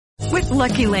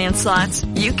Lucky Land Slots,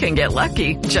 you can get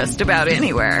lucky just about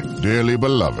anywhere. Dearly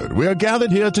beloved, we are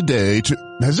gathered here today to...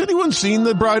 Has anyone seen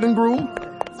the bride and groom?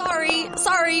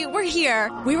 Sorry, we're here.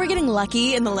 We were getting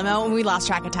lucky in the limo and we lost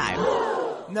track of time.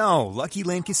 No, Lucky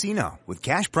Land Casino, with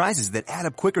cash prizes that add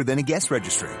up quicker than a guest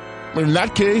registry. In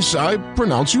that case, I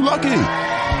pronounce you lucky.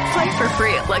 Play for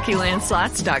free at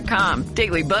LuckyLandSlots.com.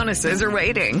 Daily bonuses are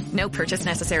waiting. No purchase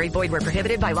necessary. Void where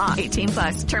prohibited by law.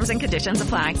 18+. Terms and conditions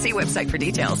apply. See website for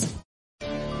details.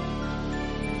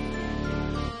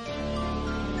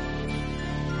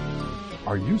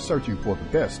 Are you searching for the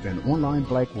best in online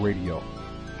black radio?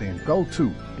 Then go to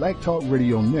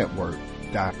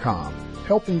blacktalkradionetwork.com,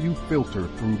 helping you filter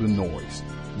through the noise.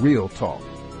 Real talk,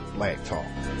 black talk.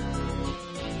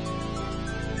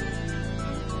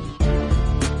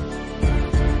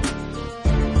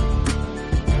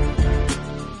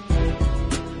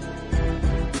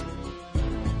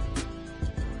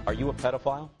 Are you a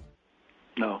pedophile?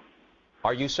 No.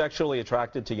 Are you sexually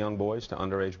attracted to young boys, to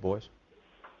underage boys?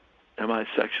 Am I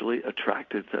sexually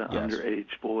attracted to Yes.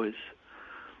 underage boys?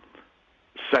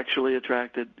 Sexually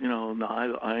attracted? No,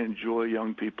 I enjoy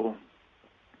young people.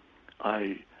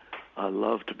 I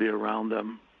love to be around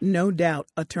them. No doubt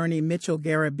attorney Mitchell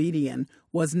Garabedian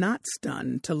was not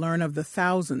stunned to learn of the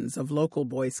thousands of local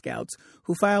Boy Scouts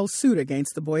who filed suit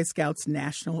against the Boy Scouts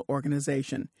National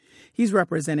Organization. He's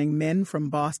representing men from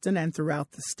Boston and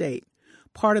throughout the state,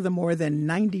 part of the more than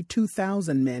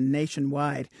 92,000 men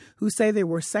nationwide who say they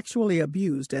were sexually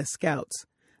abused as scouts.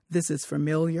 This is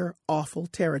familiar, awful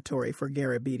territory for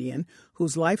Garabedian,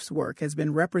 whose life's work has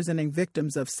been representing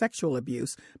victims of sexual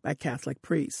abuse by Catholic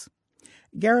priests.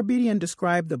 Garabedian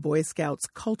described the Boy Scouts'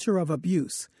 culture of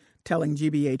abuse, telling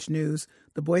GBH News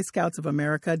the Boy Scouts of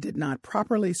America did not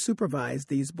properly supervise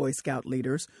these Boy Scout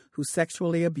leaders who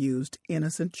sexually abused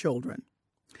innocent children.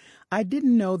 I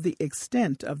didn't know the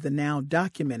extent of the now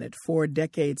documented 4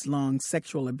 decades-long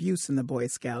sexual abuse in the Boy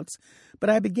Scouts, but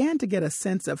I began to get a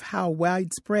sense of how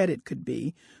widespread it could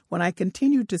be when I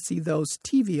continued to see those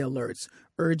TV alerts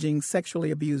urging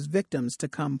sexually abused victims to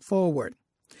come forward.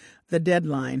 The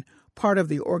deadline, part of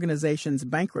the organization's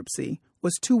bankruptcy,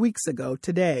 was 2 weeks ago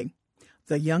today.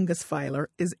 The youngest filer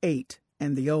is 8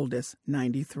 and the oldest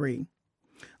 93.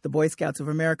 The Boy Scouts of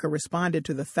America responded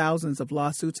to the thousands of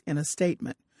lawsuits in a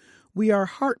statement. We are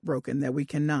heartbroken that we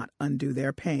cannot undo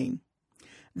their pain.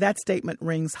 That statement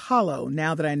rings hollow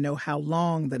now that I know how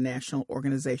long the national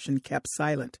organization kept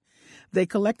silent. They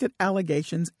collected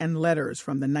allegations and letters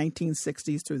from the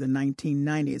 1960s through the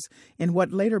 1990s in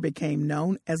what later became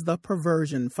known as the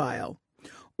Perversion File.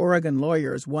 Oregon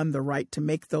lawyers won the right to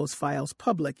make those files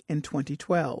public in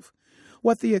 2012.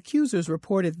 What the accusers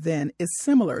reported then is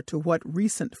similar to what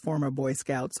recent former Boy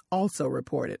Scouts also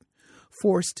reported.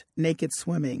 Forced naked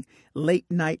swimming,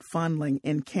 late-night fondling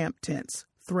in camp tents,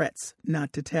 threats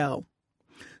not to tell.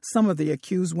 Some of the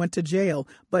accused went to jail,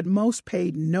 but most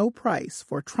paid no price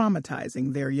for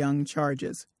traumatizing their young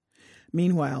charges.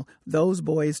 Meanwhile, those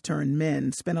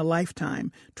boys-turned-men spent a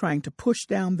lifetime trying to push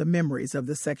down the memories of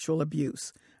the sexual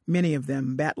abuse, many of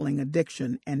them battling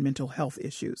addiction and mental health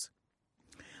issues.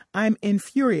 I'm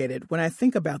infuriated when I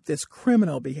think about this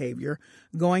criminal behavior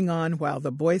going on while the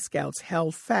Boy Scouts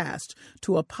held fast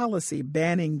to a policy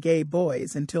banning gay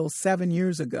boys until 7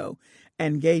 years ago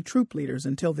and gay troop leaders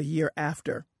until the year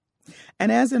after.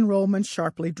 And as enrollment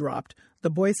sharply dropped, the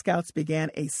Boy Scouts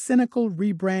began a cynical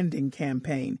rebranding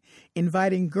campaign,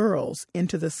 inviting girls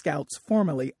into the Scouts'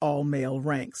 formerly all-male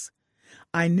ranks.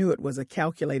 I knew it was a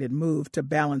calculated move to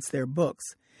balance their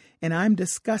books, and I'm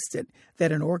disgusted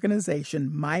that an organization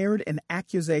mired in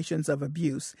accusations of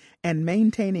abuse and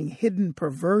maintaining hidden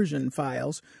perversion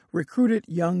files recruited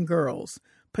young girls,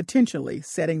 potentially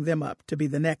setting them up to be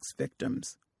the next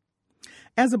victims.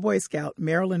 As a Boy Scout,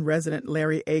 Maryland resident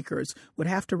Larry Akers would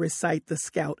have to recite the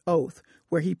Scout Oath,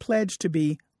 where he pledged to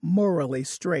be morally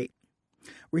straight,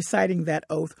 reciting that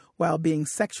oath while being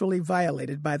sexually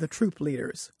violated by the troop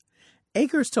leaders.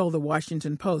 Akers told the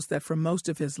Washington Post that for most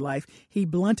of his life he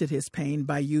blunted his pain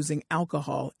by using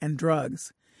alcohol and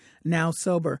drugs. Now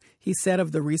sober, he said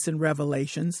of the recent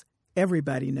revelations,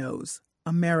 "Everybody knows.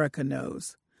 America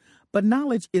knows." But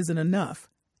knowledge isn't enough.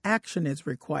 Action is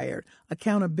required.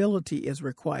 Accountability is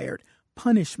required.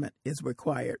 Punishment is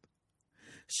required.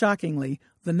 Shockingly,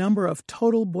 the number of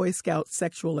total Boy Scout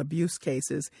sexual abuse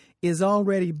cases is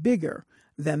already bigger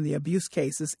than the abuse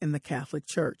cases in the Catholic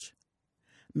Church.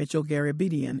 Mitchell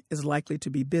Garabedian is likely to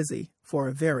be busy for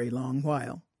a very long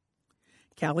while.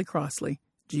 Callie Crossley,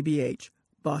 GBH,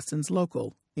 Boston's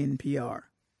local NPR.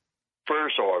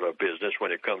 First order of business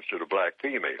when it comes to the black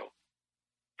female.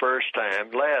 first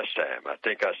time, last time. I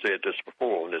think I said this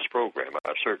before on this program.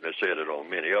 I've certainly said it on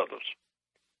many others.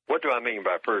 What do I mean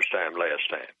by first time, last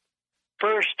time?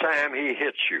 First time he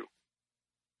hits you.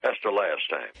 That's the last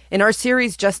time. In our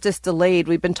series, Justice Delayed,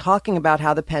 we've been talking about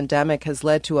how the pandemic has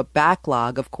led to a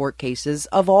backlog of court cases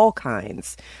of all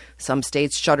kinds. Some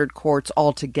states shuttered courts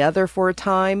altogether for a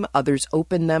time, others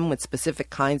opened them with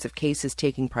specific kinds of cases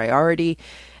taking priority,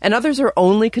 and others are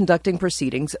only conducting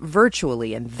proceedings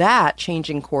virtually. And that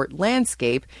changing court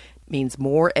landscape means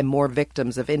more and more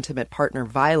victims of intimate partner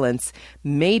violence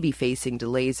may be facing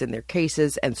delays in their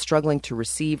cases and struggling to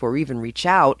receive or even reach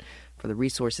out for the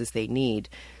resources they need.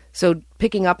 So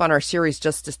picking up on our series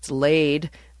Justice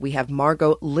Delayed, we have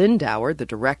Margot Lindauer, the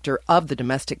director of the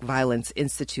Domestic Violence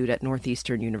Institute at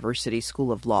Northeastern University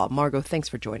School of Law. Margot, thanks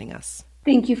for joining us.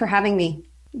 Thank you for having me.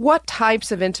 What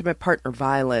types of intimate partner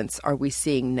violence are we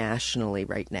seeing nationally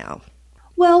right now?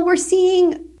 Well, we're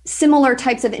seeing similar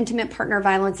types of intimate partner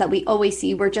violence that we always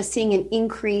see. We're just seeing an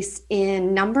increase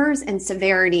in numbers and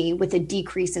severity with a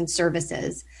decrease in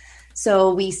services.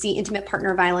 So we see intimate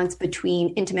partner violence between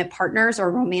intimate partners or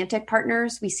romantic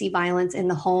partners. We see violence in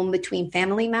the home between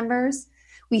family members.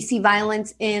 We see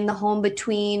violence in the home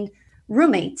between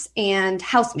roommates and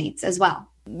housemates as well.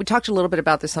 We talked a little bit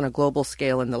about this on a global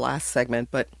scale in the last segment,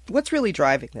 but what's really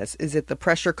driving this? Is it the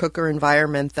pressure cooker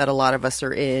environment that a lot of us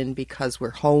are in because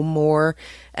we're home more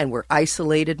and we're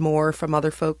isolated more from other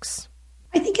folks?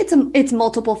 I think it's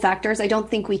multiple factors. I don't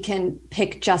think we can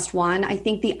pick just one. I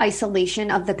think the isolation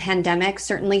of the pandemic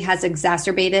certainly has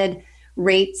exacerbated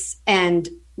rates and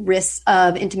risks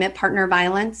of intimate partner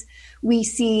violence. We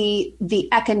see the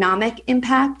economic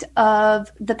impact of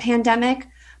the pandemic,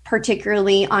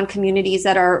 particularly on communities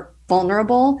that are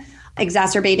vulnerable,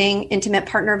 exacerbating intimate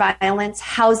partner violence,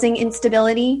 housing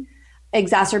instability,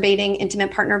 exacerbating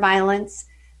intimate partner violence,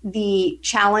 the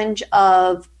challenge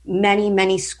of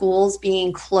many schools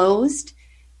being closed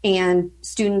and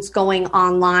students going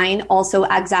online, also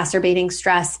exacerbating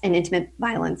stress and intimate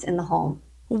violence in the home.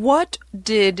 What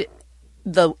did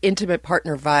the intimate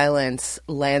partner violence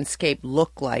landscape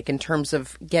look like in terms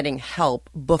of getting help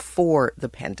before the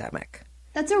pandemic?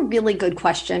 That's a really good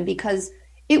question because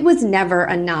it was never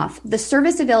enough. The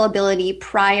service availability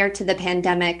prior to the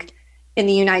pandemic in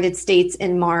the United States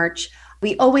in March,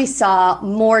 we always saw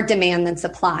more demand than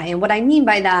supply. And what I mean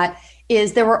by that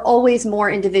is there were always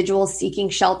more individuals seeking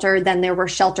shelter than there were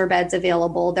shelter beds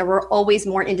available. There were always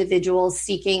more individuals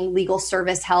seeking legal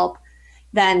service help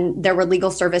than there were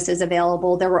legal services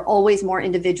available. There were always more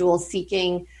individuals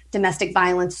seeking domestic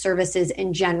violence services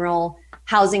in general,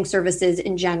 housing services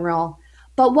in general.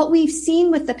 But what we've seen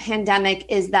with the pandemic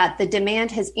is that the demand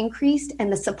has increased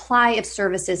and the supply of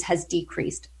services has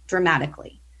decreased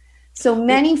dramatically. So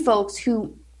many folks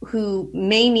who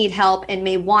may need help and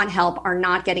may want help are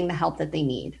not getting the help that they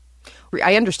need.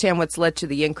 I understand what's led to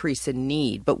the increase in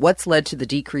need, but what's led to the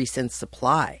decrease in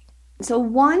supply? So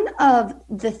one of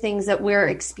the things that we're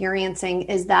experiencing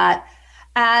is that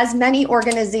as many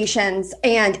organizations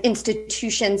and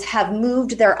institutions have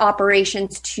moved their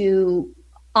operations to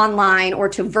online or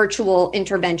to virtual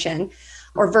intervention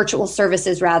or virtual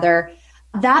services rather,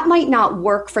 that might not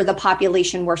work for the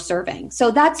population we're serving.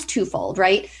 So that's twofold,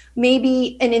 right?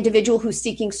 Maybe an individual who's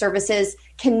seeking services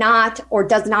cannot or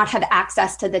does not have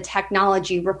access to the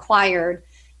technology required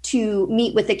to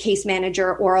meet with a case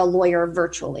manager or a lawyer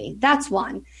virtually. That's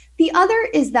one. The other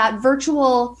is that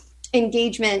virtual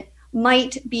engagement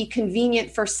might be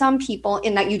convenient for some people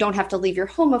in that you don't have to leave your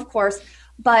home, of course,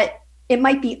 but it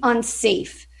might be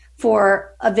unsafe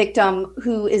for a victim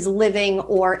who is living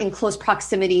or in close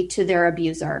proximity to their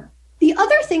abuser. The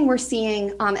other thing we're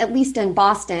seeing, at least in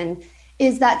Boston,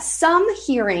 is that some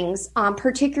hearings,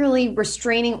 particularly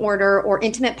restraining order or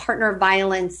intimate partner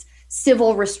violence,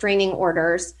 civil restraining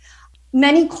orders,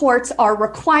 many courts are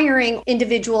requiring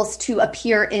individuals to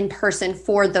appear in person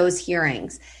for those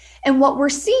hearings. And what we're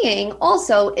seeing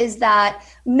also is that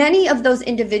many of those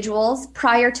individuals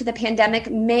prior to the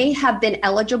pandemic may have been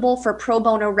eligible for pro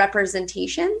bono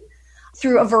representation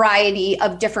through a variety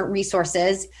of different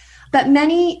resources. But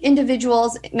many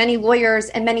individuals, many lawyers,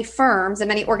 and many firms and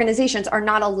many organizations are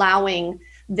not allowing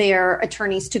their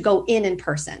attorneys to go in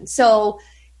person. So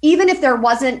even if there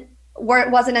wasn't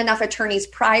enough attorneys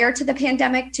prior to the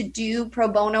pandemic to do pro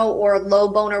bono or low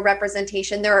bono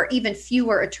representation, there are even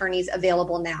fewer attorneys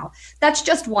available now. That's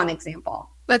just one example.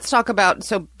 Let's talk about,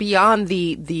 so beyond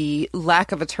the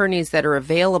lack of attorneys that are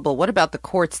available, what about the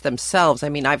courts themselves? I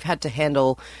mean, I've had to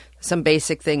handle some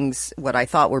basic things, what I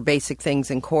thought were basic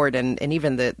things in court. And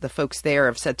even the folks there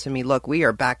have said to me, look, we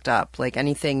are backed up. Like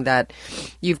anything that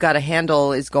you've got to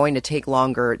handle is going to take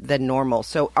longer than normal.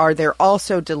 So are there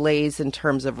also delays in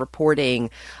terms of reporting,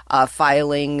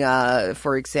 filing,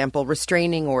 for example,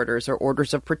 restraining orders or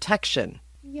orders of protection?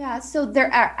 Yeah, so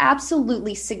there are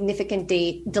absolutely significant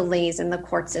delays in the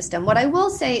court system. What I will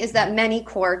say is that many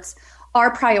courts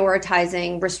are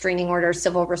prioritizing restraining orders,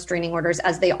 civil restraining orders,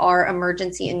 as they are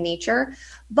emergency in nature.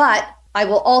 But I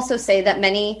will also say that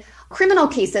many criminal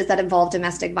cases that involve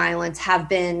domestic violence have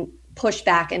been pushed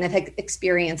back and have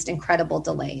experienced incredible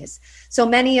delays. So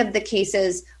many of the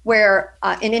cases where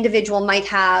an individual might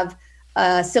have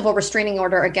a civil restraining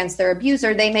order against their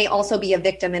abuser, they may also be a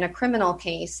victim in a criminal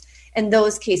case. And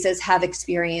those cases have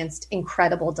experienced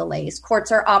incredible delays. Courts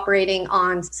are operating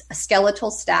on a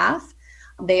skeletal staff.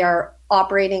 They are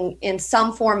operating in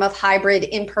some form of hybrid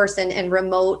in-person and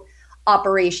remote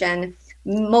operation.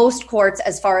 Most courts,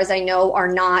 as far as I know,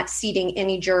 are not seating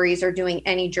any juries or doing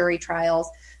any jury trials.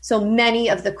 So many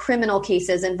of the criminal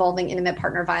cases involving intimate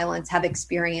partner violence have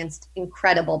experienced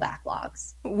incredible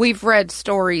backlogs. We've read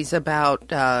stories about,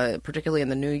 particularly in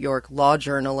the New York Law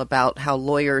Journal, about how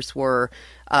lawyers were,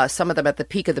 some of them at the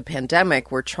peak of the pandemic,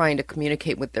 were trying to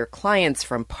communicate with their clients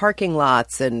from parking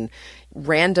lots and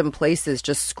random places,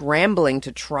 just scrambling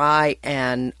to try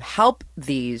and help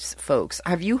these folks.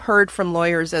 Have you heard from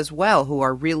lawyers as well who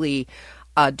are really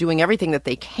doing everything that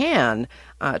they can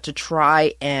to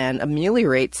try and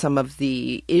ameliorate some of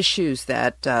the issues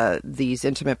that these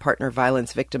intimate partner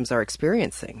violence victims are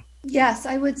experiencing? Yes,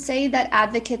 I would say that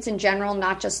advocates in general,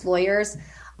 not just lawyers,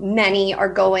 many are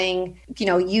going,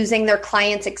 using their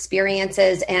clients'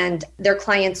 experiences and their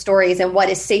client stories and what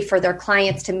is safe for their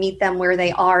clients to meet them where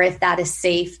they are, if that is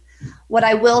safe. What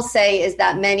I will say is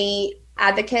that many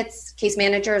advocates, case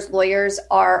managers, lawyers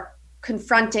are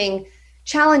confronting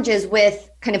challenges with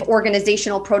kind of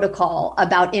organizational protocol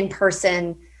about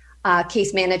in-person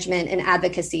case management and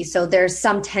advocacy. So there's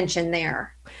some tension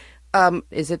there.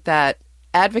 Is it that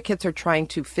advocates are trying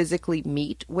to physically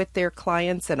meet with their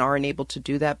clients and aren't able to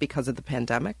do that because of the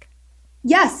pandemic?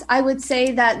 Yes, I would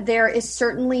say that there is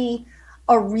certainly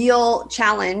a real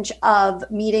challenge of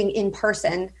meeting in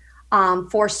person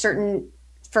for certain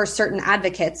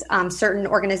advocates. Certain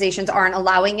organizations aren't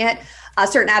allowing it.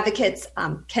 Certain advocates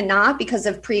cannot because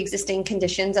of pre-existing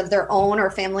conditions of their own or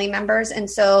family members. And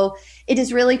so it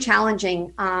is really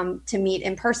challenging to meet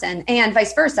in person, and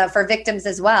vice versa for victims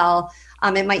as well.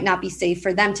 It might not be safe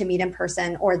for them to meet in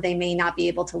person, or they may not be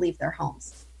able to leave their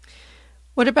homes.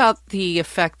 What about the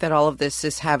effect that all of this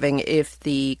is having if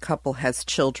the couple has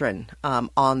children,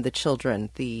 on the children,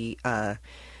 the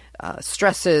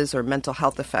stresses or mental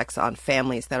health effects on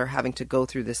families that are having to go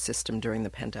through this system during the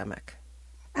pandemic?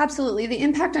 Absolutely. The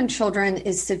impact on children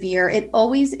is severe. It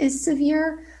always is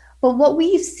severe. But what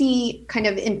we see kind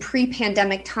of in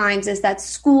pre-pandemic times is that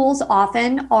schools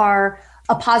often are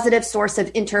a positive source of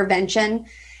intervention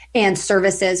and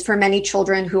services for many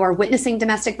children who are witnessing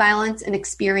domestic violence and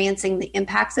experiencing the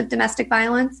impacts of domestic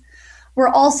violence. We're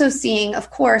also seeing,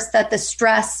 of course, that the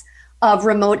stress of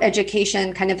remote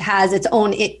education kind of has its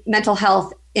own mental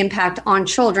health impact on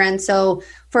children. So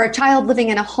for a child living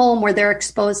in a home where they're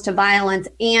exposed to violence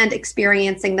and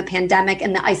experiencing the pandemic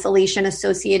and the isolation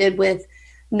associated with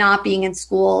not being in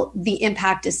school, the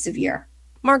impact is severe.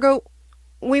 Margot,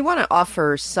 we want to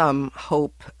offer some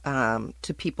hope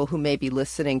to people who may be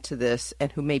listening to this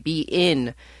and who may be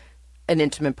in an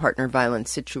intimate partner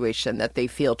violence situation that they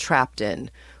feel trapped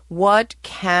in. What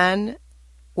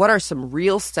are some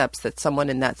real steps that someone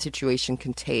in that situation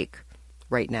can take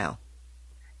right now?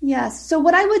 Yes. So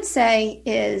what I would say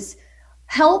is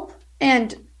help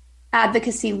and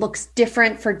advocacy looks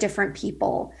different for different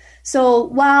people. So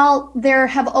while there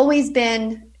have always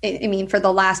been, for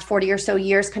the last 40 or so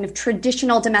years, kind of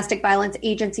traditional domestic violence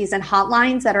agencies and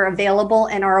hotlines that are available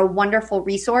and are a wonderful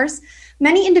resource,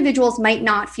 many individuals might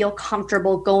not feel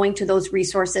comfortable going to those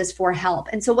resources for help.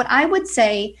 And so what I would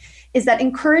say is that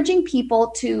encouraging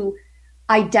people to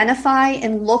identify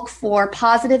and look for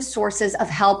positive sources of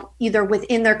help, either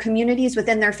within their communities,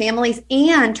 within their families,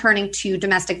 and turning to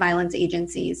domestic violence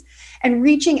agencies and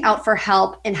reaching out for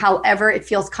help in however it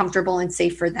feels comfortable and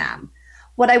safe for them.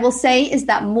 What I will say is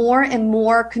that more and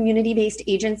more community-based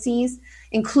agencies,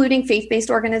 including faith-based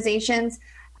organizations,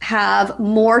 have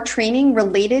more training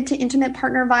related to intimate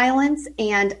partner violence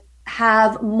and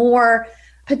have more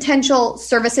potential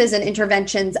services and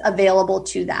interventions available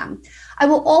to them. I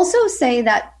will also say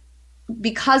that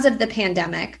because of the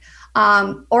pandemic,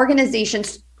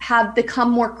 organizations have become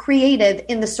more creative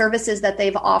in the services that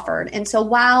they've offered. And so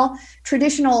while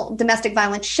traditional domestic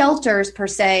violence shelters per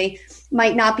se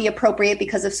might not be appropriate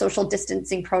because of social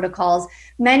distancing protocols,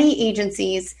 many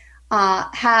agencies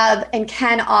have and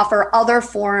can offer other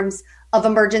forms of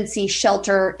emergency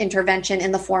shelter intervention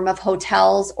in the form of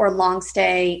hotels or long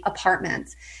stay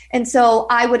apartments. And so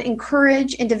I would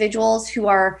encourage individuals who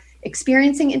are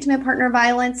experiencing intimate partner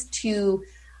violence to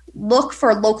look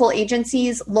for local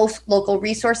agencies, local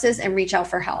resources, and reach out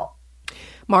for help.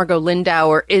 Margot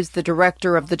Lindauer is the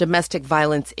director of the Domestic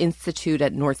Violence Institute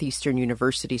at Northeastern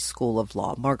University School of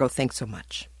Law. Margot, thanks so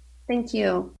much. Thank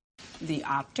you. The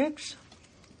optics?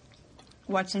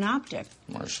 What's an optic?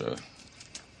 Marcia,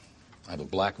 I have a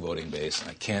black voting base, and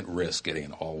I can't risk getting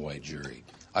an all-white jury.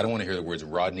 I don't want to hear the words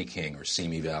Rodney King or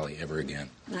Simi Valley ever again.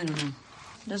 I don't know.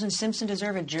 Doesn't Simpson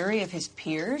deserve a jury of his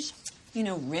peers? You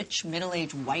know, rich,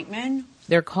 middle-aged white men?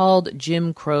 They're called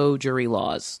Jim Crow jury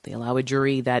laws. They allow a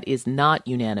jury that is not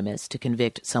unanimous to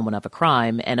convict someone of a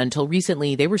crime, and until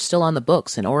recently, they were still on the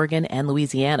books in Oregon and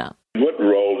Louisiana. What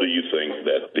role do you think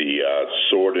that the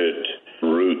sordid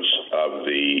roots of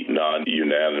the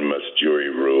non-unanimous jury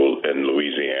rule in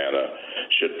Louisiana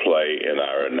should play in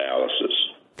our analysis?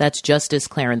 That's Justice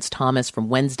Clarence Thomas from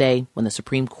Wednesday when the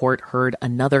Supreme Court heard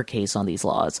another case on these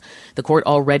laws. The court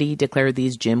already declared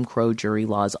these Jim Crow jury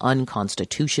laws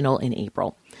unconstitutional in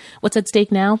April. What's at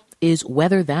stake now is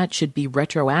whether that should be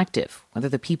retroactive, whether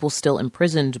the people still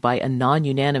imprisoned by a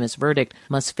non-unanimous verdict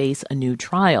must face a new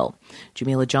trial.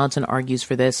 Jamila Johnson argues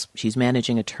for this. She's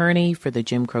managing attorney for the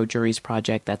Jim Crow Juries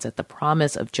Project that's at the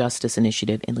Promise of Justice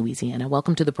Initiative in Louisiana.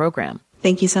 Welcome to the program.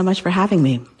 Thank you so much for having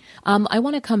me. I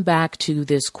want to come back to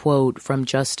this quote from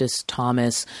Justice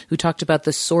Thomas, who talked about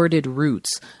the sordid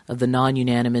roots of the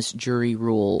non-unanimous jury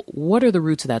rule. What are the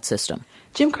roots of that system?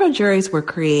 Jim Crow juries were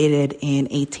created in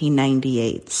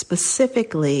 1898,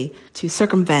 specifically to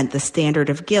circumvent the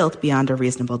standard of guilt beyond a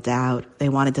reasonable doubt. They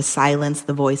wanted to silence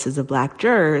the voices of black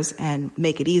jurors and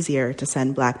make it easier to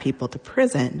send black people to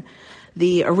prison.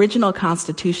 The original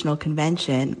Constitutional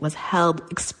Convention was held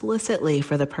explicitly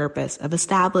for the purpose of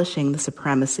establishing the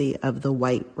supremacy of the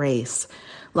white race.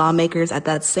 Lawmakers at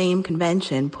that same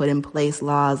convention put in place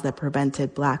laws that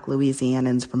prevented black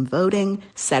Louisianans from voting,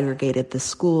 segregated the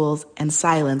schools, and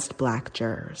silenced black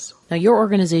jurors. Now, your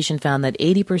organization found that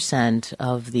 80%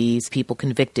 of these people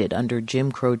convicted under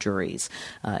Jim Crow juries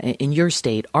in your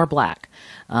state are black,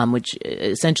 which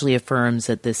essentially affirms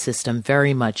that this system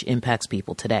very much impacts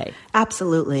people today.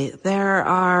 Absolutely. There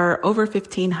are over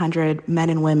 1,500 men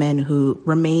and women who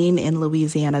remain in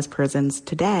Louisiana's prisons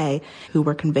today who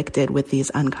were convicted with these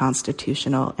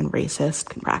unconstitutional and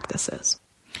racist practices.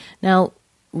 Now,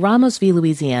 Ramos v.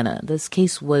 Louisiana, this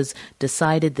case was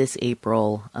decided this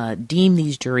April, deemed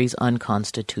these juries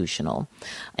unconstitutional.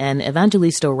 And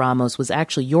Evangelisto Ramos was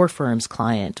actually your firm's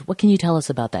client. What can you tell us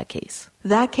about that case?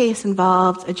 That case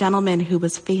involved a gentleman who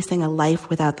was facing a life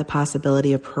without the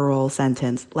possibility of parole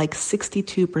sentence, like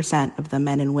 62% of the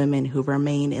men and women who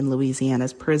remain in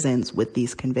Louisiana's prisons with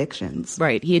these convictions.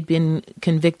 Right. He had been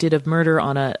convicted of murder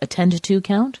on a 10-2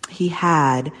 count? He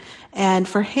had. And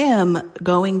for him,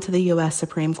 going to the U.S.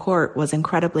 Supreme Court was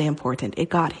incredibly important. It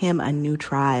got him a new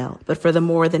trial. But for the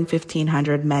more than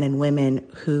 1,500 men and women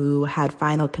who had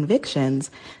final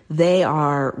convictions, they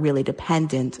are really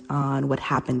dependent on what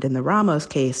happened in the Ramos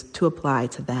case to apply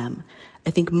to them. I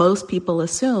think most people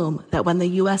assume that when the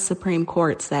U.S. Supreme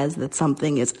Court says that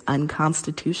something is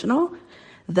unconstitutional,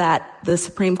 that the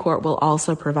Supreme Court will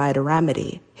also provide a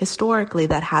remedy. Historically,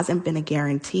 that hasn't been a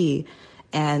guarantee.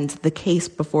 And the case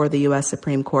before the U.S.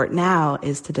 Supreme Court now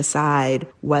is to decide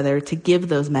whether to give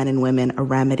those men and women a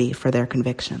remedy for their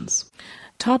convictions.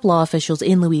 Top law officials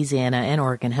in Louisiana and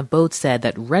Oregon have both said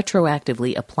that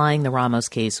retroactively applying the Ramos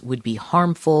case would be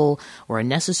harmful or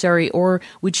unnecessary or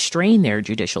would strain their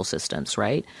judicial systems,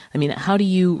 right? I mean, how do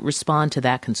you respond to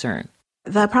that concern?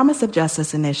 The Promise of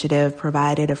Justice Initiative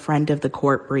provided a friend of the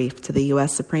court brief to the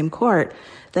U.S. Supreme Court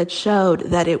that showed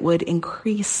that it would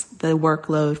increase the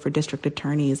workload for district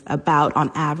attorneys about,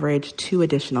 on average, 2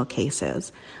 additional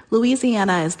cases.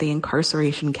 Louisiana is the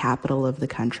incarceration capital of the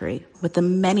country. With the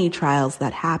many trials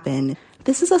that happen,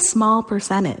 this is a small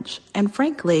percentage. And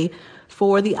frankly,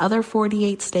 for the other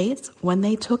 48 states, when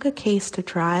they took a case to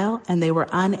trial and they were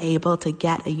unable to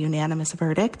get a unanimous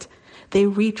verdict, they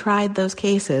retried those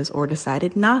cases or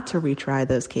decided not to retry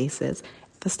those cases.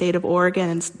 The state of Oregon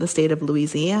and the state of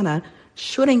Louisiana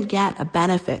shouldn't get a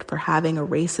benefit for having a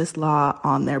racist law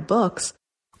on their books.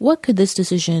 What could this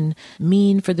decision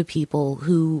mean for the people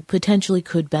who potentially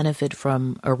could benefit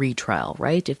from a retrial,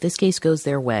 right? If this case goes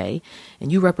their way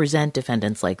and you represent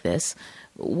defendants like this,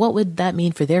 what would that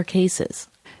mean for their cases?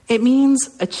 It means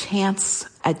a chance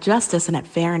at justice and at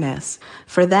fairness.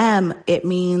 For them, it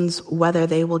means whether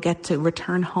they will get to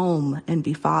return home and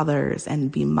be fathers and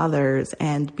be mothers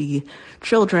and be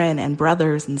children and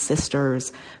brothers and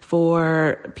sisters.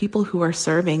 For people who are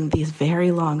serving these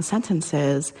very long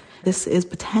sentences, this is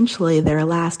potentially their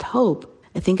last hope.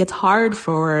 I think it's hard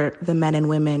for the men and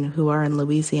women who are in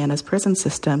Louisiana's prison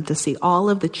system to see all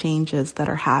of the changes that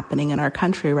are happening in our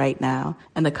country right now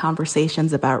and the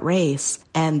conversations about race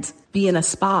and be in a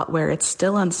spot where it's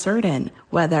still uncertain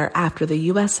whether after the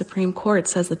U.S. Supreme Court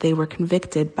says that they were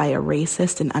convicted by a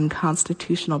racist and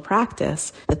unconstitutional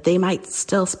practice, that they might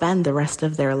still spend the rest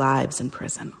of their lives in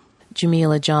prison.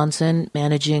 Jamila Johnson,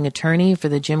 managing attorney for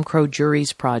the Jim Crow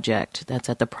Juries Project. That's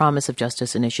at the Promise of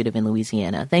Justice Initiative in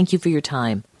Louisiana. Thank you for your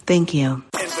time. Thank you.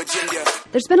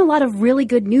 There's been a lot of really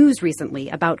good news recently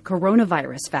about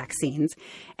coronavirus vaccines.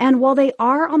 And while they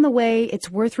are on the way, it's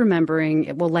worth remembering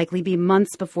it will likely be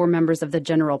months before members of the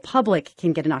general public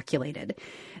can get inoculated.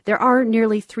 There are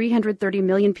nearly 330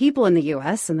 million people in the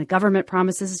U.S., and the government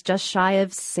promises just shy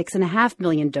of 6.5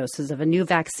 million doses of a new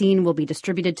vaccine will be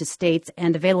distributed to states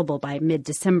and available by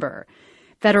mid-December.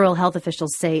 Federal health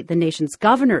officials say the nation's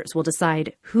governors will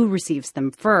decide who receives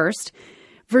them first.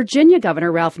 Virginia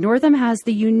Governor Ralph Northam has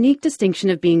the unique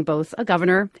distinction of being both a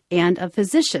governor and a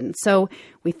physician. So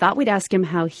we thought we'd ask him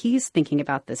how he's thinking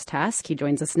about this task. He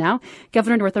joins us now.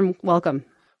 Governor Northam, welcome.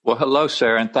 Well, hello,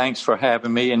 Sarah, and thanks for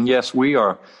having me. And yes, we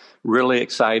are really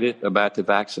excited about the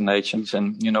vaccinations.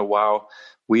 And, while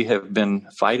we have been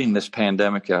fighting this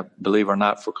pandemic, believe it or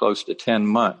not, for close to 10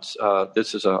 months,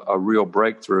 this is a real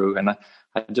breakthrough. And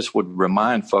I just would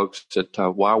remind folks that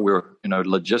while we're,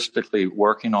 logistically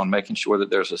working on making sure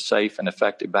that there's a safe and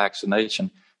effective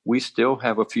vaccination, we still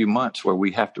have a few months where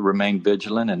we have to remain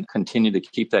vigilant and continue to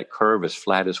keep that curve as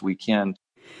flat as we can.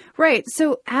 Right.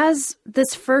 So as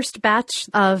this first batch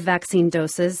of vaccine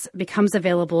doses becomes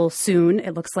available soon,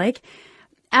 it looks like,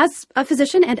 as a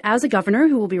physician and as a governor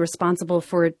who will be responsible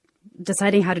for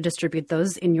deciding how to distribute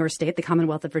those in your state, the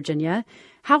Commonwealth of Virginia,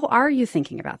 how are you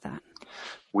thinking about that?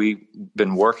 We've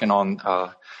been working on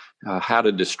how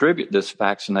to distribute this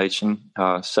vaccination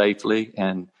safely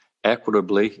and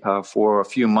equitably for a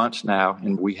few months now,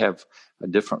 and we have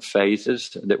different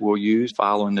phases that we'll use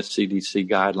following the CDC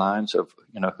guidelines of,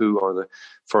 who are the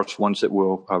first ones that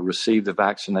will receive the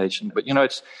vaccination. But,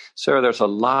 Sarah, there's a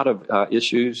lot of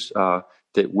issues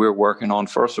that we're working on.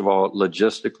 First of all,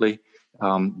 logistically,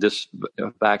 this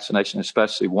vaccination,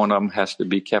 especially one of them, has to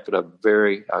be kept at a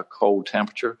very cold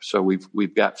temperature. So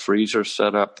we've got freezers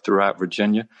set up throughout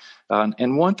Virginia.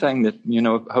 And one thing that,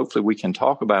 hopefully we can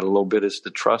talk about a little bit is the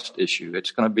trust issue.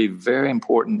 It's going to be very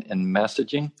important in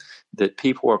messaging that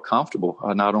people are comfortable,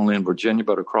 not only in Virginia,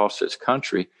 but across this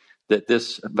country, that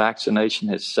this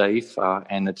vaccination is safe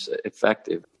and it's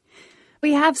effective.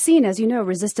 We have seen, as you know,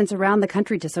 resistance around the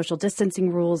country to social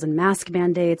distancing rules and mask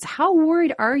mandates. How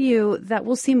worried are you that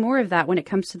we'll see more of that when it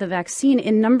comes to the vaccine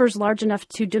in numbers large enough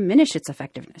to diminish its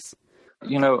effectiveness?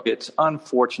 It's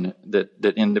unfortunate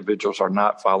that individuals are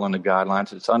not following the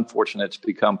guidelines. It's unfortunate it's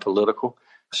become political.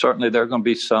 Certainly there are going to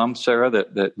be some, Sarah,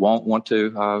 that won't want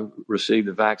to receive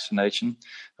the vaccination.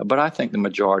 But I think the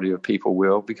majority of people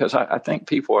will, because I think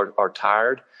people are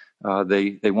tired.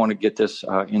 They want to get this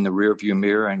in the rearview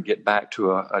mirror and get back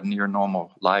to a near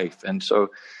normal life. And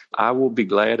so I will be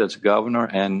glad as governor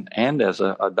and as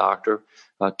a doctor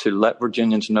to let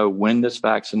Virginians know when this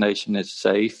vaccination is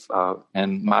safe.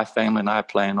 And my family and I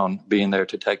plan on being there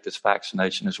to take this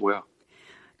vaccination as well.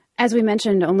 As we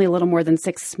mentioned, only a little more than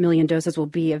 6 million doses will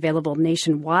be available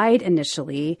nationwide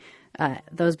initially,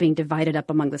 those being divided up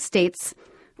among the states.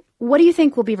 What do you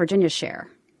think will be Virginia's share?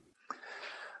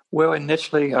 Well,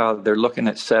 initially, they're looking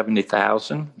at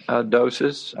 70,000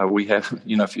 doses. We have,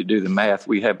 if you do the math,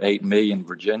 we have 8 million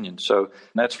Virginians. So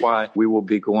that's why we will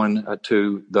be going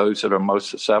to those that are most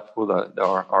susceptible,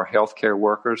 our healthcare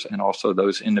workers, and also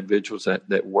those individuals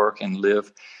that work and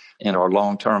live in our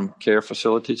long-term care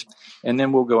facilities. And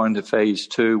then we'll go into phase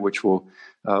 2, which will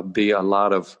be a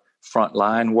lot of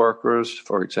frontline workers,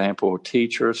 for example,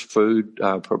 teachers, food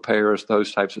preparers,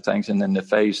 those types of things. And then the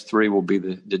phase 3 will be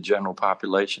the general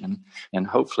population. And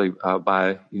hopefully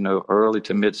by, early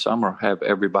to midsummer, have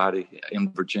everybody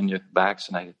in Virginia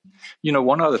vaccinated.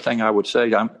 One other thing I would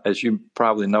say, as you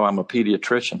probably know, I'm a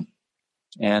pediatrician.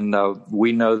 And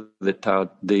we know that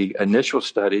the initial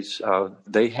studies,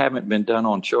 they haven't been done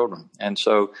on children. And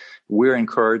so we're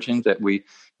encouraging that we,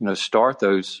 start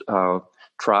those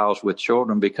trials with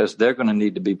children because they're going to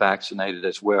need to be vaccinated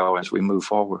as well as we move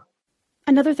forward.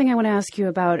 Another thing I want to ask you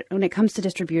about when it comes to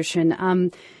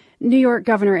distribution, New York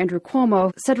Governor Andrew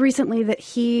Cuomo said recently that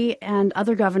he and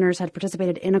other governors had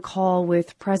participated in a call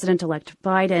with President-elect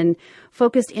Biden,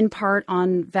 focused in part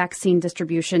on vaccine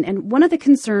distribution. And one of the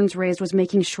concerns raised was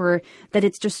making sure that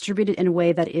it's distributed in a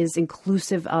way that is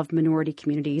inclusive of minority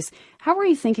communities. How are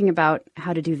you thinking about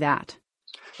how to do that?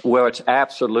 Well, it's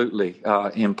absolutely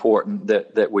important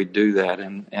that we do that.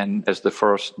 And as the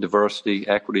first diversity,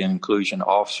 equity, and inclusion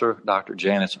officer, Dr.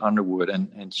 Janice Underwood,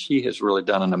 and she has really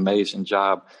done an amazing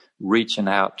job reaching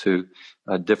out to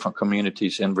different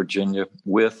communities in Virginia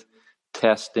with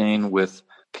testing, with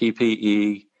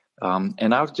PPE.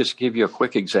 And I'll just give you a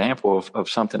quick example of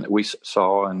something that we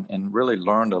saw and really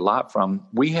learned a lot from.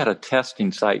 We had a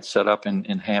testing site set up in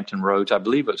Hampton Roads. I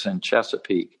believe it was in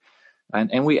Chesapeake.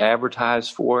 And we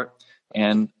advertised for it,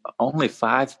 and only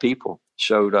 5 people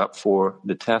showed up for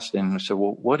the testing. And we said,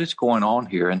 well, what is going on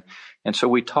here? And so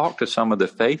we talked to some of the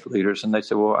faith leaders, and they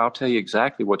said, well, I'll tell you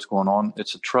exactly what's going on.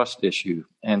 It's a trust issue.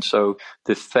 And so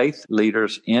the faith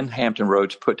leaders in Hampton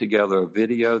Roads put together a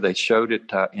video. They showed it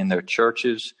in their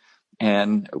churches,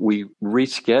 and we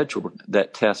rescheduled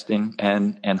that testing,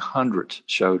 and hundreds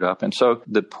showed up. And so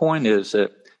the point is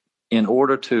that in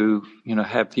order to,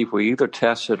 have people either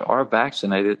tested or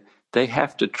vaccinated, they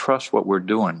have to trust what we're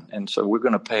doing. And so we're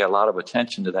going to pay a lot of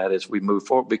attention to that as we move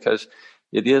forward, because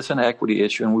it is an equity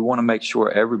issue, and we want to make sure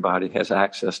everybody has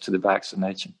access to the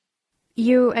vaccination.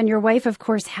 You and your wife, of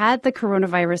course, had the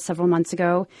coronavirus several months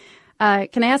ago.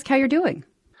 Can I ask how you're doing?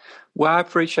 Well, I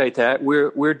appreciate that.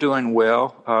 We're doing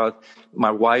well.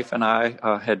 My wife and I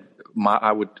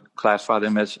I would classify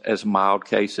them as mild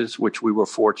cases, which we were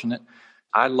fortunate.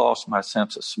 I lost my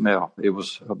sense of smell. It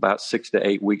was about 6 to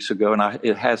 8 weeks ago, and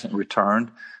it hasn't returned.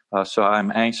 So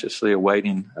I'm anxiously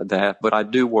awaiting that. But I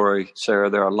do worry, Sarah.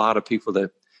 There are a lot of people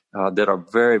that are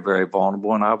very, very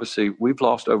vulnerable. And obviously, we've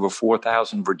lost over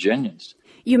 4,000 Virginians.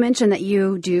 You mentioned that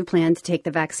you do plan to take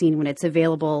the vaccine when it's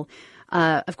available.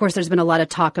 Of course, there's been a lot of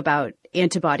talk about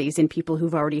antibodies in people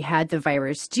who've already had the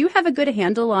virus. Do you have a good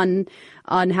handle on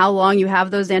how long you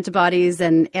have those antibodies,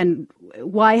 and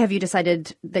why have you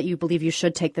decided that you believe you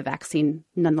should take the vaccine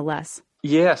nonetheless?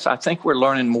 Yes, I think we're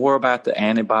learning more about the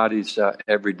antibodies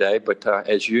every day. But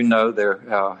as you know, there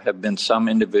have been some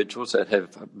individuals that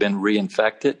have been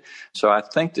reinfected. So I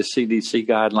think the CDC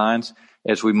guidelines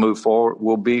as we move forward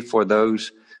will be for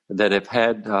those that have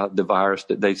had the virus,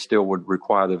 that they still would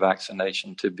require the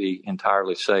vaccination to be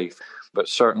entirely safe. But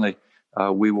certainly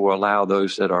we will allow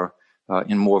those that are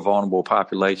in more vulnerable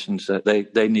populations, that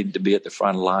they need to be at the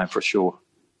front of the line for sure.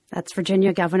 That's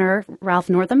Virginia Governor Ralph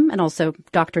Northam, and also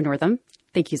Dr. Northam.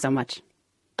 Thank you so much.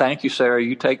 Thank you, Sarah.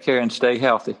 You take care and stay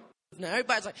healthy. Now,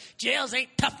 everybody's like, jails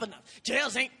ain't tough enough.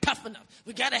 Jails ain't tough enough.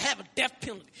 We got to have a death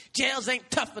penalty. Jails ain't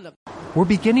tough enough. We're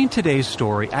beginning today's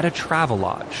story at a travel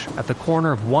lodge at the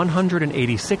corner of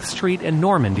 186th Street and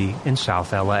Normandy in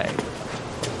South L.A.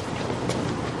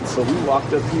 So we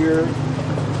walked up here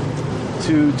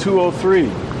to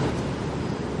 203.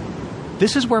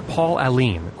 This is where Paul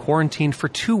Aline quarantined for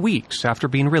 2 weeks after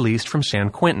being released from San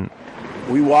Quentin.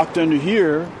 We walked under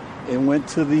here and went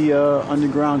to the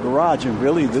underground garage, and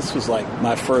really this was like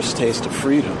my first taste of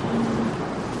freedom.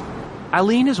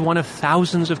 Aline is one of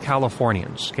thousands of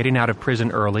Californians getting out of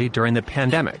prison early during the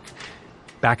pandemic.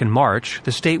 Back in March,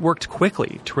 the state worked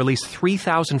quickly to release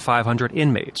 3,500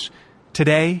 inmates.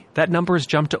 Today, that number has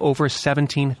jumped to over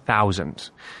 17,000.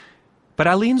 But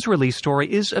Aline's release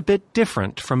story is a bit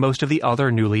different from most of the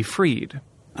other newly freed.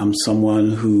 I'm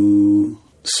someone who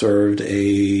served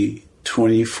a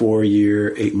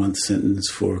 24-year, 8-month sentence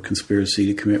for conspiracy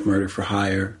to commit murder for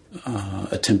hire,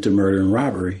 attempted murder and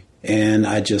robbery. And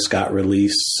I just got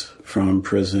released from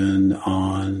prison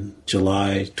on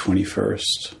July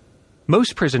 21st.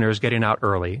 Most prisoners getting out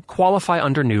early qualify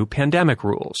under new pandemic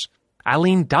rules.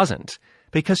 Aline doesn't,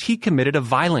 because he committed a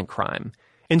violent crime.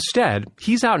 Instead,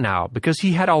 he's out now because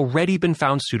he had already been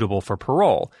found suitable for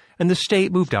parole, and the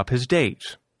state moved up his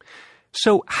date.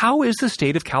 So how is the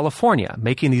state of California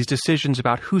making these decisions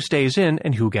about who stays in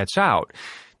and who gets out?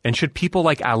 And should people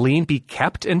like Aline be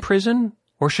kept in prison,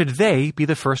 or should they be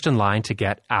the first in line to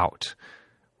get out?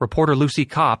 Reporter Lucy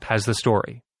Kopp has the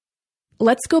story.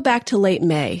 Let's go back to late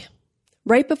May,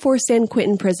 right before San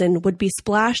Quentin Prison would be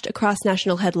splashed across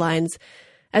national headlines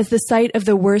as the site of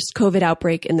the worst COVID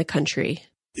outbreak in the country.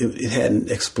 It hadn't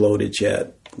exploded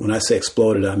yet. When I say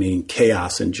exploded, I mean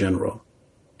chaos in general.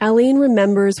 Aline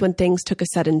remembers when things took a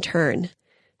sudden turn.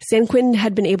 San Quentin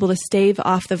had been able to stave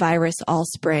off the virus all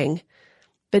spring.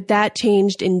 But that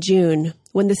changed in June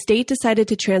when the state decided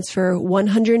to transfer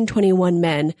 121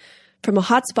 men from a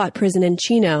hotspot prison in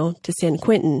Chino to San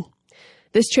Quentin.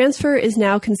 This transfer is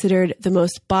now considered the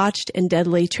most botched and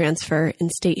deadly transfer in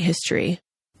state history.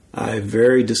 I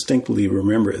very distinctly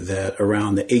remember that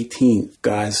around the 18th,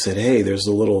 guys said, hey, there's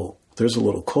a little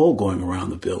cold going around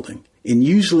the building. And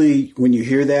usually when you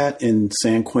hear that in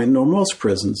San Quentin or most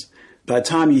prisons, by the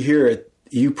time you hear it,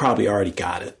 you probably already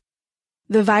got it.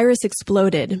 The virus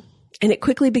exploded, and it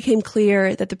quickly became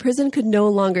clear that the prison could no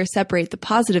longer separate the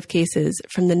positive cases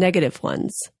from the negative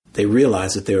ones. They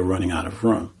realized that they were running out of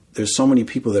room. There's so many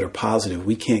people that are positive.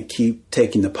 We can't keep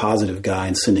taking the positive guy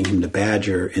and sending him to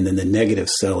Badger and then the negative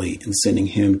cellie and sending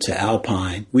him to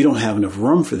Alpine. We don't have enough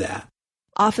room for that.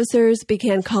 Officers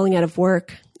began calling out of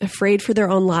work, afraid for their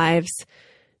own lives.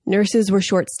 Nurses were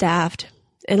short-staffed,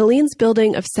 and Aline's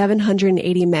building of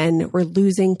 780 men were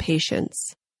losing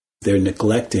patience. They're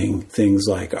neglecting things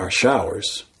like our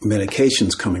showers,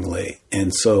 medications coming late.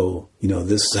 And so,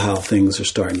 this is how things are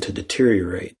starting to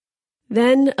deteriorate.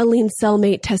 Then Aline's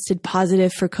cellmate tested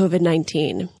positive for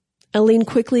COVID-19. Aline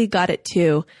quickly got it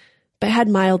too, but had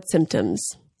mild symptoms.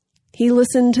 He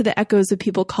listened to the echoes of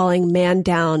people calling man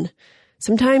down,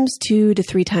 sometimes 2 to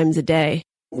 3 times a day.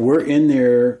 We're in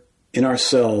there in our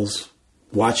cells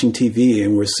watching TV,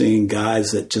 and we're seeing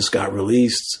guys that just got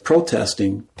released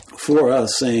protesting for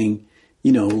us, saying,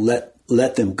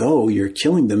 let them go. You're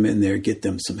killing them in there. Get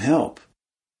them some help.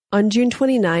 On June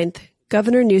 29th,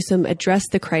 Governor Newsom addressed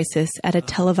the crisis at a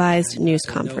televised news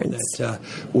conference.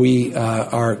 We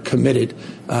are committed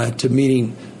to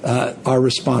meeting our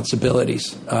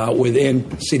responsibilities within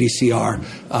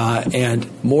CDCR,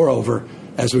 and moreover,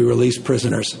 as we release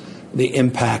prisoners, the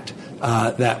impact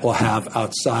that will have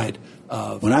outside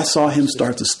of... When I saw him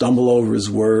start to stumble over his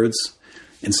words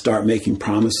and start making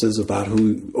promises about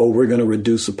we're going to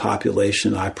reduce the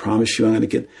population, I promise you I'm going to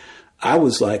get... I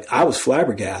was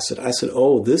flabbergasted. I said,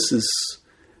 this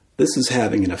is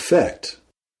having an effect.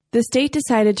 The state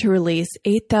decided to release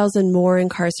 8,000 more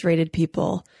incarcerated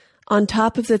people on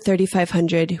top of the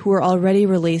 3,500 who were already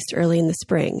released early in the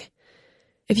spring.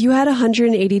 If you had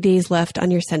 180 days left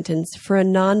on your sentence for a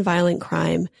nonviolent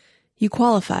crime, you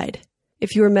qualified.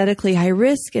 If you were medically high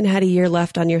risk and had a year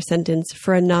left on your sentence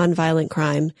for a nonviolent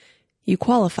crime, you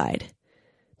qualified.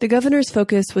 The governor's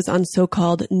focus was on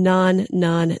so-called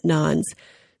non-nons,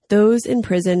 those in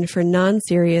prison for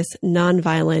non-serious,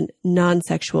 non-violent,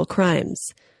 non-sexual crimes.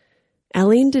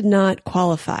 Aline did not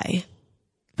qualify,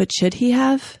 but should he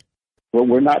have? Well,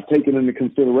 we're not taking into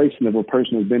consideration that a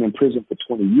person has been in prison for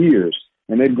 20 years,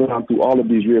 and they've gone through all of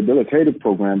these rehabilitative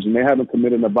programs, and they haven't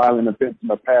committed a violent offense in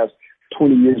the past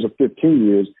 20 years or 15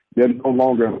 years. They're no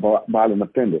longer a violent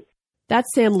offender.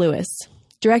 That's Sam Lewis,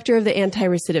 director of the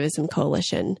Anti-Recidivism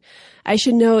Coalition. I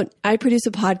should note, I produce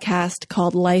a podcast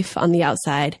called Life on the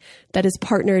Outside that is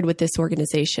partnered with this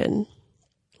organization.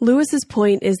 Lewis's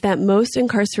point is that most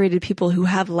incarcerated people who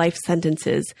have life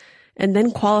sentences and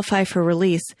then qualify for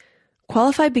release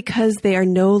qualify because they are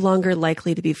no longer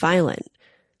likely to be violent.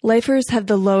 Lifers have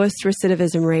the lowest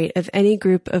recidivism rate of any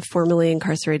group of formerly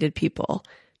incarcerated people,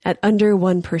 at under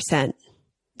 1%.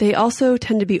 They also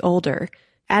tend to be older,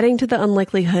 adding to the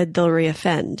unlikelihood they'll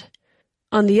reoffend.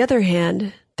 On the other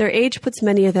hand, their age puts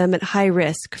many of them at high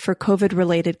risk for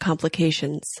COVID-related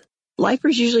complications.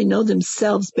 Lifers usually know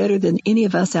themselves better than any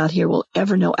of us out here will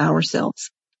ever know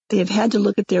ourselves. They have had to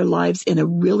look at their lives in a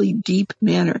really deep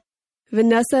manner.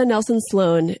 Vanessa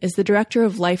Nelson-Sloan is the director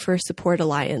of Lifer Support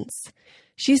Alliance.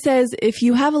 She says if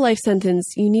you have a life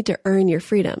sentence, you need to earn your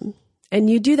freedom. And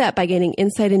you do that by gaining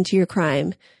insight into your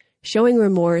crime, showing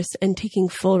remorse, and taking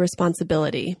full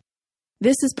responsibility.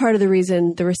 This is part of the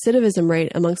reason the recidivism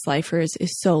rate amongst lifers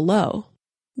is so low.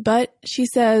 But, she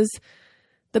says,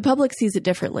 the public sees it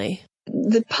differently.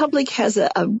 The public has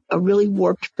a really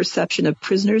warped perception of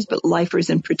prisoners, but lifers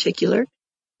in particular.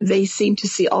 They seem to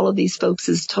see all of these folks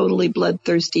as totally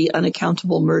bloodthirsty,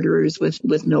 unaccountable murderers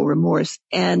with no remorse.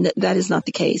 And that is not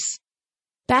the case.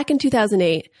 Back in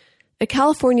 2008, a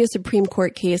California Supreme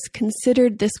Court case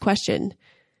considered this question.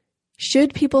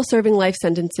 Should people serving life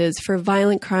sentences for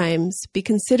violent crimes be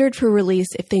considered for release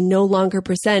if they no longer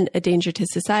present a danger to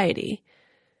society?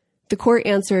 The court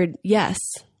answered yes,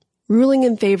 ruling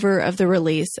in favor of the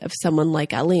release of someone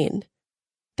like Aline.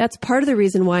 That's part of the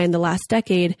reason why in the last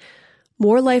decade,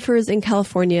 more lifers in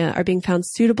California are being found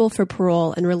suitable for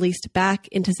parole and released back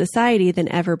into society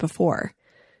than ever before.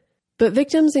 But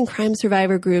victims and crime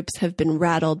survivor groups have been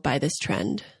rattled by this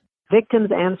trend.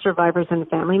 Victims and survivors and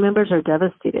family members are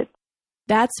devastated.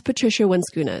 That's Patricia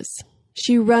Wenskunas.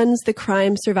 She runs the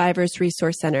Crime Survivors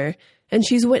Resource Center, and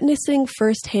she's witnessing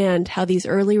firsthand how these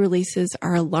early releases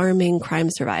are alarming crime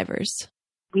survivors.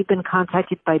 We've been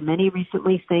contacted by many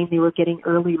recently saying they were getting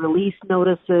early release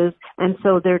notices, and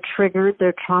so they're triggered,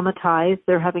 they're traumatized,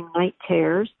 they're having night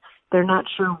terrors. They're not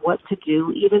sure what to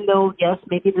do, even though, yes,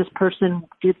 maybe this person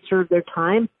did serve their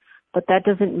time, but that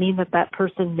doesn't mean that that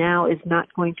person now is not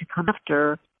going to come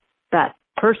after that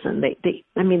person.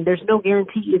 There's no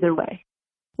guarantee either way.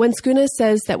 Wenskuna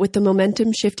says that with the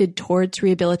momentum shifted towards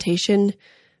rehabilitation,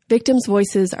 victims'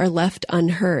 voices are left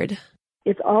unheard.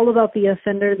 It's all about the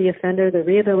offender, the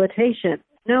rehabilitation.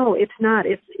 No, it's not.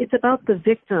 It's about the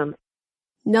victim.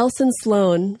 Nelson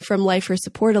Sloan from Lifer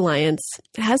Support Alliance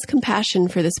has compassion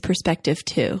for this perspective,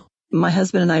 too. My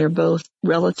husband and I are both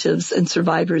relatives and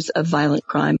survivors of violent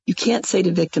crime. You can't say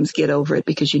to victims, get over it,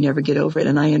 because you never get over it,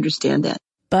 and I understand that.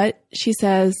 But, she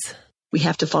says, we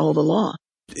have to follow the law.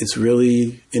 It's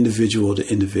really individual to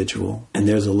individual. And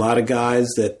there's a lot of guys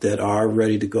that are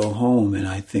ready to go home. And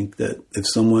I think that if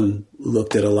someone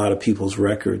looked at a lot of people's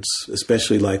records,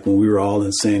 especially like when we were all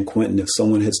in San Quentin, if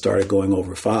someone had started going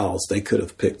over files, they could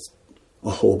have picked a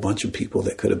whole bunch of people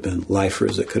that could have been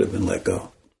lifers that could have been let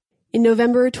go. In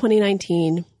November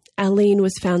 2019, Aline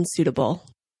was found suitable.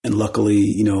 And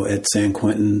luckily, at San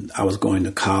Quentin, I was going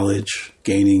to college,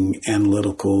 gaining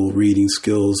analytical reading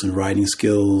skills and writing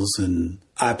skills. And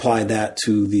I applied that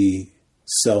to the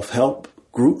self-help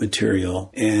group material.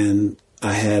 And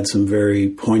I had some very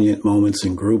poignant moments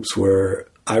in groups where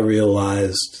I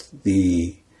realized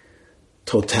the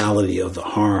totality of the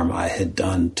harm I had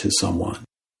done to someone.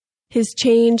 His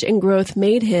change and growth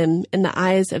made him, in the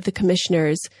eyes of the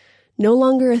commissioners, no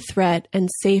longer a threat and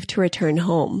safe to return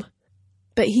home.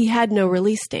 But he had no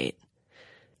release date.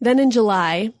 Then in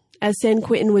July, as San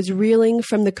Quentin was reeling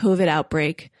from the COVID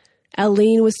outbreak,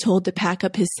 Aline was told to pack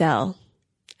up his cell.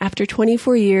 After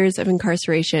 24 years of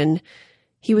incarceration,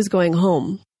 he was going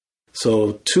home.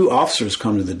 So 2 officers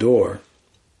come to the door,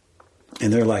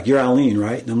 and they're like, "You're Aline,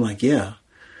 right?" And I'm like, "Yeah."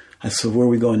 I said, "Where are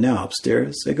we going now?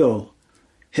 Upstairs?" They go,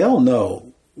 "Hell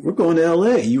no. We're going to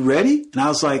L.A. You ready?" And I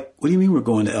was like, "What do you mean we're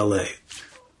going to L.A.?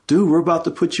 Dude, we're about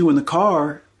to put you in the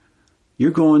car.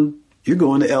 You're going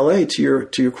to L.A. to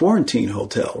your quarantine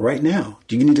hotel right now.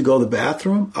 Do you need to go to the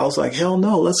bathroom?" I was like, "Hell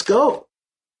no, let's go."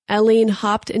 Aline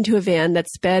hopped into a van that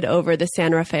sped over the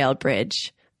San Rafael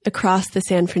Bridge, across the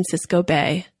San Francisco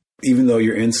Bay. Even though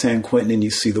you're in San Quentin and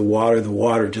you see the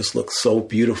water just looks so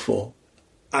beautiful.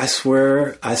 I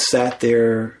swear I sat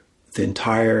there the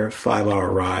entire 5-hour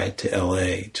ride to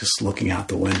L.A. just looking out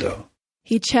the window.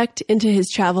 He checked into his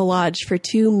travel lodge for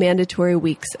 2 mandatory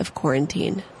weeks of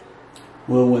quarantine.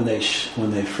 Well, when they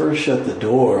first shut the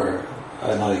door,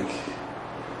 I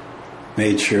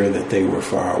made sure that they were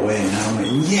far away, and I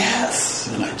went, yes!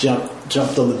 And I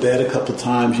jumped on the bed a couple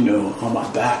times, on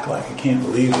my back, like I can't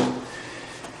believe it.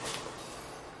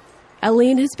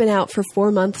 Aline has been out for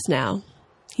 4 months now.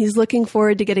 He's looking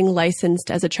forward to getting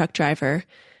licensed as a truck driver.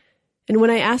 And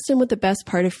when I asked him what the best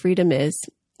part of freedom is,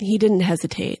 he didn't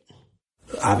hesitate.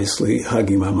 Obviously,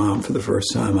 hugging my mom for the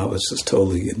first time, I was just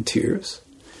totally in tears.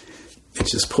 It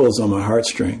just pulls on my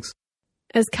heartstrings.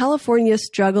 As California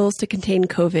struggles to contain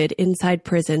COVID inside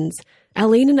prisons,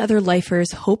 Aline and other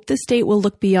lifers hope the state will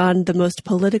look beyond the most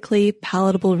politically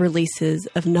palatable releases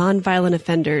of nonviolent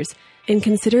offenders and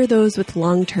consider those with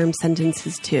long-term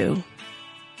sentences too.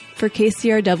 For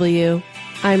KCRW,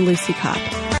 I'm Lucy Kopp.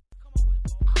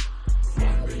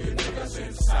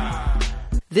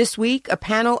 This week, a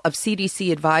panel of CDC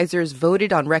advisors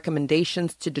voted on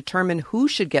recommendations to determine who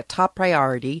should get top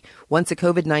priority once a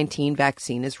COVID-19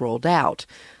 vaccine is rolled out.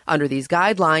 Under these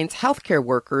guidelines, healthcare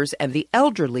workers and the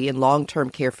elderly in long-term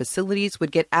care facilities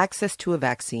would get access to a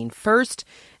vaccine first,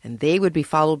 and they would be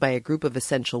followed by a group of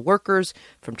essential workers,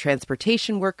 from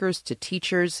transportation workers to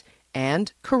teachers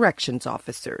and corrections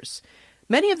officers.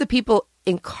 Many of the people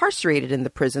incarcerated in the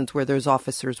prisons where those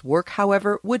officers work,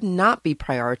 however, would not be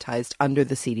prioritized under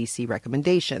the CDC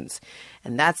recommendations.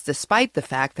 And that's despite the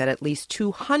fact that at least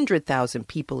 200,000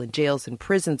 people in jails and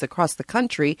prisons across the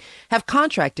country have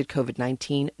contracted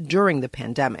COVID-19 during the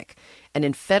pandemic. And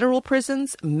in federal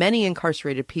prisons, many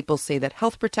incarcerated people say that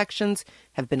health protections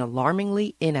have been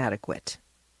alarmingly inadequate.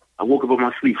 I woke up in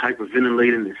my sleep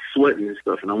hyperventilating and sweating and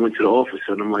stuff, and I went to the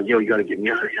officer, and I'm like, "Yo, you got to get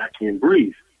me out of here. I can't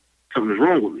breathe. Something's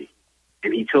wrong with me."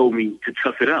 And he told me to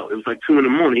tough it out. It was like 2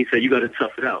 a.m. He said, "You got to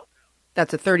tough it out."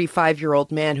 That's a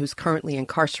 35-year-old man who's currently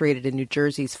incarcerated in New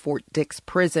Jersey's Fort Dix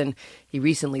prison. He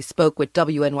recently spoke with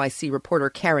WNYC reporter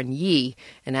Karen Yee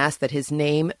and asked that his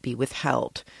name be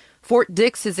withheld. Fort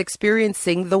Dix is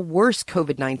experiencing the worst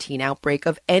COVID-19 outbreak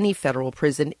of any federal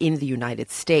prison in the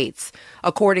United States.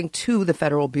 According to the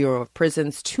Federal Bureau of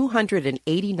Prisons,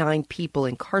 289 people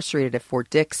incarcerated at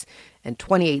Fort Dix and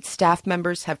 28 staff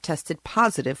members have tested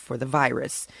positive for the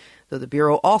virus, though the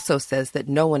Bureau also says that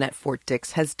no one at Fort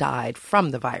Dix has died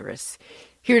from the virus.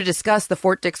 Here to discuss the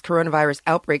Fort Dix coronavirus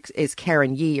outbreak is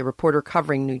Karen Yee, a reporter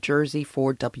covering New Jersey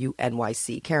for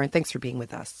WNYC. Karen, thanks for being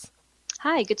with us.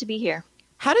 Hi, good to be here.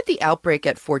 How did the outbreak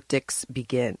at Fort Dix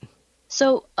begin?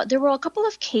 So there were a couple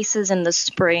of cases in the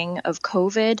spring of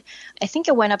COVID. I think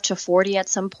it went up to 40 at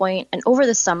some point, and over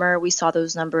the summer we saw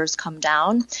those numbers come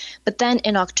down. But then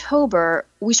in October,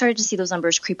 we started to see those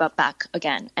numbers creep up back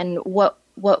again. And what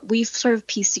we've sort of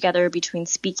pieced together between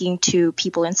speaking to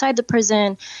people inside the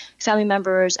prison, family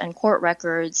members, and court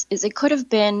records is it could have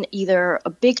been either a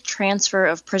big transfer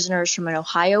of prisoners from an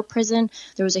Ohio prison.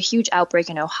 There was a huge outbreak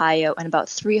in Ohio, and about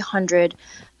 300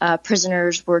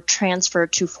 prisoners were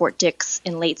transferred to Fort Dix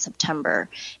in late September,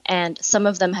 and some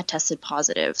of them had tested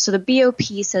positive. So the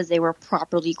BOP says they were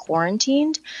properly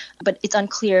quarantined, but it's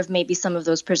unclear if maybe some of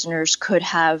those prisoners could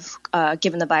have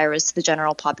given the virus to the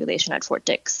general population at Fort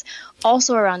Dix.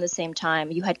 Also around the same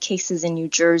time, you had cases in New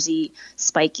Jersey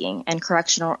spiking and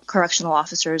correctional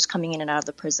officers coming in and out of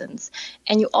the prisons.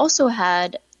 And you also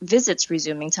had visits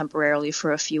resuming temporarily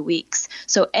for a few weeks.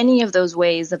 So any of those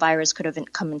ways the virus could have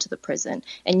come into the prison.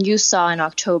 And you saw in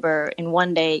October, in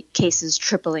one day, cases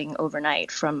tripling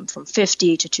overnight from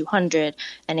 50 to 200,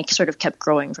 and it sort of kept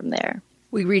growing from there.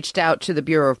 We reached out to the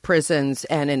Bureau of Prisons,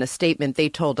 and in a statement, they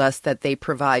told us that they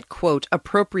provide, quote,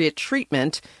 appropriate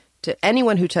treatment to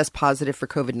anyone who tests positive for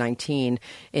COVID-19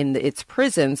 in its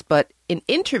prisons. But in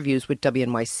interviews with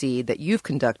WNYC that you've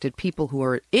conducted, people who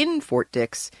are in Fort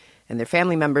Dix and their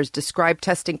family members describe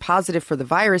testing positive for the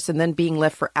virus and then being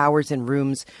left for hours in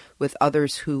rooms with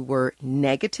others who were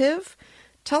negative.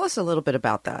 Tell us a little bit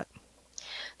about that.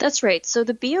 That's right. So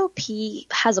the BOP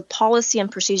has a policy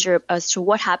and procedure as to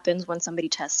what happens when somebody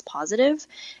tests positive.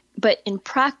 But in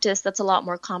practice, that's a lot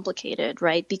more complicated,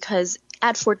 right? Because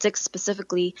at Fort Dix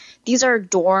specifically, these are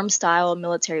dorm-style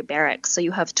military barracks. So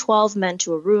you have 12 men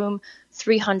to a room,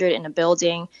 300 in a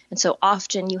building. And so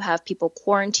often you have people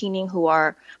quarantining who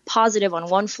are positive on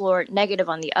one floor, negative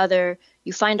on the other.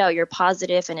 You find out you're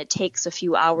positive, and it takes a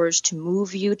few hours to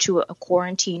move you to a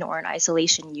quarantine or an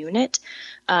isolation unit.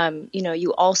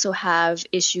 You also have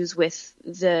issues with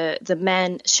the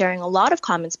men sharing a lot of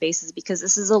common spaces because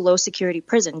this is a low-security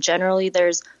prison. Generally,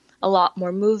 there's a lot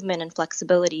more movement and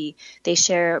flexibility. They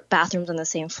share bathrooms on the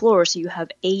same floor, so you have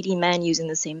 80 men using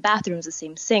the same bathrooms, the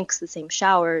same sinks, the same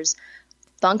showers,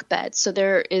 bunk beds. So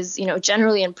there is,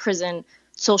 generally in prison,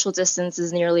 social distance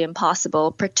is nearly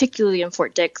impossible, particularly in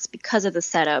Fort Dix because of the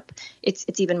setup. It's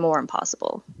even more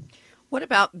impossible. What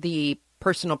about the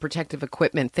personal protective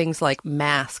equipment, things like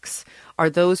masks? Are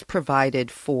those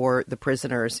provided for the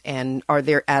prisoners, and are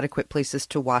there adequate places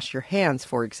to wash your hands,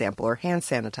 for example, or hand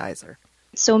sanitizer?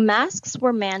 So masks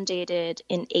were mandated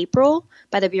in April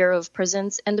by the Bureau of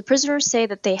Prisons, and the prisoners say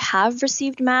that they have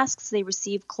received masks. They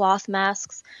receive cloth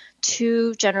masks,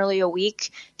 2 generally a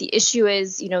week. The issue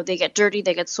is, they get dirty,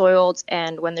 they get soiled,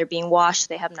 and when they're being washed,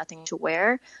 they have nothing to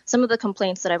wear. Some of the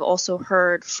complaints that I've also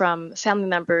heard from family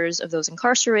members of those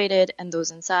incarcerated and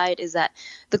those inside is that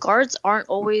the guards aren't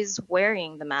always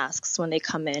wearing the masks when they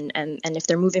come in, and if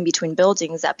they're moving between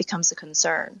buildings, that becomes a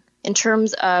concern. In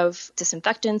terms of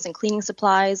disinfectants and cleaning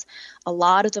supplies, a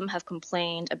lot of them have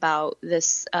complained about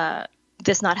this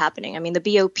not happening. I mean, the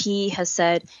BOP has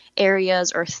said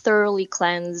areas are thoroughly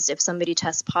cleansed if somebody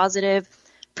tests positive.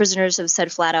 Prisoners have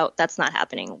said flat out, that's not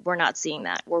happening. We're not seeing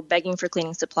that. We're begging for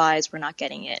cleaning supplies. We're not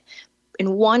getting it.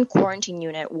 In one quarantine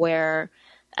unit where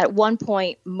at one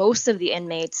point, most of the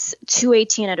inmates,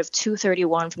 218 out of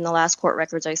 231 from the last court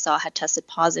records I saw, had tested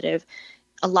positive.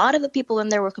 A lot of the people in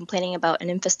there were complaining about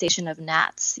an infestation of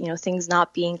gnats, things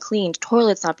not being cleaned,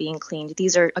 toilets not being cleaned.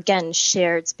 These are, again,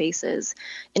 shared spaces.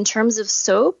 In terms of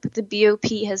soap, the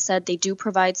BOP has said they do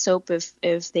provide soap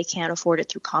if they can't afford it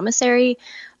through commissary.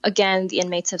 Again, the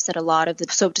inmates have said a lot of the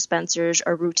soap dispensers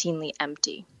are routinely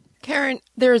empty. Karen,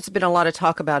 there's been a lot of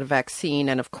talk about a vaccine,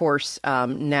 and of course,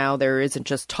 now there isn't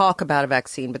just talk about a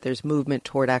vaccine, but there's movement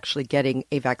toward actually getting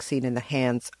a vaccine in the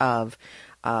hands of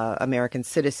American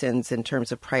citizens in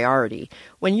terms of priority.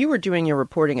 When you were doing your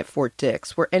reporting at Fort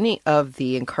Dix, were any of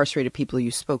the incarcerated people you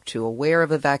spoke to aware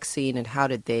of a vaccine, and how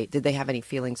did they have any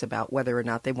feelings about whether or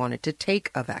not they wanted to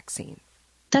take a vaccine?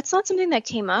 That's not something that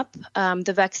came up.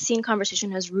 The vaccine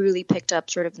conversation has really picked up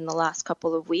sort of in the last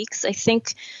couple of weeks. I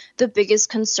think the biggest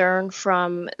concern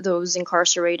from those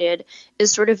incarcerated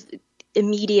is sort of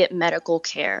immediate medical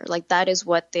care. Like, that is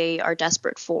what they are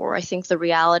desperate for. I think the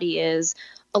reality is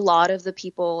a lot of the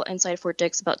people inside Fort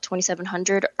Dix, about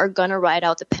 2,700, are going to ride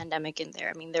out the pandemic in there.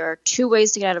 I mean, there are two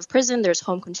ways to get out of prison. There's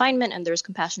home confinement and there's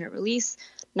compassionate release.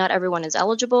 Not everyone is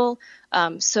eligible.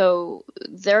 So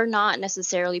they're not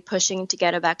necessarily pushing to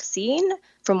get a vaccine.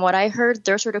 From what I heard,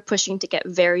 they're sort of pushing to get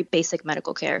very basic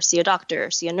medical care, see a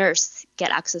doctor, see a nurse, get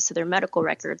access to their medical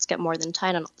records, get more than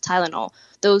Tylenol.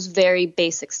 Those very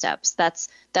basic steps.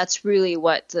 That's really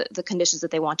what the conditions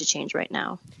that they want to change right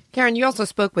now. Karen, you also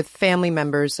spoke with family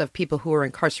members of people who are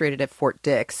incarcerated at Fort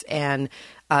Dix. And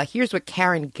here's what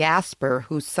Karen Gasper,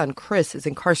 whose son Chris is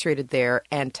incarcerated there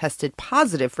and tested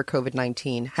positive for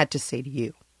COVID-19, had to say to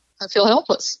you. I feel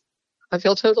helpless. I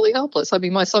feel totally helpless. I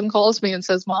mean, my son calls me and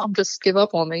says, Mom, just give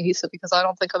up on me. He said, because I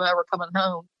don't think I'm ever coming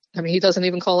home. I mean, he doesn't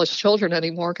even call his children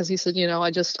anymore because he said, I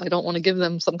don't want to give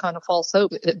them some kind of false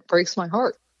hope. It breaks my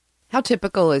heart. How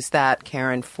typical is that,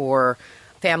 Karen, for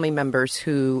family members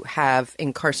who have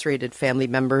incarcerated family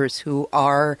members who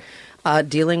are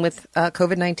dealing with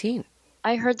COVID-19?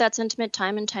 I heard that sentiment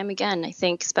time and time again. I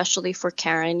think especially for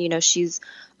Karen, she's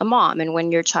a mom, and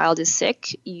when your child is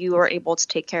sick, you are able to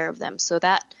take care of them.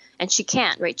 And she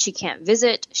can't, right? She can't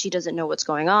visit. She doesn't know what's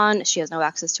going on. She has no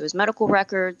access to his medical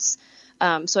records.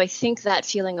 So I think that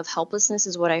feeling of helplessness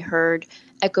is what I heard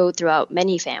echoed throughout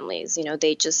many families.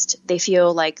 They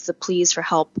feel like the pleas for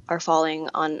help are falling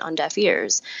on deaf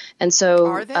ears. And so,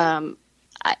 are they?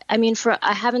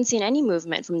 I haven't seen any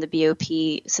movement from the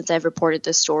BOP since I've reported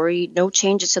this story. No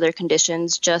changes to their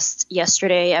conditions. Just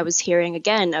yesterday, I was hearing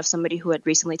again of somebody who had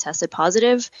recently tested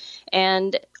positive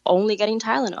and only getting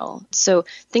Tylenol. So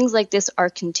things like this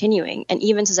are continuing. And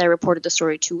even since I reported the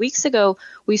story 2 weeks ago,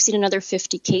 we've seen another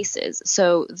 50 cases.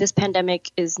 So this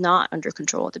pandemic is not under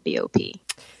control at the BOP.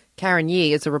 Karen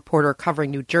Yee is a reporter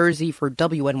covering New Jersey for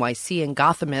WNYC and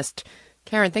Gothamist.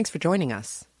 Karen, thanks for joining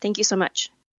us. Thank you so much.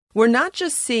 We're not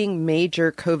just seeing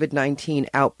major COVID-19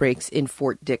 outbreaks in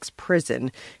Fort Dix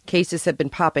prison. Cases have been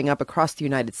popping up across the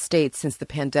United States since the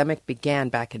pandemic began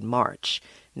back in March.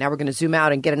 Now we're going to zoom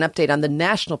out and get an update on the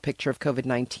national picture of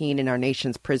COVID-19 in our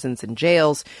nation's prisons and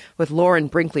jails with Lauren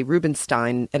Brinkley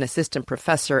Rubenstein, an assistant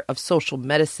professor of social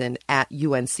medicine at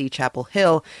UNC Chapel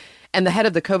Hill and the head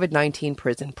of the COVID-19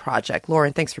 Prison Project.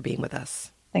 Lauren, thanks for being with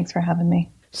us. Thanks for having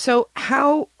me. So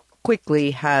how quickly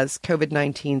has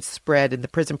COVID-19 spread in the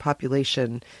prison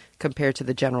population compared to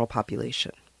the general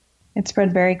population? It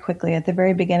spread very quickly. At the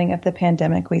very beginning of the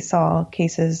pandemic, we saw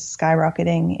cases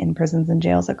skyrocketing in prisons and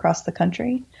jails across the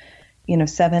country.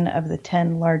 7 of the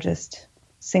 10 largest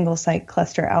single-site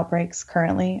cluster outbreaks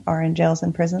currently are in jails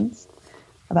and prisons.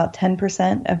 About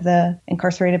 10% of the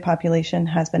incarcerated population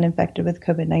has been infected with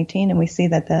COVID-19, and we see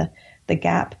that the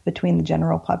gap between the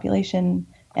general population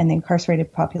and the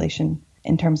incarcerated population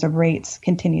in terms of rates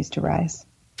continues to rise.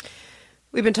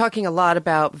 We've been talking a lot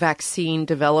about vaccine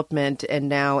development and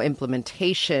now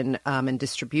implementation and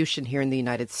distribution here in the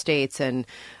United States. And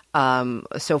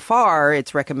so far,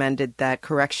 it's recommended that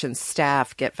corrections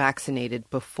staff get vaccinated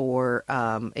before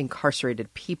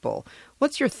incarcerated people.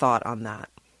 What's your thought on that?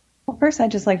 Well, first,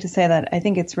 I'd just like to say that I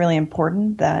think it's really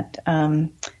important that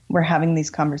we're having these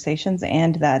conversations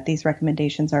and that these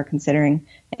recommendations are considering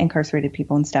incarcerated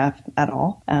people and staff at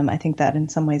all. I think that in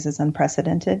some ways is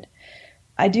unprecedented.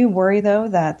 I do worry, though,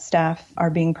 that staff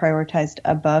are being prioritized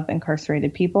above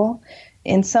incarcerated people.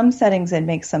 In some settings, it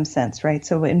makes some sense, right?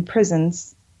 So in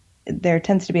prisons, there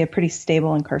tends to be a pretty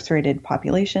stable incarcerated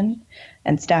population,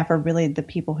 and staff are really the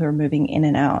people who are moving in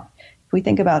and out. If we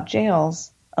think about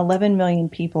jails, 11 million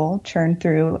people churn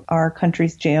through our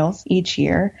country's jails each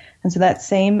year. And so that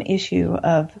same issue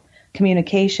of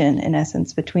communication, in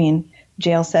essence, between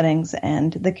jail settings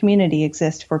and the community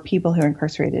exists for people who are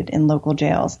incarcerated in local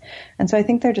jails. And so I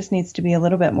think there just needs to be a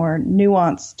little bit more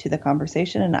nuance to the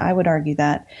conversation. And I would argue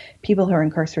that people who are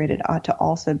incarcerated ought to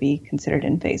also be considered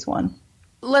in phase one.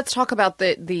 Let's talk about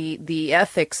the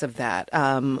ethics of that.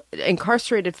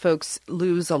 Incarcerated folks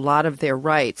lose a lot of their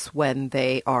rights when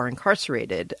they are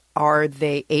incarcerated. Are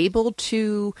they able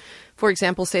to, for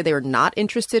example, say they are not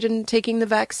interested in taking the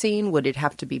vaccine? Would it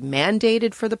have to be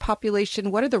mandated for the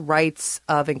population? What are the rights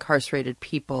of incarcerated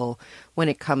people when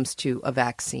it comes to a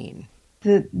vaccine?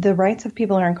 The rights of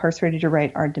people who are incarcerated, you're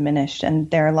right, are diminished.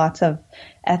 And there are lots of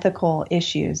ethical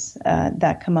issues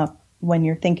that come up when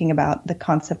you're thinking about the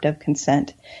concept of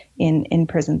consent in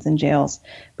prisons and jails.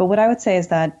 But what I would say is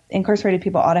that incarcerated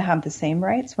people ought to have the same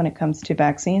rights when it comes to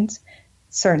vaccines,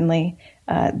 certainly,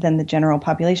 than the general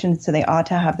population. So they ought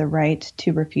to have the right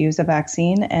to refuse a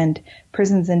vaccine, and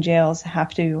prisons and jails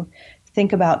have to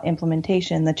think about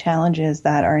implementation, the challenges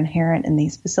that are inherent in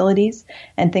these facilities,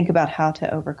 and think about how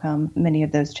to overcome many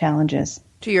of those challenges.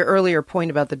 To your earlier point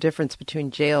about the difference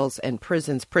between jails and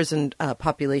prisons, prison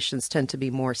populations tend to be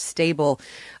more stable.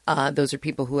 Those are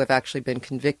people who have actually been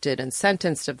convicted and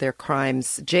sentenced of their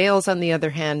crimes. Jails, on the other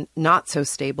hand, not so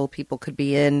stable. People could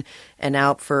be in and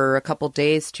out for a couple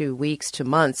days to weeks to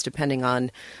months, depending on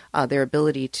their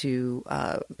ability to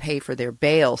pay for their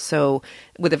bail. So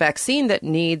with a vaccine that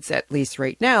needs, at least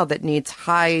right now, that needs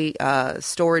high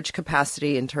storage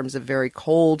capacity in terms of very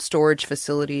cold storage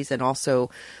facilities and also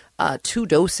 2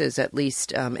 doses, at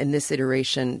least in this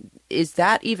iteration. Is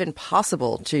that even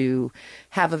possible to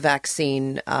have a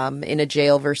vaccine in a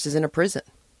jail versus in a prison?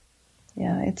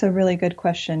 Yeah, it's a really good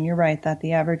question. You're right that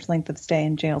the average length of stay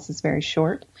in jails is very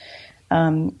short.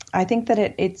 I think that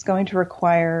it's going to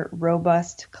require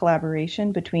robust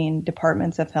collaboration between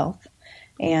departments of health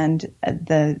and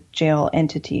the jail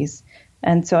entities.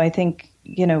 And so I think,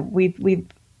 we've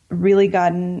really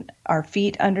gotten our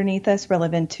feet underneath us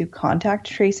relevant to contact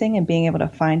tracing and being able to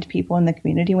find people in the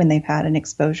community when they've had an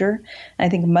exposure. And I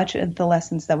think much of the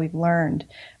lessons that we've learned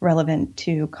relevant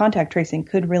to contact tracing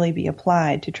could really be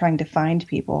applied to trying to find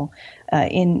people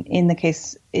in the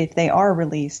case if they are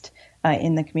released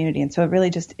in the community. And so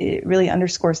it really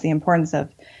underscores the importance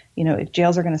of, if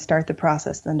jails are going to start the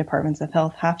process, then departments of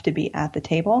health have to be at the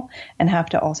table and have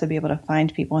to also be able to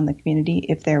find people in the community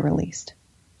if they're released.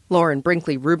 Lauren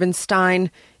Brinkley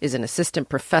Rubenstein is an assistant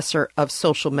professor of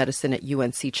social medicine at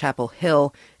UNC Chapel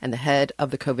Hill and the head of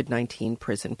the COVID-19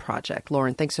 Prison Project.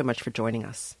 Lauren, thanks so much for joining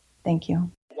us. Thank you.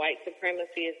 White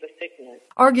supremacy is the sickness.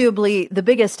 Arguably, the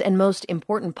biggest and most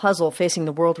important puzzle facing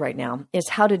the world right now is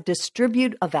how to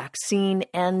distribute a vaccine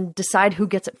and decide who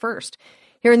gets it first.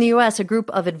 Here in the U.S., a group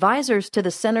of advisors to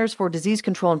the Centers for Disease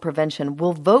Control and Prevention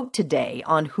will vote today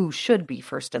on who should be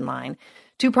first in line.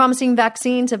 2 promising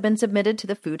vaccines have been submitted to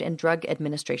the Food and Drug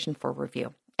Administration for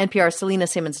review. NPR's Selena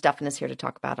Simmons-Duffin is here to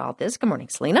talk about all this. Good morning,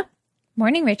 Selena.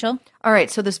 Morning, Rachel. All right,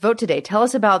 so this vote today, tell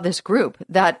us about this group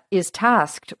that is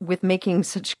tasked with making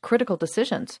such critical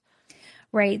decisions.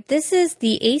 Right. This is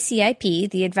the ACIP,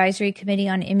 the Advisory Committee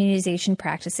on Immunization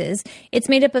Practices. It's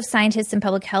made up of scientists and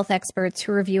public health experts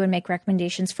who review and make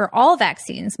recommendations for all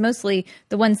vaccines, mostly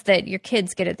the ones that your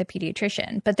kids get at the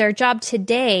pediatrician. But their job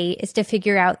today is to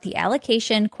figure out the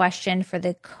allocation question for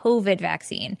the COVID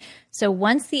vaccine. So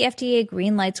once the FDA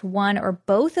greenlights one or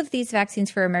both of these vaccines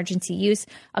for emergency use,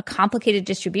 a complicated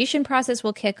distribution process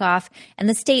will kick off, and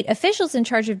the state officials in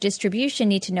charge of distribution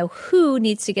need to know who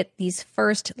needs to get these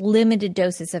first limited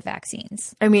doses of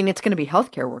vaccines. I mean, it's going to be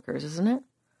healthcare workers, isn't it?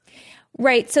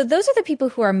 Right. So those are the people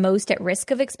who are most at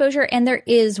risk of exposure. And there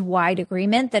is wide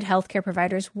agreement that healthcare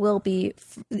providers will be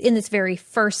in this very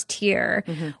first tier.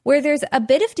 Mm-hmm. Where there's a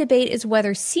bit of debate is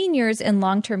whether seniors in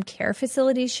long-term care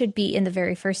facilities should be in the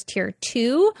very first tier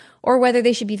too, or whether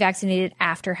they should be vaccinated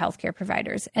after healthcare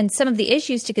providers. And some of the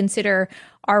issues to consider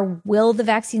are, will the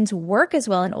vaccines work as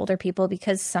well in older people?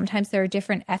 Because sometimes there are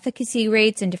different efficacy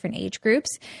rates in different age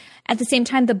groups. At the same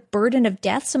time, the burden of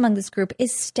deaths among this group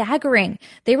is staggering.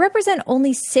 They represent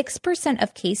only 6%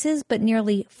 of cases, but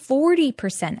nearly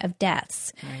 40% of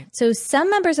deaths. Right. So some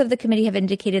members of the committee have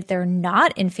indicated they're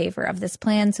not in favor of this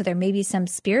plan. So there may be some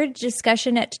spirited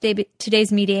discussion at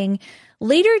today's meeting.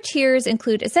 Later tiers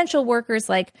include essential workers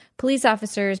like police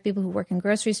officers, people who work in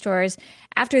grocery stores.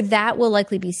 After that will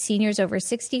likely be seniors over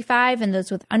 65 and those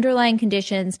with underlying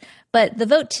conditions. But the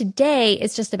vote today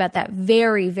is just about that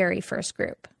very, very first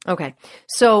group. Okay.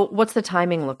 So what's the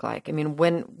timing look like? I mean,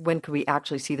 when could we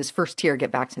actually see this first tier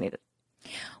get vaccinated?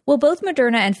 Well, both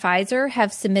Moderna and Pfizer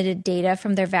have submitted data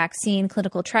from their vaccine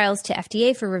clinical trials to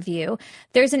FDA for review.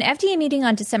 There's an FDA meeting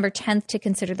on December 10th to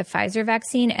consider the Pfizer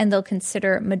vaccine, and they'll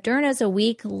consider Moderna's a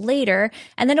week later.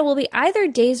 And then it will be either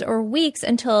days or weeks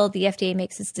until the FDA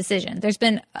makes its decision. There's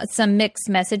been some mixed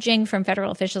messaging from federal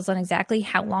officials on exactly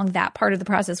how long that part of the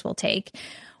process will take.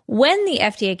 When the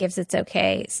FDA gives its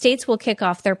okay, states will kick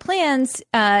off their plans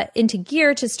into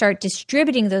gear to start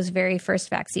distributing those very first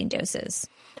vaccine doses.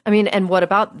 I mean, and what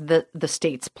about the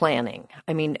states' planning?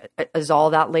 I mean, is all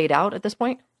that laid out at this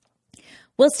point?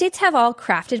 Well, states have all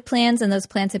crafted plans, and those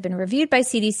plans have been reviewed by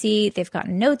CDC. They've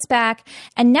gotten notes back.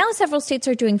 And now several states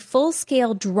are doing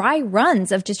full-scale dry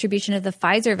runs of distribution of the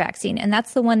Pfizer vaccine. And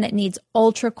that's the one that needs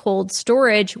ultra-cold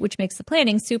storage, which makes the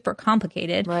planning super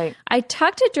complicated. Right. I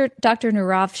talked to Dr.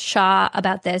 Nirav Shah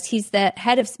about this. He's the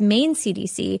head of Maine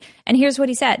CDC. And here's what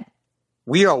he said.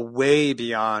 We are way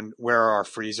beyond where are our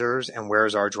freezers and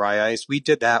where's our dry ice. We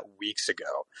did that weeks ago.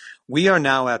 We are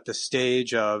now at the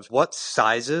stage of what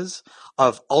sizes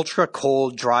of ultra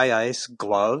cold dry ice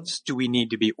gloves do we need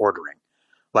to be ordering?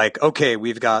 Like, okay,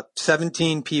 we've got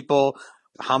 17 people.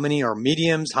 How many are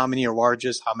mediums? How many are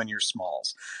larges? How many are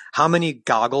smalls? How many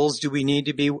goggles do we need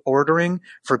to be ordering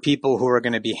for people who are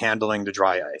going to be handling the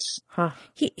dry ice? Huh.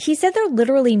 He said they're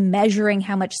literally measuring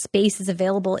how much space is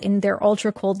available in their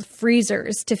ultra cold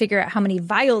freezers to figure out how many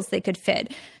vials they could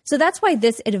fit. So that's why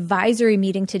this advisory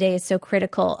meeting today is so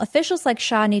critical. Officials like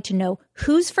Shah need to know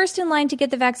who's first in line to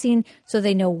get the vaccine so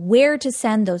they know where to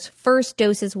send those first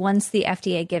doses once the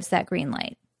FDA gives that green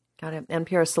light. Got it.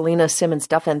 NPR's Selena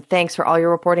Simmons-Duffin. Thanks for all your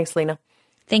reporting, Selena.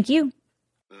 Thank you.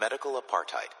 Medical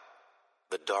apartheid.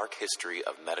 The dark history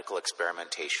of medical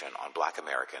experimentation on Black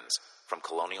Americans from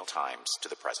colonial times to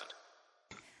the present.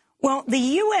 Well, the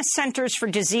U.S. Centers for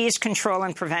Disease Control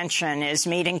and Prevention is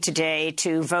meeting today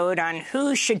to vote on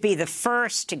who should be the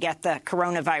first to get the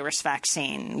coronavirus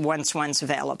vaccine once one's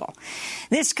available.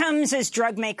 This comes as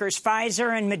drug makers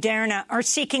Pfizer and Moderna are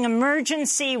seeking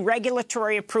emergency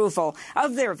regulatory approval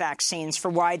of their vaccines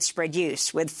for widespread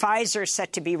use, with Pfizer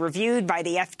set to be reviewed by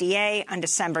the FDA on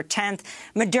December 10th.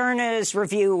 Moderna's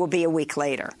review will be a week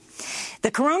later.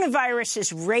 The coronavirus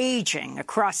is raging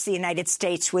across the United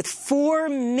States with 4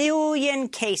 million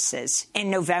cases in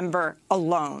November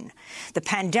alone. The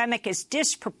pandemic is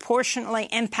disproportionately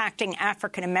impacting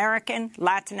African American,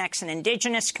 Latinx, and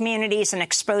indigenous communities and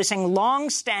exposing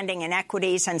long-standing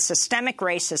inequities and systemic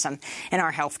racism in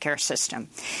our healthcare system.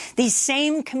 These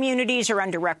same communities are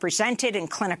underrepresented in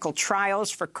clinical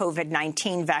trials for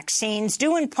COVID-19 vaccines,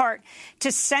 due in part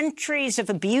to centuries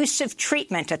of abusive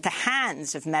treatment at the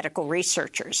hands of medical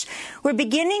researchers. We're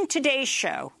beginning today's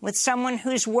show with someone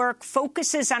whose work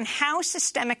focuses on how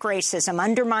systemic racism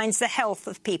undermines the health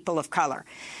of people of color.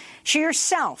 She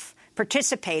herself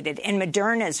participated in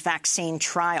Moderna's vaccine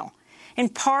trial, in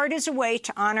part as a way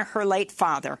to honor her late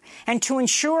father and to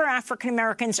ensure African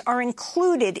Americans are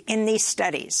included in these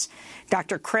studies.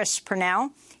 Dr. Chris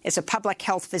Purnell is a public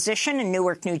health physician in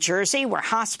Newark, New Jersey, where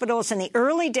hospitals in the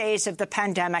early days of the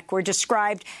pandemic were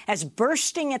described as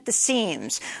bursting at the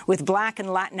seams with Black and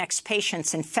Latinx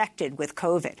patients infected with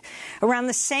COVID. Around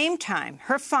the same time,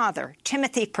 her father,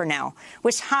 Timothy Purnell,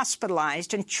 was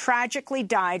hospitalized and tragically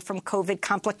died from COVID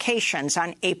complications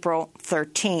on April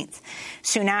 13th.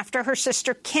 Soon after, her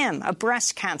sister Kim, a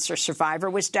breast cancer survivor,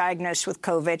 was diagnosed with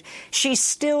COVID. She's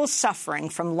still suffering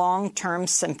from long-term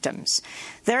symptoms.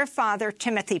 Their father,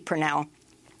 Timothy Purnell,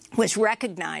 was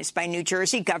recognized by New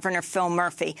Jersey Governor Phil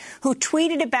Murphy, who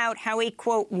tweeted about how he,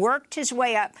 quote, worked his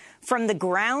way up from the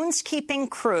groundskeeping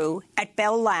crew at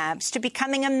Bell Labs to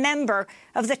becoming a member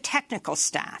of the technical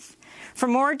staff. For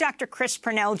more, Dr. Chris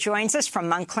Purnell joins us from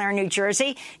Montclair, New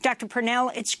Jersey. Dr. Purnell,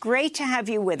 it's great to have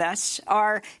you with us.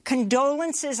 Our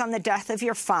condolences on the death of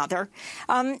your father.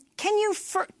 Can you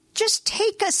just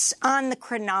take us on the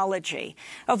chronology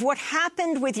of what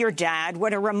happened with your dad,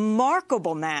 what a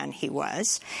remarkable man he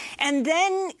was, and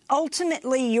then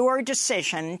ultimately your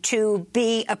decision to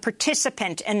be a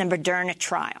participant in the Moderna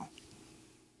trial?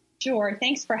 Sure.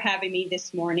 Thanks for having me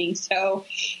this morning. So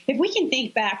if we can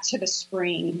think back to the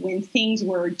spring when things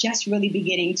were just really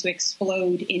beginning to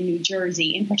explode in New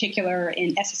Jersey, in particular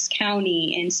in Essex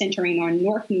County and centering on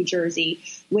North New Jersey,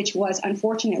 which was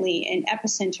unfortunately an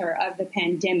epicenter of the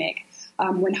pandemic.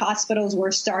 When hospitals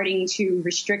were starting to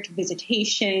restrict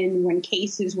visitation, when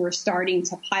cases were starting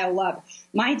to pile up,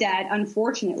 my dad,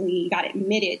 unfortunately, got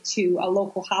admitted to a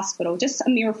local hospital just a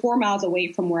mere 4 miles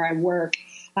away from where I work.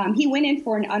 He went in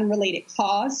for an unrelated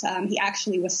cause. He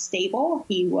actually was stable.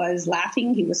 He was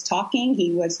laughing. He was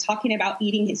talking about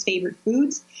eating his favorite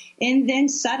foods. And then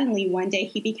suddenly one day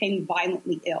he became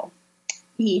violently ill.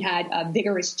 He had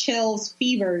vigorous chills,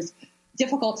 fevers,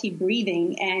 difficulty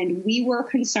breathing, and we were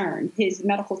concerned. His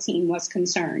medical team was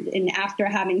concerned. And after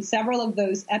having several of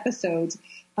those episodes,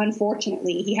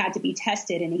 unfortunately, he had to be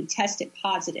tested, and he tested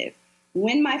positive.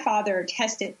 When my father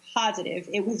tested positive,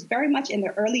 it was very much in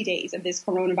the early days of this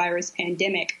coronavirus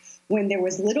pandemic, when there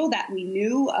was little that we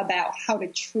knew about how to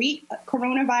treat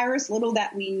coronavirus, little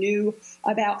that we knew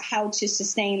about how to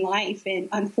sustain life. And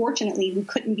unfortunately, we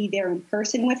couldn't be there in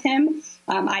person with him.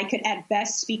 I could at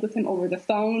best speak with him over the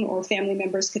phone, or family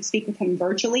members could speak with him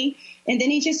virtually. And then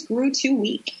he just grew too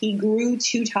weak. He grew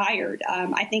too tired.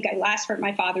 I think I last heard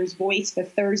my father's voice the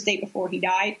Thursday before he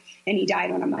died, and he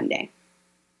died on a Monday.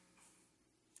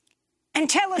 And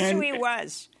tell us who he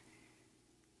was.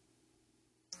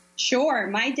 Sure.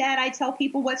 My dad, I tell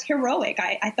people, was heroic.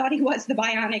 I thought he was the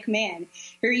bionic man.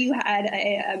 Here you had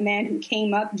a man who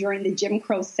came up during the Jim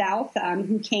Crow South,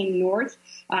 who came north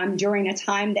during a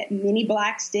time that many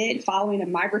blacks did, following a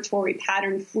migratory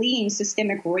pattern, fleeing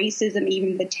systemic racism,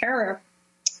 even the terror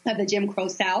of the Jim Crow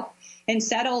South and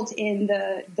settled in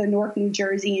the North New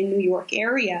Jersey and New York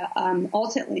area.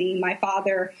 Ultimately, my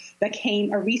father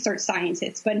became a research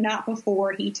scientist, but not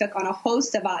before he took on a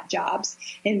host of odd jobs.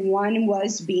 And one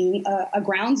was being a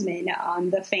groundsman on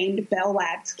the famed Bell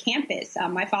Labs campus.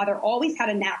 My father always had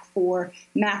a knack for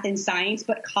math and science,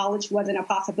 but college wasn't a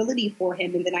possibility for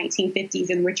him in the 1950s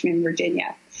in Richmond,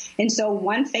 Virginia. And so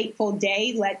one fateful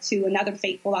day led to another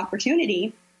fateful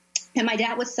opportunity. And my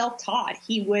dad was self-taught.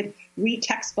 He would read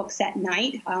textbooks at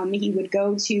night. He would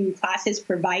go to classes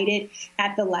provided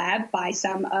at the lab by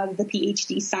some of the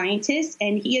PhD scientists.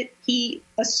 And he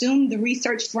assumed the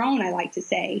research throne, I like to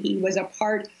say. He was a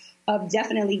part of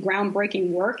definitely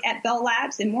groundbreaking work at Bell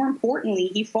Labs. And more importantly,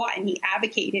 he fought and he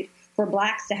advocated for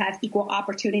Blacks to have equal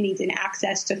opportunities and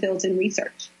access to fields in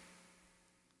research.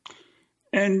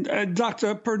 And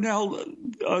Dr. Purnell,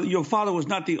 your father was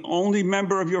not the only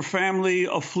member of your family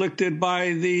afflicted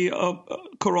by the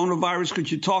coronavirus.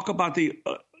 Could you talk about the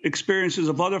experiences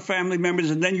of other family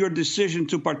members and then your decision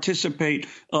to participate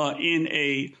in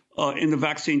the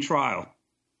vaccine trial?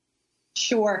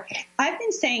 Sure. I've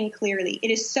been saying clearly,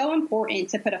 it is so important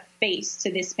to put a face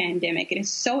to this pandemic. It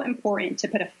is so important to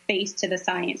put a face to the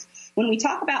science. When we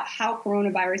talk about how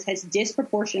coronavirus has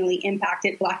disproportionately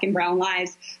impacted Black and brown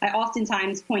lives, I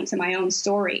oftentimes point to my own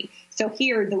story. So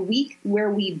here, the week where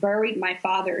we buried my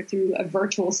father through a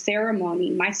virtual ceremony,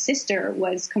 my sister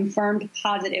was confirmed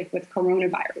positive with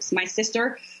coronavirus. My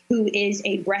sister, who is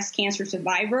a breast cancer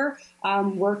survivor,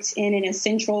 works in an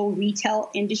essential retail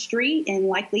industry and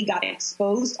likely got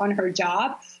exposed on her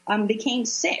job, became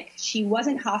sick. She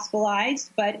wasn't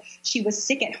hospitalized, but she was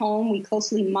sick at home. We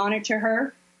closely monitor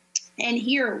her. And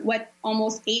here, what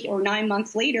almost 8 or 9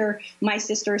 months later, my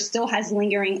sister still has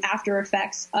lingering after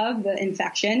effects of the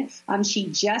infection. She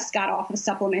just got off of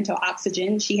supplemental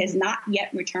oxygen. She has not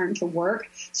yet returned to work.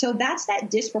 So that's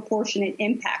that disproportionate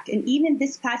impact. And even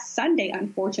this past Sunday,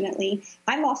 unfortunately,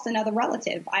 I lost another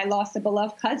relative. I lost a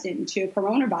beloved cousin to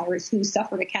coronavirus who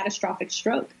suffered a catastrophic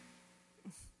stroke.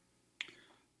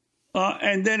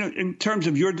 And then in terms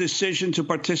of your decision to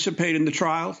participate in the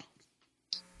trial?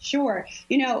 Sure.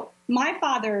 You know, my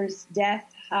father's death,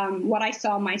 what I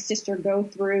saw my sister go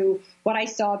through, what I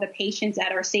saw the patients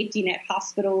at our safety net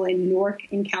hospital in Newark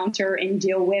encounter and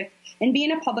deal with, and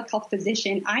being a public health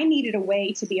physician, I needed a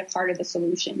way to be a part of the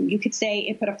solution. You could say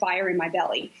it put a fire in my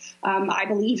belly. I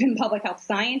believe in public health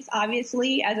science,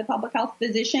 obviously, as a public health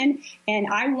physician, and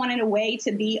I wanted a way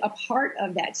to be a part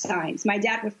of that science. My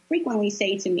dad would frequently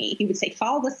say to me, he would say,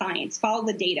 follow the science, follow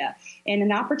the data. And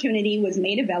an opportunity was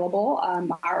made available.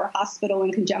 Our hospital,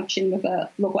 in conjunction with a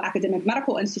local academic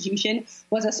medical institution,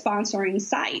 was a sponsoring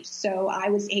site. So I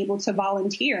was able to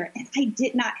volunteer, and I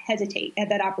did not hesitate at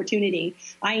that opportunity.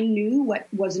 I knew what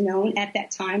was known at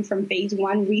that time from phase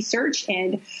 1 research,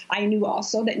 and I knew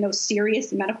also that no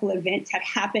serious medical events had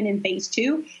happened in phase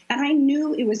 2. And I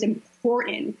knew it was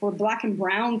important for Black and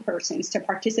brown persons to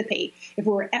participate if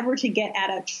we were ever to get at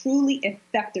a truly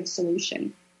effective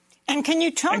solution. And can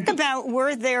you talk about,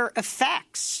 were there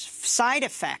effects, side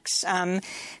effects?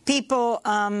 People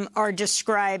are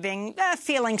describing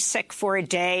feeling sick for a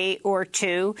day or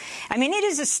two. I mean, it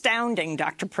is astounding,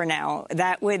 Dr. Purnell,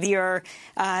 that with your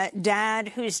dad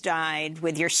who's died,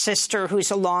 with your sister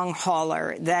who's a long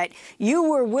hauler, that you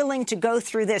were willing to go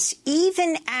through this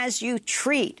even as you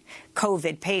treat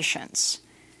COVID patients.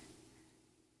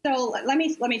 So let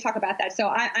me talk about that. So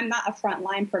I'm not a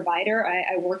frontline provider.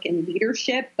 I work in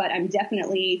leadership, but I'm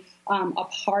definitely a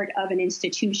part of an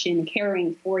institution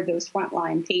caring for those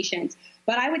frontline patients.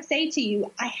 But I would say to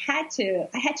you, I had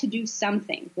to do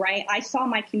something, right? I saw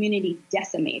my community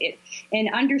decimated, and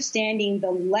understanding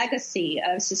the legacy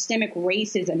of systemic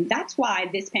racism. That's why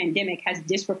this pandemic has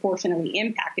disproportionately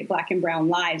impacted Black and brown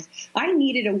lives. I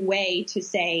needed a way to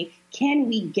say, can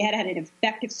we get at an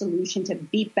effective solution to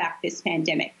beat back this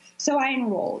pandemic? So I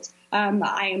enrolled.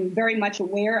 I am very much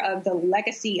aware of the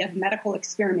legacy of medical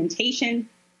experimentation,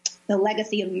 the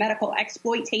legacy of medical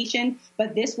exploitation,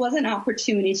 but this was an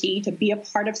opportunity to be a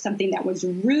part of something that was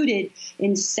rooted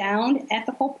in sound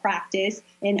ethical practice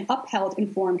and upheld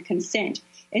informed consent.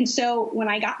 And so when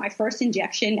I got my first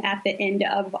injection at the end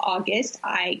of August,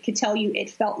 I could tell you it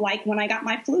felt like when I got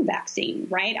my flu vaccine,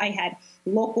 right? I had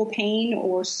local pain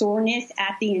or soreness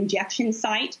at the injection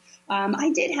site.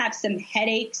 I did have some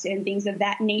headaches and things of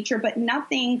that nature, but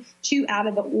nothing too out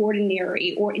of the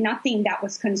ordinary or nothing that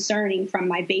was concerning from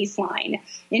my baseline.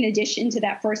 In addition to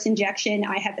that first injection,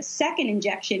 I had the second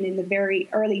injection in the very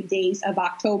early days of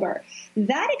October.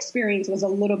 That experience was a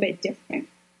little bit different.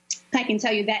 I can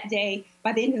tell you that day,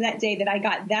 by the end of that day that I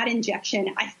got that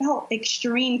injection, I felt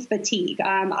extreme fatigue.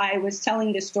 I was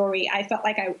telling this story. I felt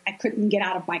like I couldn't get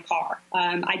out of my car.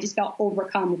 I just felt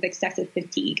overcome with excessive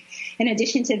fatigue. In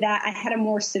addition to that, I had a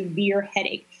more severe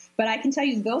headache. But I can tell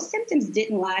you those symptoms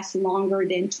didn't last longer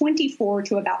than 24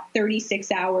 to about 36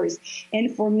 hours.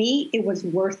 And for me, it was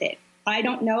worth it. I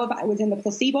don't know if I was in the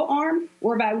placebo arm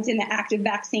or if I was in the active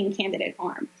vaccine candidate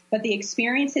arm. But the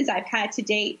experiences I've had to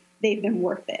date, they've been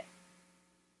worth it.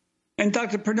 And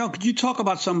Dr. Purnell, could you talk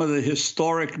about some of the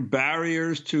historic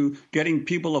barriers to getting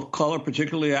people of color,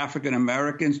 particularly African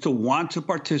Americans, to want to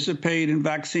participate in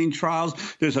vaccine trials?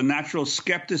 There's a natural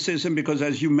skepticism because,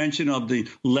 as you mentioned, of the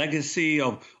legacy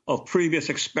of previous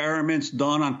experiments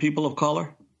done on people of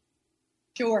color.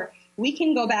 Sure. We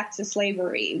can go back to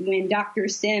slavery when Dr.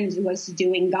 Sims was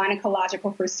doing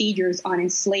gynecological procedures on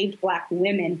enslaved Black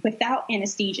women without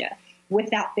anesthesia.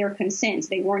 Without their consent.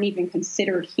 They weren't even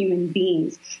considered human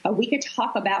beings. We could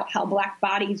talk about how Black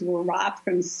bodies were robbed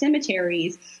from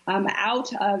cemeteries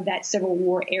out of that Civil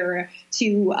War era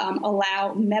to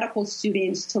allow medical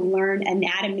students to learn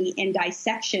anatomy and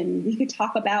dissection. We could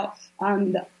talk about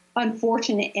the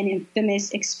unfortunate and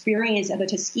infamous experience of the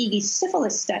Tuskegee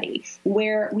syphilis study,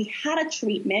 where we had a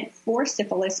treatment for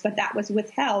syphilis, but that was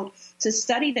withheld to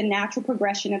study the natural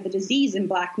progression of the disease in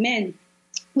Black men.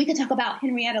 We could talk about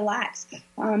Henrietta Lacks,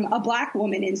 a Black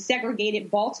woman in segregated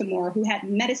Baltimore who had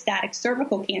metastatic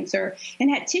cervical cancer and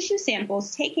had tissue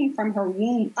samples taken from her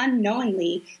womb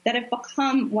unknowingly that have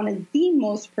become one of the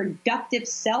most productive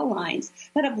cell lines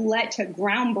that have led to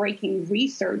groundbreaking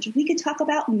research. We could talk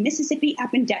about Mississippi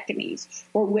appendectomies,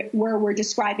 where we're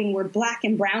describing where Black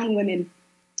and brown women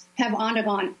have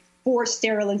undergone forced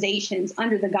sterilizations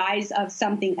under the guise of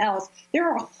something else. There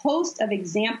are a host of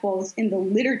examples in the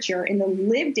literature, in the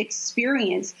lived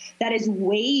experience that is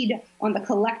weighed on the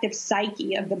collective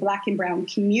psyche of the Black and brown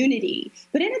community.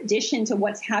 But in addition to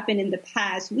what's happened in the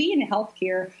past, we in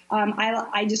healthcare,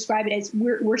 I describe it as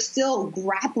we're still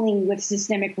grappling with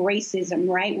systemic racism,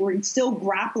 right? We're still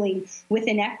grappling with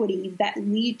inequities that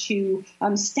lead to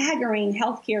staggering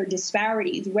healthcare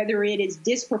disparities, whether it is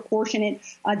disproportionate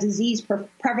disease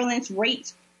prevalence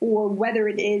rates or whether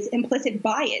it is implicit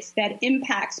bias that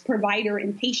impacts provider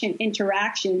and patient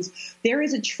interactions. There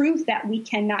is a truth that we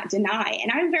cannot deny. And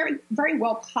I'm very, very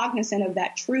well cognizant of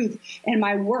that truth. And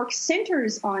my work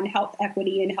centers on health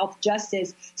equity and health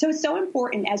justice. So it's so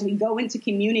important as we go into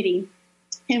community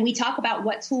and we talk about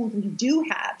what tools we do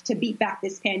have to beat back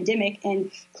this pandemic,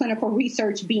 and clinical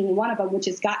research being one of them, which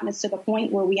has gotten us to the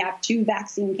point where we have 2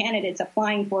 vaccine candidates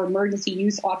applying for emergency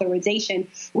use authorization.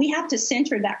 We have to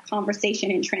center that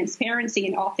conversation in transparency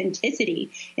and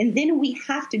authenticity. And then we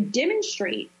have to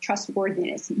demonstrate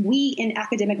trustworthiness, we in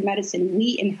academic medicine,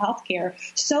 we in healthcare,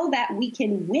 so that we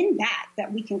can win back,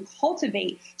 that we can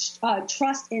cultivate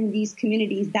trust in these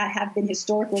communities that have been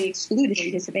historically excluded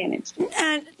and disadvantaged.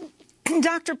 And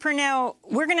Dr. Purnell,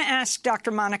 we're going to ask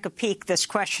Dr. Monica Peek this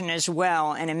question as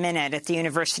well in a minute at the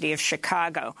University of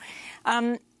Chicago.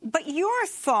 But your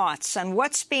thoughts on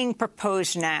what's being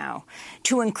proposed now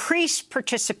to increase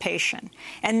participation,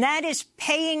 and that is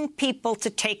paying people to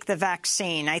take the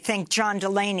vaccine. I think John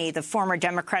Delaney, the former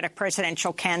Democratic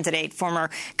presidential candidate, former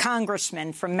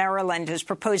congressman from Maryland, is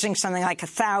proposing something like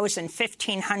 $1,000,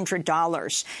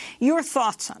 $1,500. Your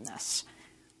thoughts on this?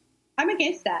 I'm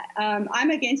against that. I'm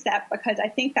against that because I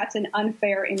think that's an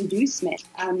unfair inducement.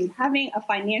 Having a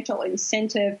financial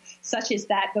incentive such as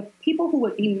that, the people who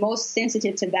would be most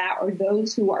sensitive to that are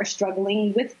those who are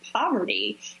struggling with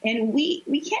poverty. And we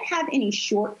can't have any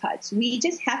shortcuts. We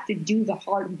just have to do the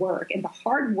hard work. And the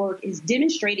hard work is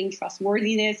demonstrating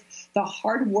trustworthiness. The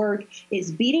hard work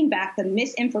is beating back the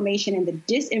misinformation and the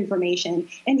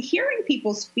disinformation and hearing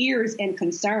people's fears and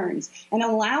concerns and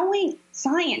allowing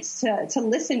science to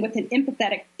listen with an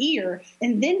empathetic ear,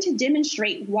 and then to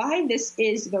demonstrate why this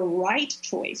is the right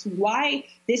choice, why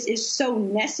this is so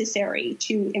necessary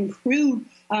to improve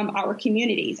our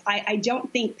communities. I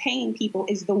don't think paying people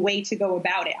is the way to go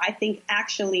about it. I think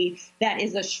actually that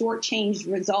is a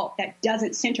shortchanged result that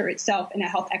doesn't center itself in a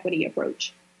health equity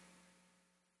approach.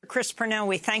 Chris Purnell,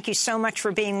 we thank you so much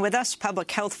for being with us. Public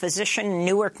health physician in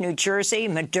Newark, New Jersey,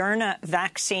 Moderna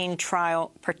vaccine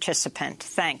trial participant.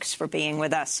 Thanks for being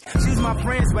with us. She's my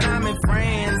friend, but I'm in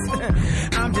France.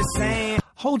 I'm just saying.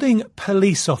 Holding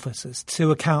police officers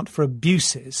to account for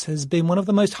abuses has been one of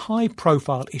the most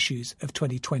high-profile issues of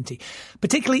 2020,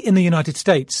 particularly in the United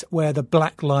States, where the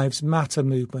Black Lives Matter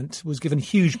movement was given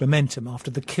huge momentum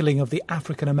after the killing of the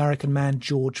African-American man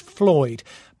George Floyd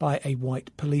by a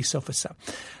white police officer.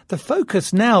 The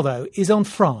focus now, though, is on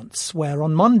France, where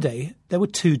on Monday there were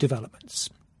 2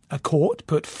 developments. A court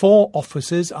put 4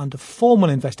 officers under formal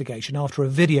investigation after a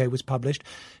video was published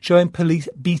showing police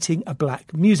beating a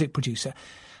black music producer.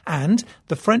 And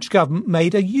the French government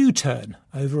made a U-turn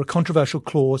over a controversial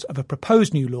clause of a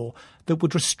proposed new law that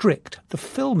would restrict the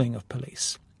filming of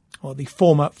police. Well, the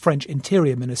former French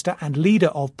Interior Minister and leader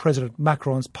of President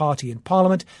Macron's party in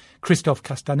Parliament, Christophe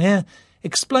Castaner,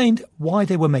 explained why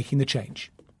they were making the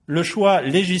change. The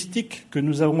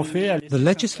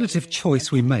legislative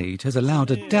choice we made has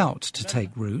allowed a doubt to take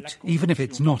root, even if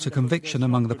it's not a conviction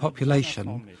among the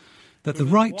population, that the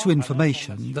right to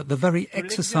information, that the very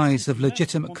exercise of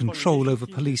legitimate control over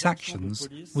police actions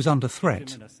was under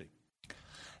threat.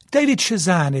 David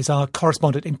Chazan is our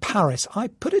correspondent in Paris. I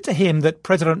put it to him that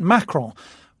President Macron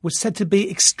was said to be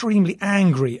extremely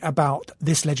angry about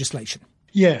this legislation.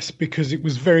 Yes, because it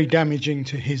was very damaging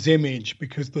to his image,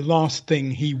 because the last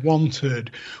thing he wanted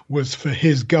was for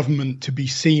his government to be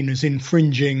seen as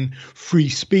infringing free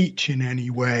speech in any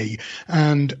way.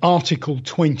 And Article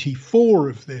 24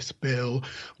 of this bill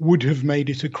would have made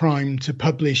it a crime to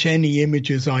publish any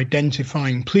images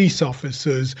identifying police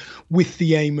officers with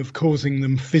the aim of causing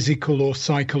them physical or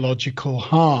psychological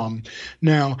harm.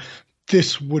 Now,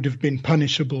 this would have been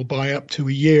punishable by up to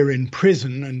a year in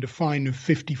prison and a fine of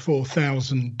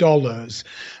 $54,000.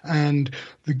 And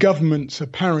the government's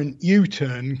apparent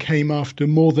U-turn came after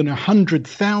more than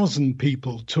 100,000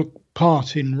 people took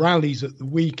part in rallies at the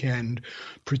weekend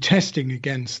protesting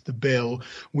against the bill,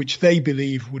 which they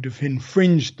believe would have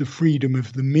infringed the freedom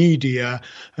of the media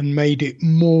and made it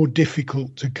more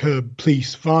difficult to curb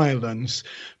police violence,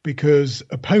 because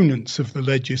opponents of the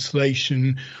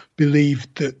legislation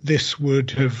believed that this would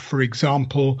have, for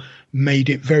example, made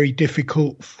it very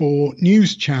difficult for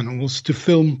news channels to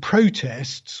film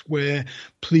protests where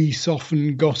police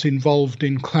often got involved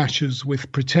in clashes with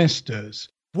protesters.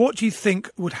 What do you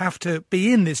think would have to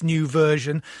be in this new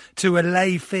version to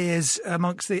allay fears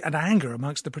and anger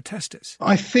amongst the protesters?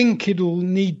 I think it'll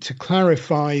need to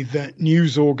clarify that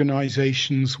news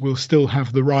organisations will still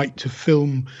have the right to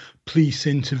film police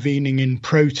intervening in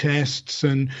protests,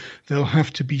 and there'll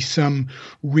have to be some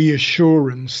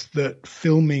reassurance that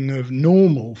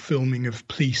normal filming of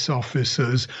police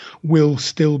officers will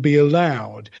still be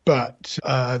allowed. But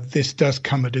this does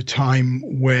come at a time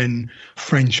when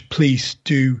French police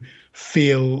do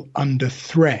feel under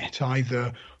threat,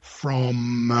 either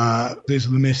from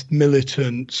Islamist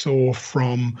militants or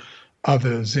from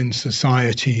others in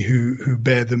society who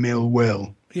bear them ill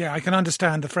will. Yeah, I can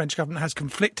understand the French government has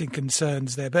conflicting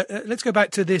concerns there. But let's go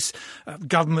back to this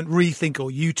government rethink or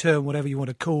U-turn, whatever you want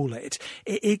to call it.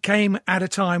 It came at a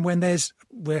time when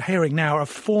we're hearing now, a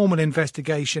formal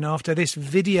investigation after this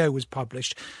video was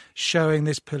published showing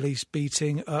this police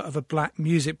beating of a black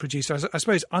music producer. I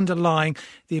suppose underlying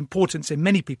the importance in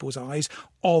many people's eyes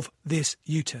of this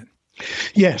U-turn.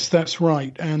 Yes, that's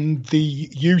right. And the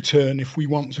U-turn, if we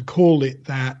want to call it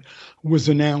that, was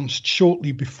announced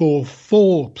shortly before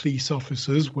 4 police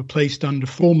officers were placed under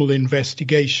formal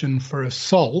investigation for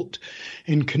assault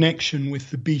in connection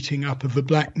with the beating up of a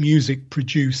black music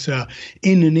producer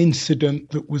in an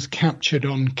incident that was captured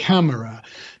on camera.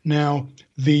 Now,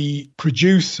 the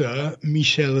producer,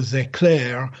 Michel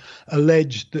Zecler,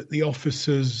 alleged that the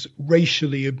officers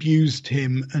racially abused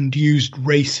him and used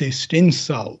racist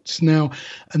insults. Now,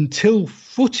 until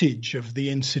footage of the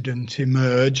incident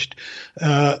emerged,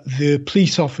 the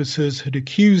police officers had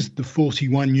accused the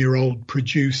 41-year-old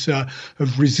producer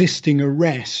of resisting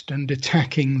arrest and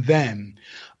attacking them.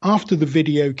 After the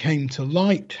video came to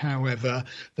light, however,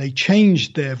 they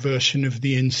changed their version of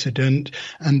the incident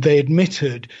and they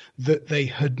admitted that they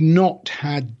had not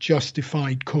had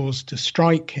justified cause to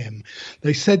strike him.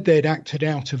 They said they'd acted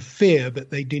out of fear, but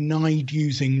they denied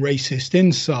using racist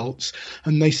insults,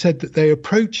 and they said that they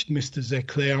approached Mr.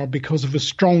 Zecler because of a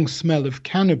strong smell of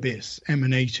cannabis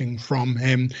emanating from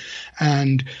him,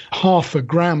 and 0.5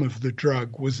 gram of the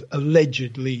drug was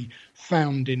allegedly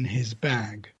found in his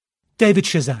bag. David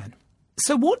Chazan.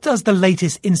 So what does the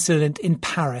latest incident in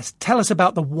Paris tell us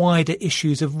about the wider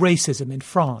issues of racism in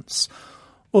France?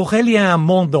 Aurélien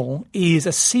Mondon is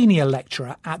a senior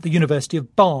lecturer at the University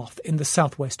of Bath in the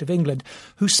southwest of England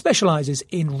who specialises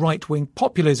in right-wing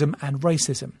populism and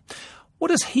racism. What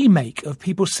does he make of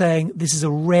people saying this is a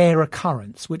rare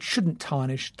occurrence which shouldn't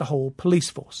tarnish the whole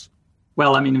police force?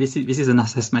 Well, I mean, this is an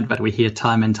assessment that we hear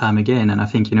time and time again. And I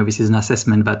think, this is an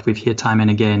assessment that we've heard time and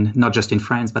again, not just in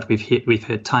France, but we've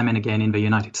heard time and again in the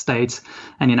United States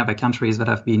and in other countries that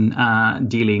have been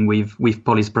dealing with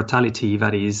police brutality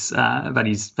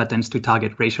that tends to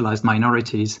target racialized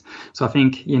minorities. So I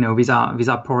think, these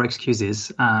are poor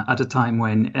excuses at a time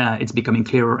when it's becoming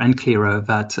clearer and clearer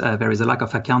that there is a lack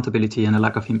of accountability and a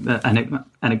lack of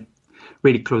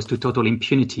really close to total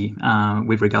impunity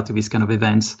with regard to these kind of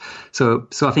events. So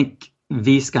I think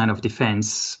this kind of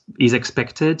defense is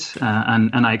expected,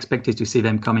 and I expected to see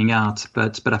them coming out,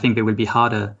 but I think they will be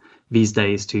harder these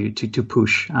days to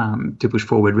push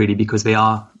forward, really, because there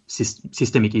are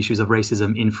systemic issues of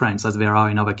racism in France as there are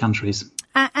in other countries.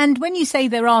 And when you say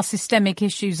there are systemic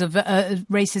issues of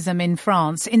racism in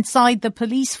France, inside the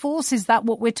police force, is that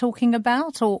what we're talking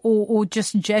about, or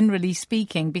just generally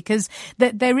speaking? Because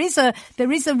there is a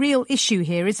real issue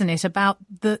here, isn't it, about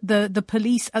the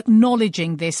police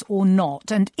acknowledging this or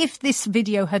not? And if this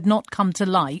video had not come to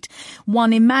light,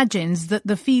 one imagines that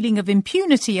the feeling of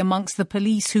impunity amongst the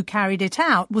police who carried it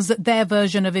out was that their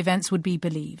version of events would be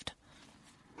believed.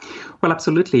 Well,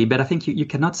 absolutely, but I think you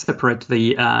cannot separate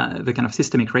the kind of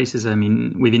systemic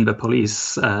racism within the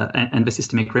police and the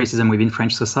systemic racism within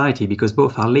French society, because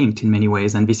both are linked in many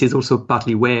ways, and this is also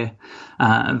partly where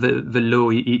the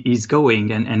law is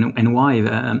going, and why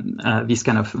this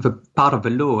kind of the part of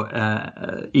the law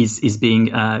is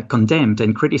being condemned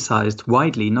and criticized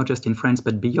widely, not just in France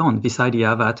but beyond. This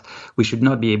idea that we should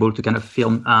not be able to kind of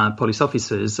film police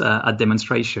officers at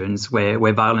demonstrations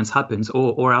where violence happens,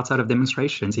 or outside of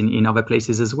demonstrations in other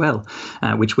places as well,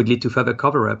 which would lead to further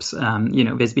cover-ups.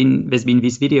 There's been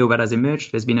this video that has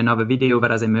emerged. There's been another video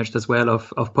that has emerged as well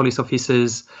of police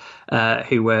officers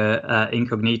who were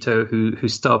incognito, who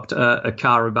stopped a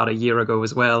car about a year ago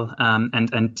as well,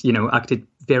 and acted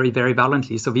very, very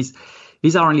violently. So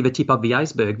these are only the tip of the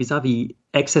iceberg. These are the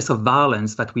excess of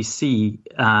violence that we see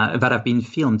that have been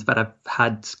filmed, that have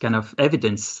had kind of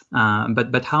evidence.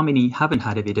 But how many haven't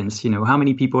had evidence? How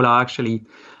many people are actually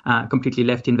completely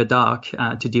left in the dark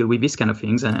to deal with these kind of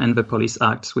things, and the police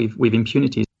acts with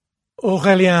impunity?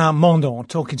 Aurélien Mondon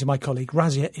talking to my colleague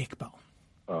Razia Iqbal.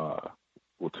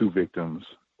 Two victims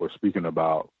were speaking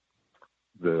about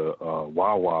the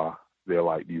Wawa. They're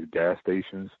like these gas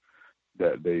stations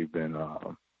that they've been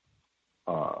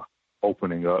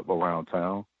opening up around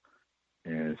town,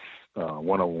 and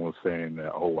one of them was saying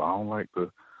that, I don't like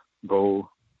to go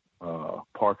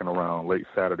parking around late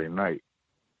Saturday night.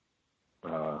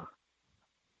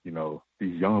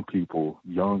 These young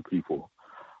people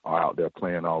are out there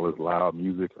playing all this loud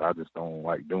music. I just don't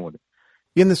like doing it.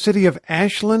 In the city of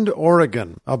Ashland,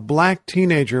 Oregon, a black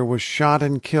teenager was shot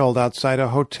and killed outside a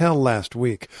hotel last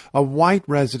week. A white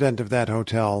resident of that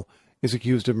hotel is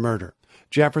accused of murder.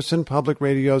 Jefferson Public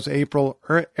Radio's April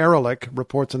Ehrlich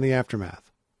reports on the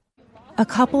aftermath. A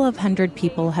couple of hundred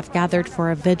people have gathered for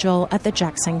a vigil at the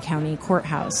Jackson County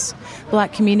Courthouse.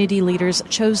 Black community leaders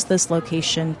chose this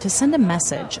location to send a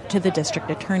message to the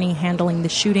district attorney handling the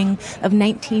shooting of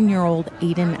 19-year-old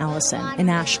Aiden Ellison in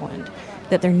Ashland,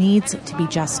 that there needs to be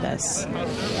justice.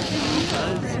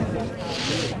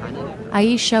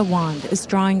 Aisha Wand is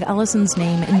drawing Ellison's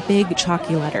name in big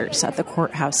chalky letters at the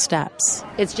courthouse steps.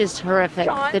 It's just horrific.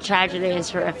 The tragedy is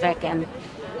horrific, and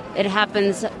it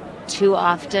happens too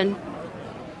often.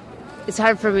 It's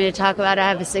hard for me to talk about. I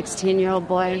have a 16-year-old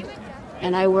boy,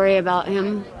 and I worry about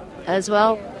him as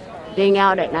well, being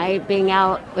out at night, being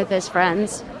out with his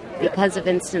friends because of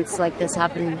incidents like this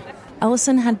happening.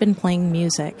 Ellison had been playing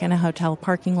music in a hotel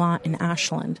parking lot in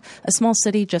Ashland, a small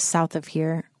city just south of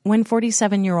here, when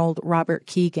 47-year-old Robert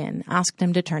Keegan asked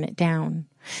him to turn it down.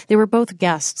 They were both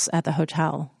guests at the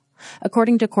hotel.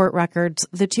 According to court records,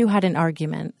 the two had an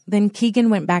argument. Then Keegan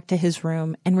went back to his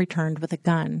room and returned with a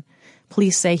gun.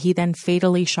 Police say he then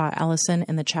fatally shot Ellison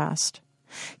in the chest.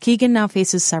 Keegan now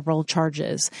faces several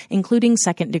charges, including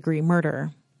second-degree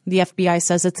murder. The FBI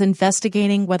says it's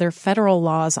investigating whether federal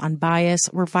laws on bias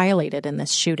were violated in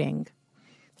this shooting.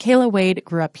 Kayla Wade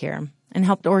grew up here and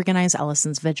helped organize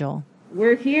Ellison's vigil.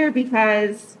 We're here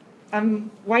because a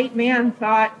white man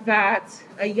thought that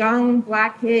a young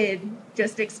black kid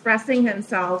just expressing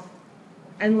himself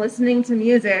and listening to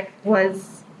music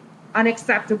was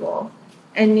unacceptable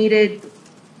and needed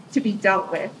to be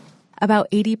dealt with. About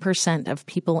 80% of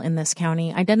people in this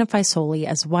county identify solely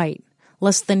as white.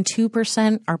 Less than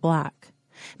 2% are black.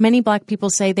 Many black people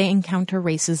say they encounter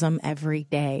racism every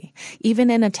day, even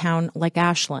in a town like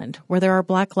Ashland, where there are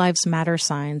Black Lives Matter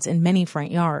signs in many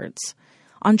front yards.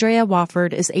 Andrea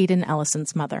Wofford is Aiden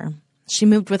Ellison's mother. She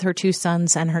moved with her two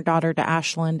sons and her daughter to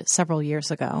Ashland several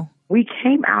years ago. We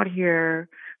came out here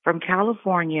from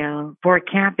California for a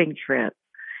camping trip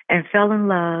and fell in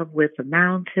love with the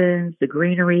mountains, the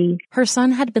greenery. Her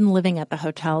son had been living at the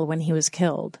hotel when he was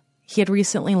killed. He had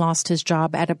recently lost his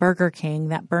job at a Burger King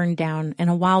that burned down in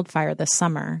a wildfire this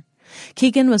summer.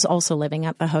 Keegan was also living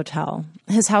at the hotel.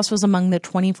 His house was among the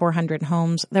 2,400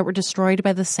 homes that were destroyed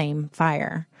by the same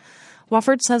fire.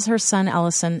 Wofford says her son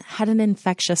Ellison had an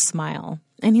infectious smile,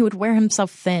 and he would wear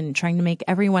himself thin trying to make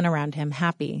everyone around him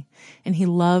happy. And he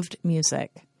loved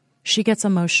music. She gets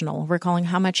emotional, recalling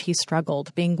how much he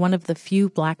struggled being one of the few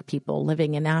Black people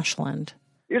living in Ashland.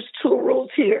 There's two rules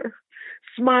here.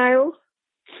 Smile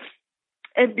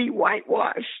and be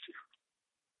whitewashed.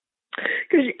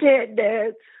 Because you can't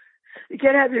dance. You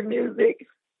can't have your music.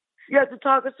 You have to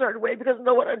talk a certain way because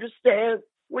no one understands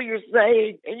what you're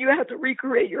saying. And you have to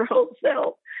recreate your whole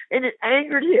self. And it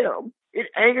angered him. It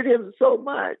angered him so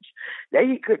much that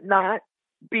he could not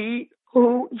be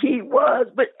who he was,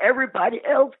 but everybody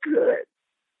else could.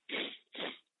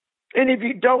 And if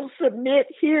you don't submit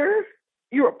here,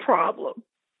 you're a problem.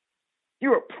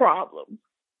 You're a problem.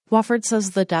 Wofford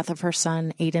says the death of her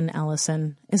son, Aiden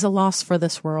Ellison, is a loss for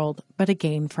this world, but a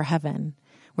gain for heaven,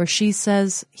 where she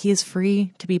says he is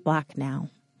free to be Black now.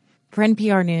 For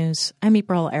NPR News, I'm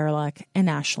April Ehrlich in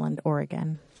Ashland,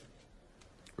 Oregon.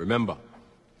 Remember,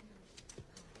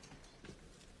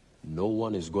 no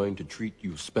one is going to treat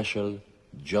you special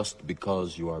just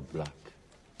because you are Black.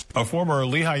 A former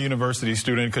Lehigh University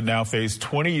student could now face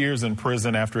 20 years in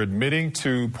prison after admitting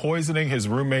to poisoning his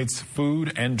roommate's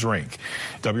food and drink.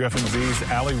 WFMZ's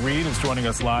Allie Reed is joining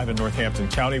us live in Northampton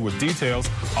County with details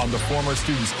on the former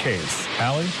student's case.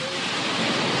 Allie?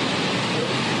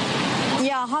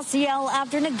 Yeah, Hasiel,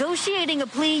 after negotiating a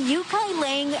plea, Yu-Kai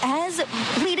Lang has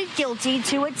pleaded guilty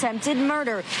to attempted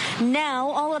murder. Now,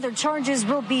 all other charges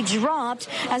will be dropped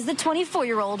as the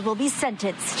 24-year-old will be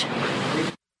sentenced.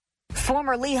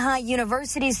 Former Lehigh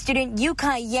University student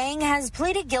Yu-Kai Yang has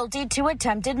pleaded guilty to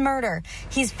attempted murder.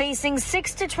 He's facing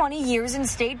 6 to 20 years in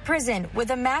state prison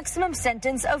with a maximum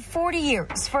sentence of 40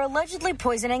 years for allegedly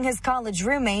poisoning his college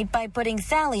roommate by putting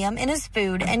thallium in his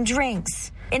food and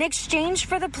drinks. In exchange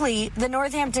for the plea, the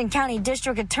Northampton County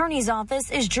District Attorney's Office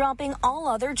is dropping all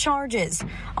other charges.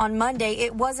 On Monday,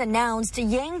 it was announced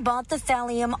Yang bought the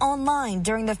thallium online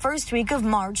during the first week of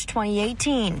March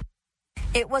 2018.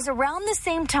 It was around the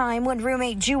same time when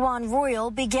roommate Juwan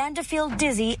Royal began to feel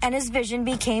dizzy and his vision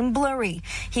became blurry.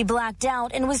 He blacked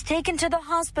out and was taken to the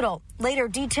hospital, later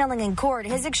detailing in court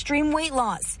his extreme weight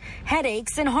loss,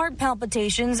 headaches, and heart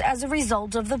palpitations as a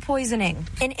result of the poisoning.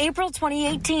 In April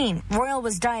 2018, Royal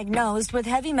was diagnosed with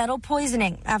heavy metal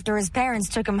poisoning after his parents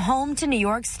took him home to New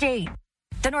York State.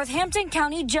 The Northampton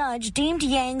County judge deemed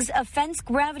Yang's offense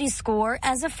gravity score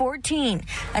as a 14,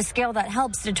 a scale that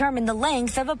helps determine the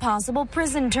length of a possible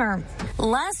prison term.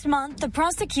 Last month, the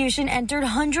prosecution entered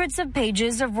hundreds of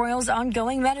pages of Royal's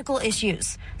ongoing medical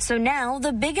issues. So now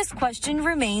the biggest question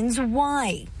remains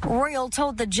why. Royal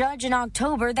told the judge in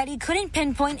October that he couldn't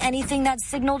pinpoint anything that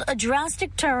signaled a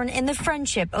drastic turn in the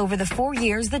friendship over the 4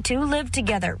 years the two lived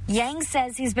together. Yang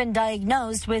says he's been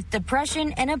diagnosed with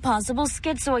depression and a possible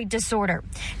schizoid disorder.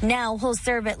 Now he'll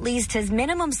serve at least his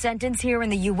minimum sentence here in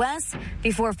the U.S.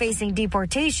 before facing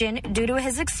deportation due to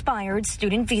his expired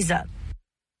student visa.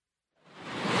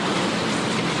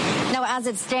 Now, as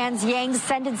it stands, Yang's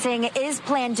sentencing is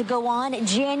planned to go on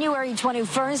January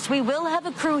 21st. We will have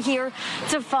a crew here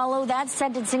to follow that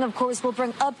sentencing. Of course, we'll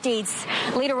bring updates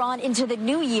later on into the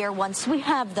new year once we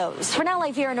have those. For now,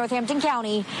 live here in Northampton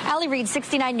County, Allie Reed,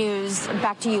 69 News.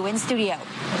 Back to you in studio.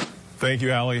 Thank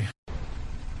you, Allie.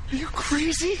 Are you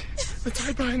crazy? Let's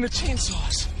hide behind the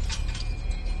chainsaws.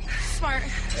 Smart.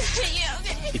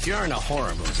 If you're in a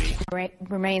horror movie.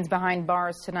 Remains behind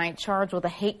bars tonight, charged with a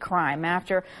hate crime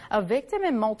after a victim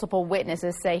and multiple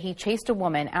witnesses say he chased a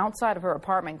woman outside of her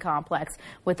apartment complex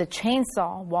with a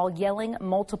chainsaw while yelling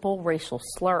multiple racial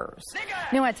slurs.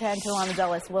 New at 10, Talana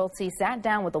Dulles Wiltsey sat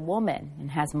down with a woman and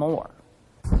has more.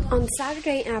 On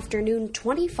Saturday afternoon,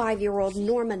 25-year-old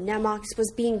Norma Nemox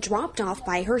was being dropped off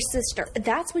by her sister.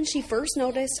 That's when she first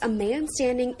noticed a man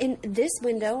standing in this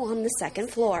window on the second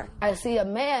floor. I see a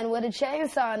man with a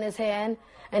chainsaw in his hand,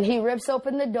 and he rips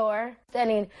open the door,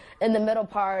 standing in the middle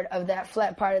part of that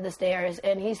flat part of the stairs,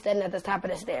 and he's standing at the top of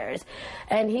the stairs.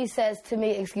 And he says to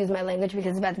me, excuse my language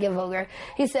because it's about to get vulgar,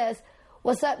 he says,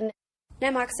 "What's up?"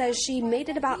 Nemox says she made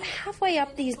it about halfway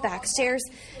up these back stairs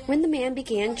when the man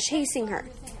began chasing her.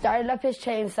 Started up his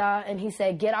chainsaw, and he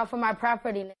said, "Get off of my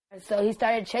property." So he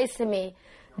started chasing me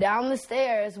down the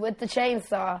stairs with the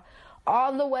chainsaw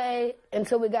all the way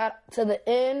until we got to the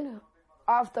end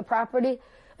off the property,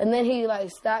 and then he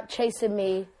stopped chasing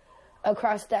me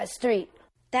across that street.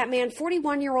 That man,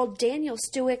 41-year-old Daniel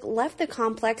Stewick, left the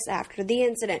complex after the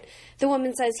incident. The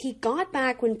woman says he got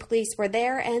back when police were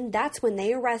there, and that's when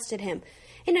they arrested him.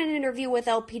 In an interview with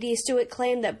LPD, Stewick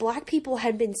claimed that black people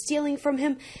had been stealing from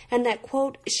him and that,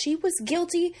 quote, she was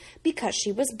guilty because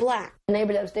she was black. The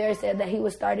neighbors upstairs said that he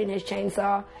was starting his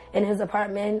chainsaw in his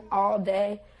apartment all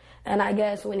day, and I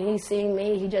guess when he seen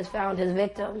me, he just found his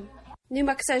victim.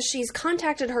 Newmark says she's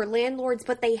contacted her landlords,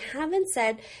 but they haven't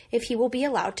said if he will be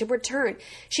allowed to return.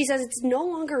 She says it's no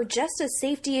longer just a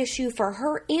safety issue for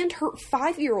her and her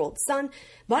 5-year-old son,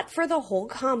 but for the whole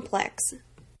complex.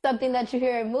 Something that you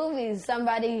hear in movies,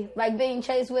 somebody like being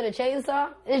chased with a chainsaw,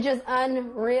 it's just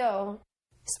unreal.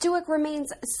 Stewick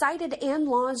remains cited and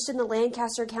lodged in the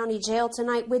Lancaster County Jail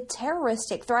tonight with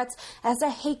terroristic threats as a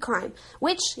hate crime,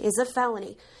 which is a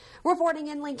felony. Reporting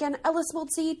in Lincoln, Ellis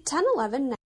Wiltsey,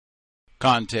 1011.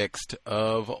 Context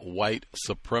of white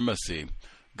supremacy.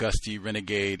 Gusty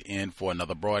Renegade in for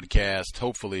another broadcast,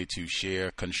 hopefully to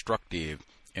share constructive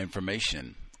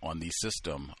information on the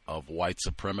system of white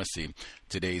supremacy.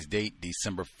 Today's date,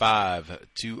 December 5,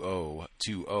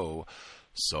 2020.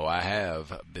 So I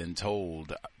have been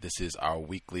told this is our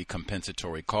weekly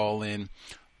compensatory call-in.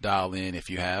 Dial in if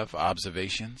you have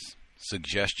observations,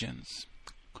 suggestions.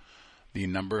 The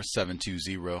number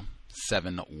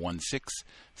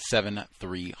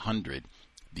 720-716-7300.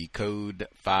 The code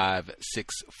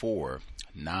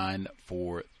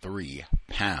 564-943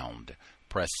 pound.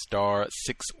 Press star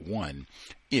 61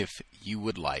 if you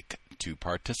would like to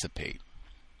participate.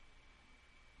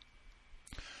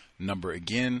 Number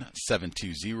again,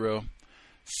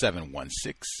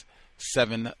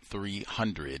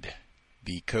 720-716-7300.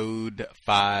 The code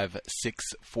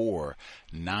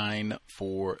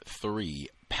 564-943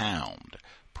 pound.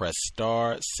 Press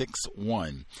star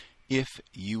 61 if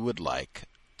you would like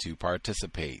to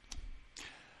participate.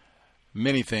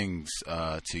 Many things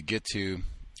to get to.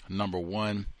 Number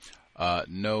one,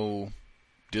 no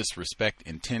disrespect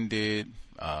intended,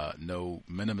 no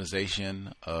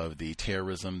minimization of the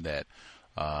terrorism that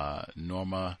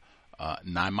Norma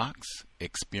Nymox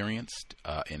experienced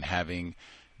in having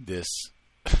this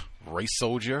race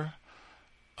soldier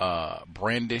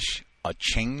brandish a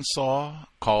chainsaw,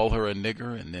 call her a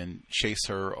nigger, and then chase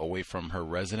her away from her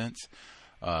residence,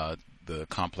 the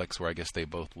complex where I guess they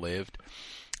both lived.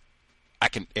 I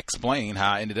can explain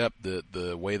how I ended up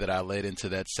the way that I led into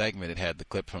that segment. It had the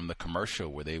clip from the commercial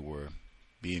where they were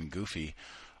being goofy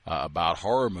about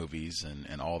horror movies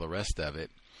and all the rest of it.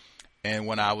 And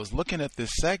when I was looking at this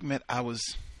segment, I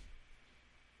was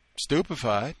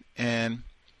stupefied and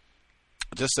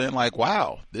just saying like,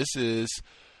 wow, this is,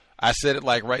 I said it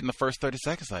like right in the first 30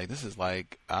 seconds, like this is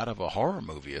like out of a horror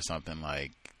movie or something,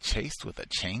 like chased with a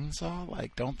chainsaw.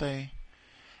 Like, don't they?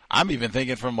 I'm even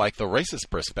thinking from like the racist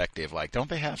perspective, like don't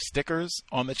they have stickers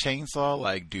on the chainsaw?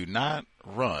 Like, do not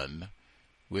run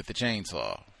with the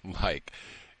chainsaw. Like,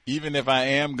 even if I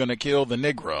am going to kill the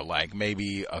Negro, like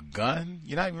maybe a gun,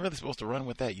 you're not even really supposed to run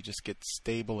with that. You just get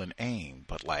stable and aim.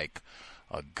 But like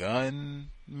a gun,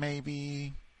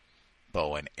 maybe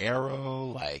bow and arrow,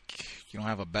 like you don't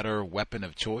have a better weapon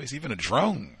of choice. Even a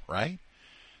drone, right?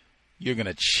 You're going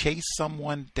to chase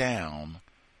someone down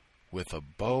with a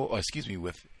bow,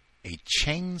 with a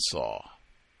chainsaw.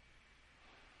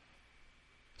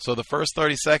 So the first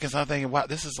 30 seconds, I'm thinking, wow,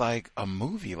 this is like a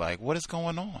movie. Like, what is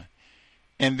going on?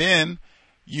 And then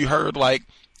you heard like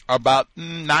about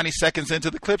 90 seconds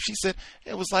into the clip, she said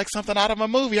it was like something out of a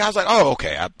movie. I was like, oh,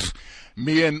 okay.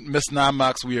 Me and Miss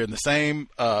Nymox, we are in the same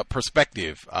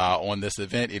perspective on this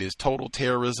event. It is total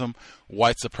terrorism,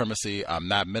 white supremacy. I'm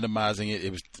not minimizing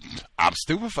it. I'm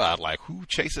stupefied. Like, who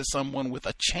chases someone with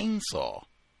a chainsaw?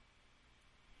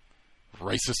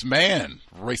 Racist man,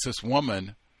 racist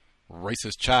woman,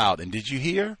 racist child. And did you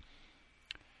hear?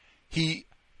 He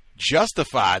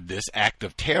justified this act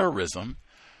of terrorism.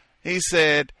 He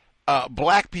said,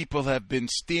 black people have been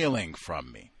stealing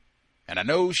from me. And I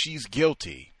know she's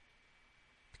guilty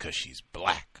because she's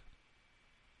black.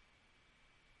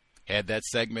 Had that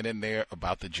segment in there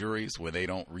about the juries where they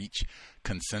don't reach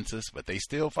consensus, but they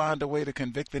still find a way to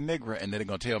convict the nigger. And then they're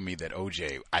going to tell me that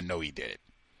OJ, I know he did it.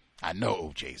 I know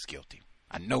OJ's guilty.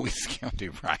 I know he's guilty,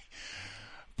 right?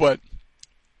 But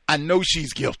I know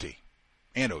she's guilty,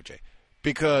 and OJ,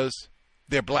 because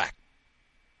they're black.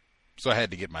 So I had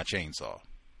to get my chainsaw.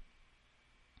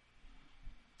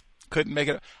 Couldn't make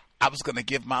it. I was going to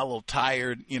give my little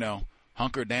tired,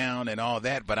 hunker down and all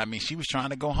that. But I mean, she was trying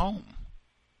to go home.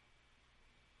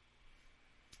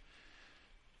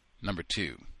 Number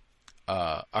two,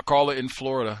 a caller in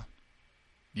Florida.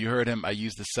 You heard him. I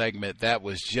used the segment. That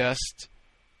was just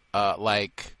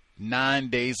like 9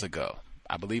 days ago.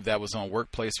 I believe that was on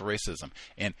workplace racism.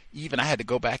 And even I had to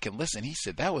go back and listen. He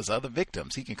said that was other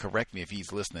victims. He can correct me if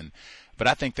he's listening. But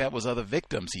I think that was other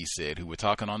victims, he said, who were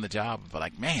talking on the job. But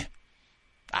like, man,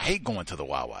 I hate going to the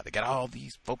Wawa. They got all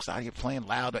these folks out here playing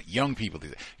loud. Young people.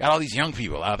 They got all these young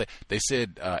people out there. They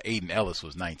said Aiden Ellis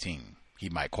was 19. He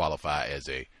might qualify as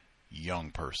a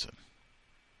young person.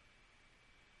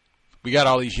 We got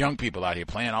all these young people out here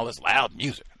playing all this loud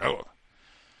music. Oh.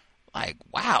 Like,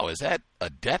 wow, is that a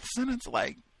death sentence?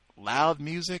 Like, loud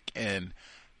music and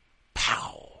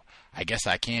pow. I guess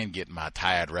I can get my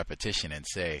tired repetition and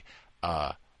say,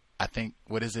 I think,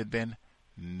 what has it been?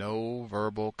 No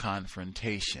verbal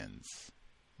confrontations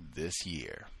this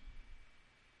year.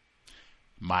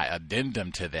 My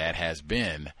addendum to that has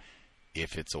been,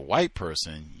 if it's a white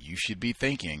person, you should be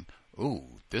thinking, ooh,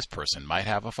 this person might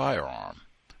have a firearm.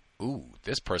 Ooh,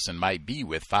 this person might be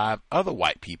with 5 other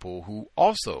white people who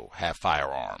also have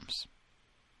firearms.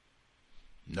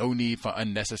 No need for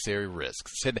unnecessary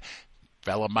risks. Said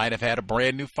fella might have had a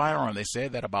brand new firearm. They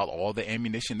said that about all the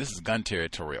ammunition. This is gun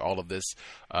territory. All of this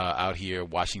out here,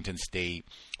 Washington State,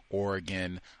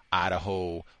 Oregon,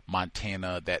 Idaho,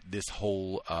 Montana, that this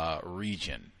whole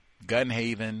region. Gun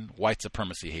haven, white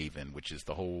supremacy haven, which is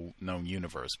the whole known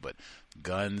universe, but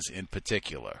guns in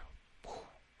particular.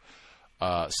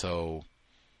 So,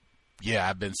 yeah,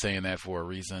 I've been saying that for a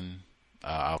reason.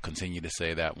 I'll continue to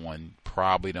say that one.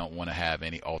 Probably don't want to have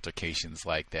any altercations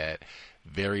like that.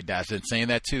 I've been saying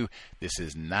that too. This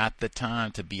is not the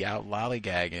time to be out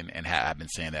lollygagging, and I've been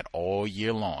saying that all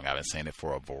year long. I've been saying it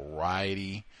for a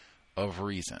variety of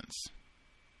reasons.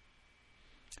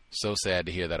 So sad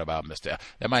to hear that about Mr.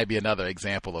 That might be another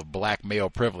example of black male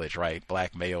privilege, right?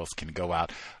 Black males can go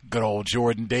out, good old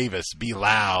Jordan Davis, be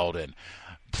loud and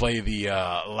play the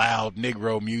loud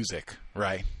Negro music,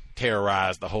 right?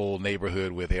 Terrorize the whole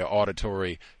neighborhood with their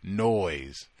auditory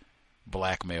noise.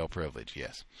 Black male privilege,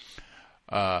 yes.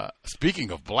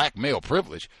 Speaking of black male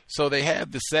privilege, so they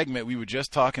had this segment we were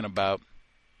just talking about,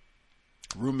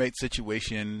 roommate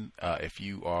situation. If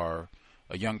you are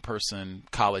a young person,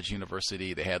 college,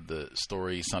 university, they had the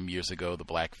story some years ago, the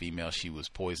black female, she was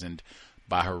poisoned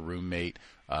by her roommate.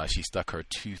 She stuck her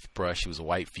toothbrush. She was a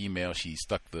white female. She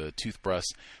stuck the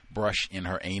toothbrush in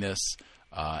her anus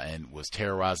and was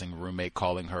terrorizing her roommate,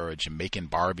 calling her a Jamaican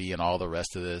Barbie and all the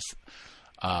rest of this.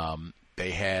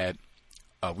 They had,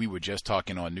 we were just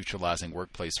talking on neutralizing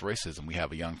workplace racism. We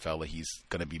have a young fella. He's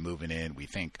going to be moving in, we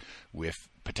think, with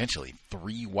potentially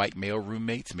 3 white male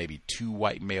roommates, maybe 2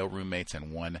 white male roommates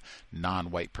and 1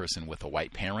 non-white person with a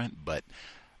white parent. But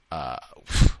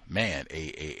man,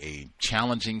 a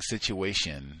challenging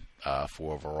situation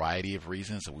for a variety of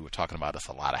reasons. We were talking about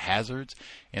a lot of hazards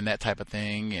and that type of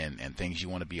thing, and things you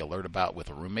want to be alert about with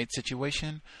a roommate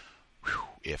situation. Whew.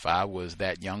 If I was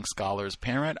that young scholar's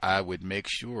parent, I would make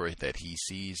sure that he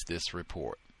sees this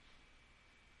report.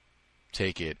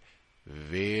 Take it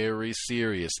very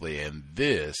seriously. And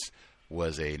this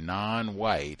was a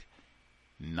non-white,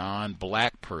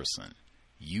 non-black person,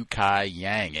 Yukai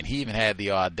Yang, and he even had the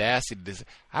audacity to say,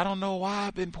 I don't know why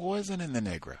I've been poisoning the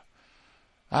nigger.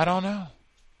 I don't know.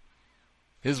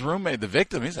 His roommate, the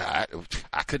victim, he said,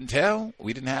 I couldn't tell.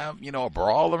 We didn't have, a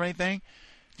brawl or anything.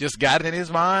 Just got it in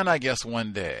his mind, I guess,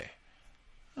 one day.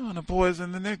 I'm going to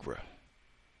poison the nigger.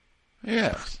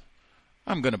 Yes,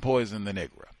 I'm going to poison the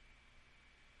nigger.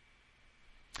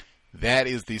 That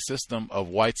is the system of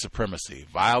white supremacy.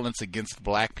 Violence against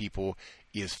black people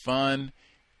is fun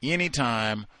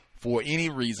anytime, for any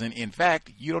reason. In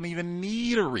fact, you don't even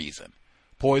need a reason.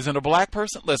 Poison a black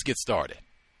person? Let's get started.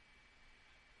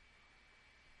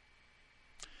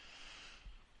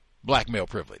 Black male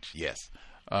privilege, yes.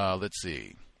 Let's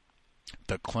see.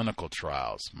 The clinical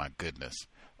trials, my goodness.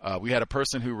 We had a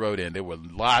person who wrote in. There were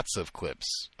lots of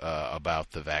clips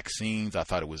about the vaccines. I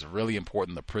thought it was really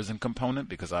important, the prison component,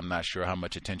 because I'm not sure how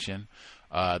much attention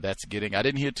that's getting. I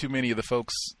didn't hear too many of the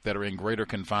folks that are in greater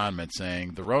confinement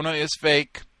saying, the Rona is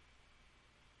fake.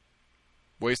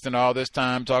 Wasting all this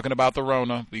time talking about the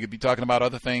Rona. We could be talking about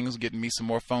other things, getting me some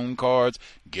more phone cards,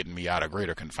 getting me out of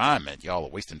greater confinement. Y'all are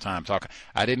wasting time talking.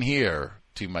 I didn't hear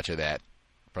too much of that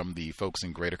from the folks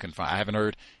in greater confinement. I haven't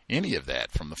heard any of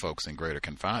that from the folks in greater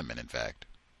confinement, in fact.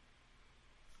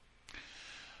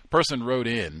 Person wrote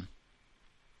in,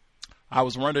 I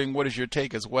was wondering, what is your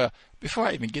take as well? Before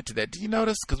I even get to that, do you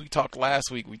notice, because we talked last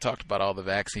week, we talked about all the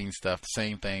vaccine stuff, the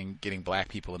same thing, getting black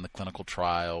people in the clinical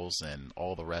trials and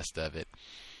all the rest of it.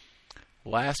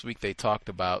 Last week they talked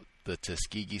about the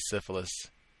Tuskegee syphilis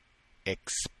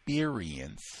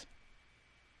experience.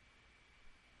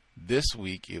 This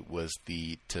week it was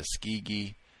the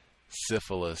Tuskegee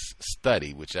syphilis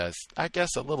study, which is, I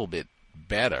guess, a little bit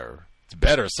better It's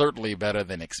better, certainly better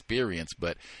than experience,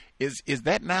 but is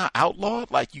that now outlawed?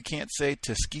 Like you can't say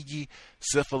Tuskegee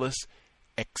syphilis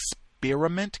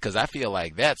experiment? Because I feel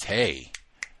like that's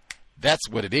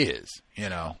what it is, you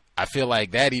know. I feel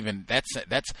like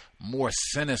that's more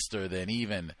sinister than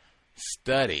even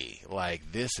study.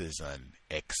 Like, this is an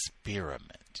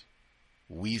experiment.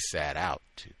 We sat out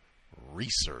to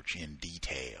research in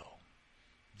detail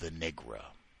the Negro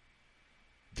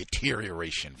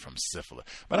deterioration from syphilis.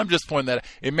 But I'm just pointing that out.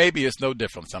 It maybe it's no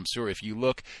difference. I'm sure if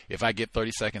I get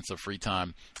 30 seconds of free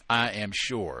time, I am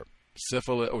sure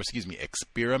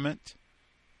experiment,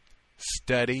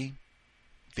 study,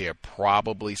 they're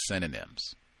probably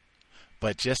synonyms.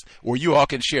 But or you all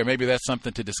can share, maybe that's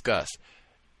something to discuss.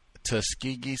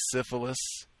 Tuskegee syphilis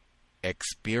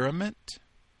experiment,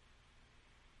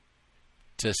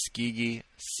 Tuskegee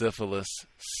syphilis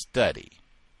study.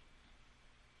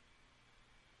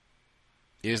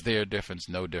 Is there a difference?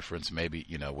 No difference. Maybe,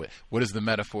 what is the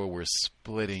metaphor? We're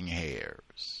splitting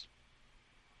hairs.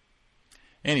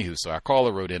 Anywho, so our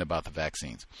caller wrote in about the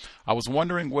vaccines. I was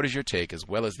wondering, what is your take, as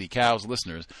well as the C.O.W.S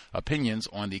listeners' opinions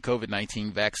on the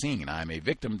COVID-19 vaccine? I am a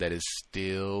victim that is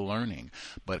still learning,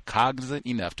 but cognizant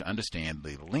enough to understand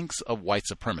the links of white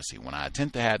supremacy. When I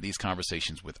attempt to have these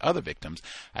conversations with other victims,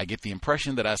 I get the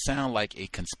impression that I sound like a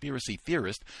conspiracy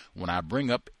theorist when I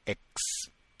bring up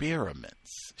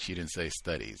experiments. She didn't say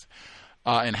studies.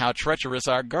 And how treacherous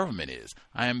our government is.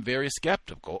 I am very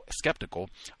skeptical.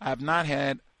 I have not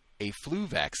had a flu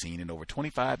vaccine in over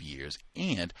 25 years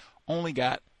and only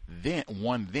got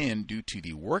one due to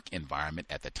the work environment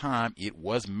at the time. It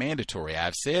was mandatory.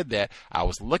 I've said that. I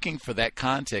was looking for that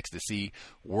context to see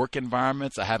work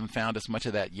environments. I haven't found as much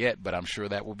of that yet, but I'm sure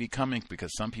that will be coming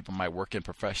because some people might work in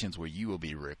professions where you will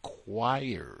be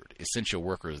required, essential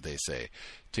workers, they say,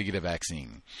 to get a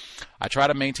vaccine. I try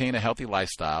to maintain a healthy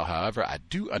lifestyle. However, I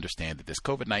do understand that this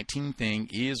COVID-19 thing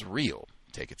is real.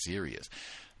 Take it serious.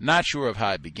 Not sure of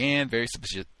how it began, very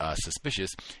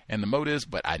suspicious, and the motives,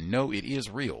 but I know it is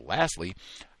real. Lastly,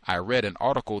 I read an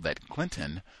article that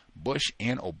Clinton, Bush,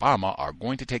 and Obama are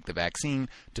going to take the vaccine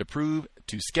to prove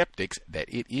to skeptics that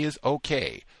it is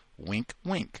okay. Wink,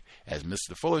 wink. As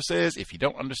Mr. Fuller says, if you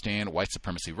don't understand white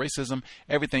supremacy racism,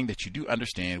 everything that you do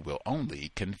understand will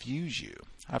only confuse you.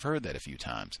 I've heard that a few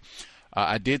times.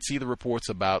 I did see the reports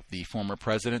about the former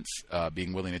presidents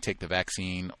being willing to take the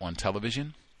vaccine on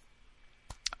television.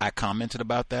 I commented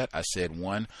about that. I said,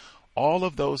 all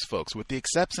of those folks, with the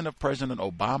exception of President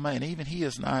Obama, and even he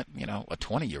is not, a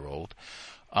 20-year-old,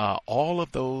 all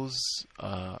of those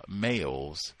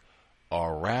males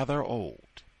are rather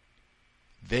old.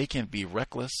 They can be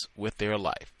reckless with their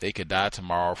life. They could die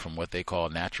tomorrow from what they call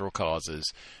natural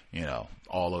causes,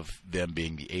 all of them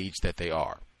being the age that they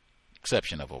are,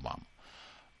 exception of Obama.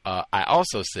 I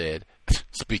also said,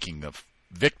 speaking of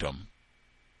victim,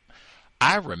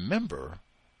 I remember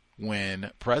when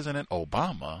President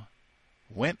Obama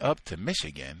went up to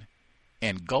Michigan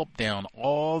and gulped down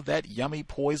all that yummy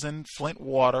poison Flint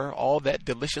water, all that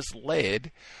delicious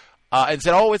lead, and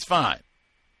said, oh, it's fine.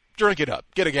 Drink it up.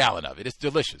 Get a gallon of it. It's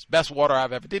delicious. Best water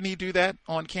I've ever. Didn't he do that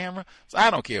on camera? So I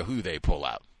don't care who they pull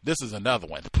out. This is another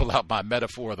one to pull out my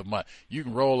metaphor of the month. You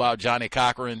can roll out Johnny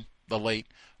Cochran, the late,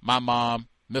 my mom,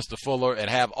 Mr. Fuller, and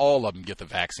have all of them get the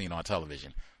vaccine on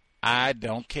television. I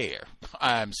don't care.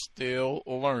 I'm still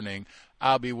learning.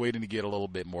 I'll be waiting to get a little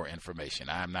bit more information.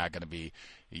 I'm not going to be,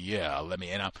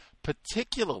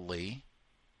 particularly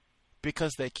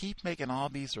because they keep making all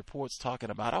these reports talking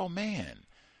about, oh man,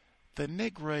 the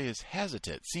Negro is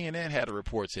hesitant. CNN had a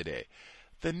report today.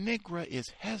 The Negro is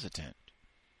hesitant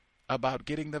about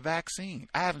getting the vaccine.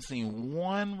 I haven't seen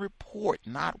one report,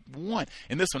 not one.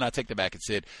 And this one I take it back and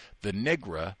said the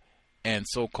Negro and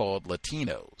so-called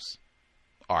Latinos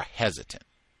are hesitant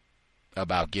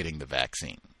about getting the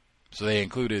vaccine. So they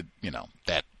included,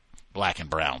 that black and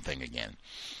brown thing again.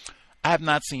 I have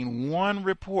not seen one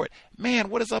report. Man,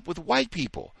 what is up with white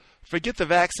people? Forget the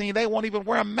vaccine. They won't even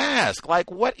wear a mask. Like,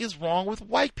 what is wrong with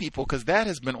white people? Because that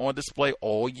has been on display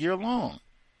all year long.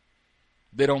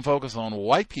 They don't focus on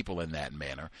white people in that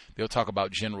manner. They'll talk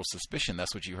about general suspicion.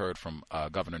 That's what you heard from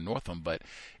Governor Northam. But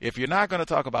if you're not going to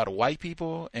talk about white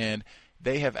people, and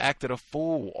they have acted a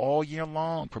fool all year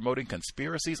long, promoting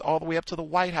conspiracies all the way up to the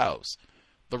White House.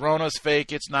 The Rona's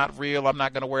fake. It's not real. I'm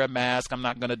not going to wear a mask. I'm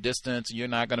not going to distance. You're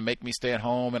not going to make me stay at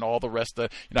home and all the rest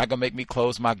of, you're not going to make me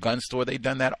close my gun store. They've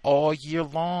done that all year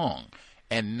long.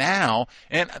 And now,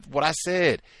 and what I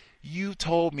said, you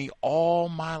told me all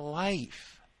my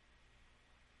life,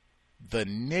 the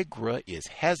Negro is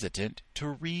hesitant to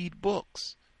read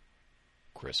books.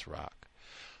 Chris Rock.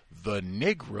 The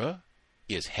Negro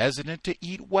is hesitant to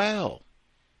eat well.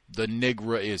 The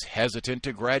Negro is hesitant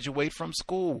to graduate from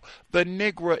school. The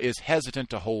Negro is hesitant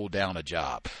to hold down a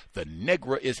job. The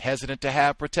Negro is hesitant to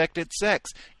have protected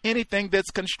sex. Anything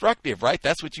that's constructive, right?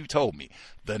 That's what you told me.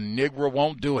 The Negro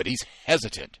won't do it. He's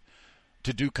hesitant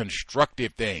to do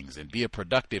constructive things and be a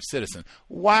productive citizen.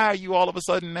 Why are you all of a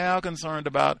sudden now concerned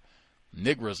about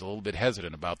Negroes a little bit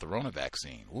hesitant about the Rona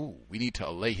vaccine? Ooh, we need to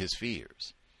allay his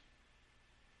fears.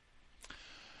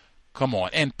 Come on.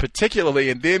 And particularly,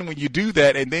 and then when you do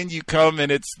that, and then you come and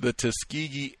it's the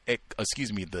Tuskegee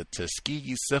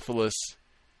syphilis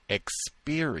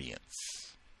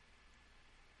experience.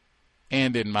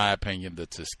 And in my opinion, the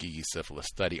Tuskegee syphilis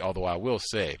study, although I will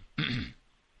say,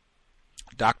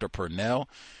 Dr. Purnell,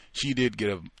 she did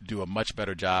do a much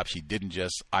better job. She didn't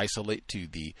just isolate to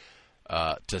the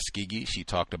Tuskegee. She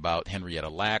talked about Henrietta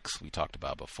Lacks, we talked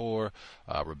about before,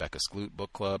 Rebecca Skloot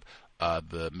Book Club,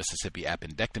 the Mississippi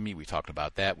appendectomy, we talked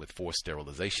about that with 4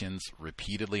 sterilizations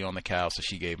repeatedly on the cow. So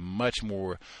she gave much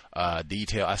more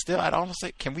detail. I'd almost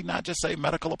say, can we not just say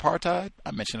medical apartheid?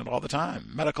 I mention it all the time.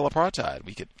 Medical apartheid.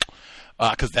 We could,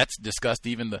 because that's discussed,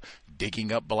 even the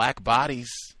digging up black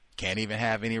bodies. Can't even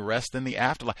have any rest in the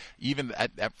afterlife. Even I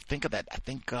think of that. I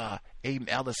think Aiden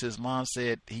Ellis, his mom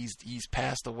said he's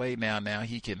passed away now. Now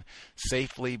he can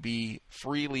freely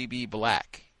be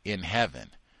black in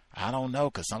heaven. I don't know,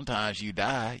 because sometimes you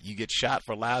die, you get shot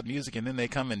for loud music, and then they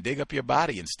come and dig up your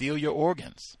body and steal your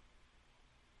organs.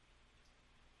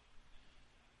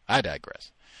 I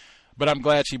digress. But I'm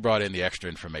glad she brought in the extra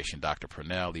information, Dr.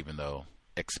 Purnell, even though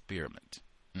experiment.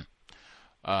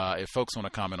 If folks want to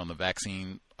comment on the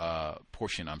vaccine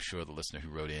portion, I'm sure the listener who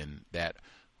wrote in, that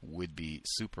would be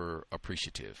super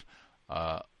appreciative.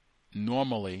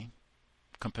 Normally,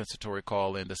 compensatory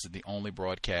call in, this is the only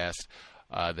broadcast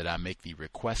that I make the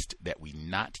request that we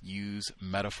not use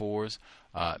metaphors.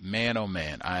 Man, oh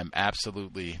man, I'm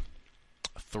absolutely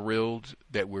thrilled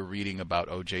that we're reading about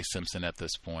O.J. Simpson at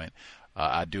this point.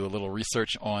 I do a little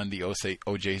research on the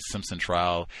O.J. Simpson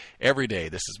trial every day.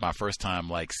 This is my first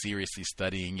time seriously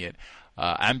studying it.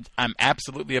 I'm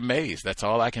absolutely amazed. That's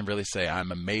all I can really say.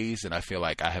 I'm amazed, and I feel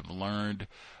like I have learned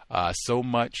so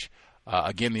much.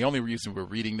 Again, the only reason we're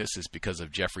reading this is because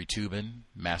of Jeffrey Toobin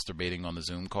masturbating on the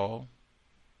Zoom call.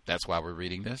 That's why we're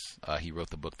reading this. He wrote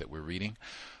the book that we're reading.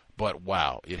 But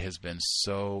wow, it has been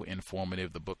so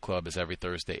informative. The book club is every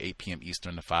Thursday, 8 p.m.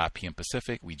 Eastern to 5 p.m.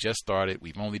 Pacific. We just started.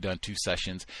 We've only done 2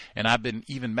 sessions. And I've been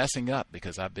even messing up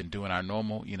because I've been doing our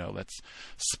normal, let's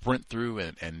sprint through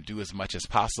and do as much as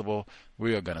possible.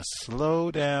 We are going to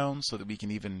slow down so that we can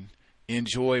even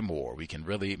enjoy more. We can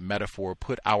really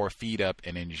put our feet up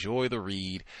and enjoy the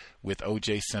read with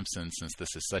O.J. Simpson, since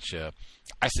this is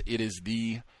it is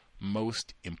the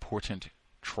most important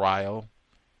trial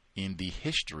in the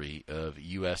history of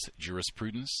U.S.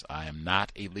 jurisprudence. I am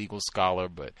not a legal scholar,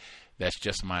 but that's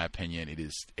just my opinion. It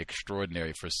is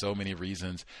extraordinary for so many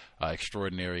reasons,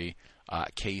 extraordinary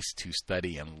case to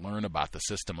study and learn about the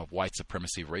system of white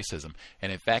supremacy, racism.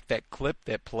 And in fact, that clip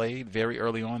that played very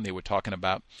early on, they were talking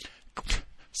about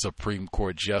Supreme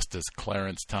Court Justice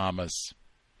Clarence Thomas.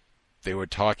 They were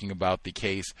talking about the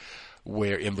case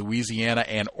where in Louisiana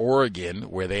and Oregon,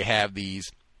 where they have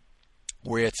these,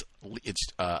 where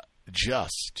it's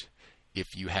just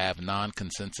if you have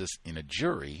non-consensus in a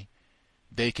jury,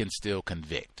 they can still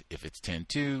convict. If it's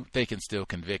 10-2, they can still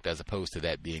convict, as opposed to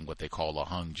that being what they call a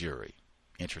hung jury.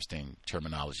 Interesting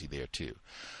terminology there too.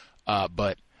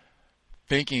 But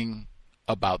thinking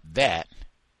about that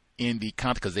in the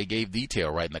context, because they gave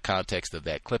detail right in the context of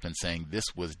that clip and saying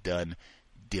this was done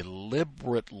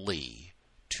deliberately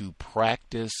to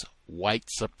practice white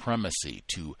supremacy,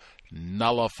 to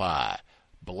nullify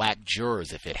black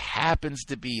jurors. If it happens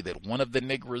to be that one of the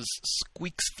niggers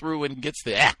squeaks through and gets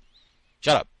the,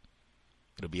 shut up.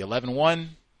 It'll be 11-1.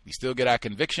 We still get our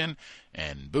conviction,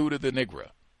 and boo to the nigger.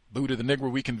 Boo to the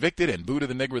nigger we convicted, and boo to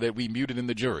the nigger that we muted in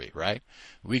the jury, right?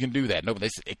 We can do that. No,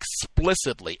 this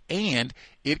explicitly. And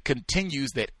it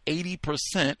continues that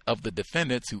 80% of the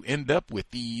defendants who end up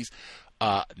with these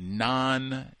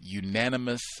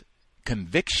non-unanimous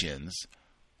convictions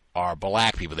are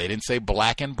black people. They didn't say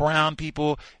black and brown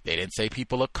people. They didn't say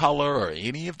people of color or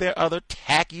any of their other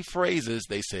tacky phrases.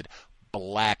 They said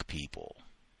black people.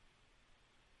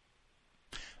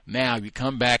 Now you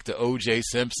come back to O.J.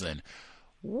 Simpson.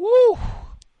 Woo!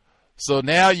 So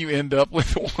now you end up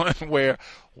with one where,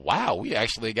 wow, we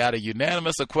actually got a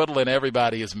unanimous acquittal and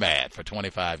everybody is mad for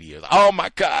 25 years. Oh my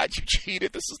God, you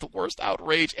cheated. This is the worst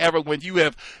outrage ever when you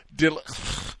have...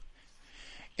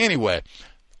 Anyway,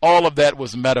 all of that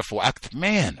was metaphor.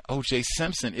 Man, O.J.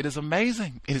 Simpson, it is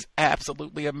amazing. It is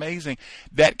absolutely amazing.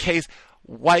 That case,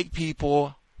 white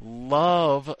people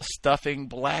love stuffing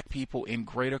black people in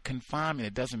greater confinement.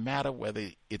 It doesn't matter whether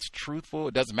it's truthful.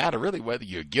 It doesn't matter really whether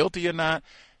you're guilty or not.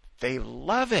 They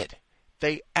love it.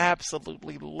 They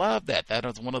absolutely love that. That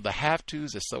is one of the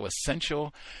have-tos. It's so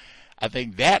essential. I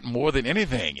think that more than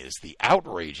anything is the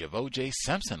outrage of O.J.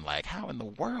 Simpson. Like, how in the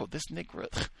world this nigger,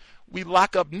 we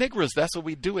lock up niggers. That's what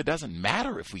we do. It doesn't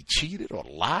matter if we cheated or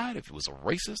lied, if it was a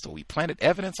racist or we planted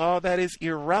evidence. All that is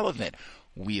irrelevant.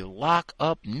 We lock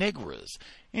up niggers.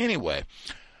 Anyway,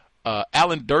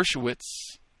 Alan Dershowitz,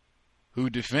 who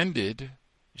defended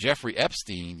Jeffrey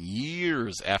Epstein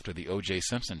years after the O.J.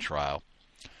 Simpson trial,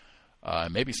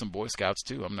 maybe some Boy Scouts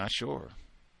too, I'm not sure.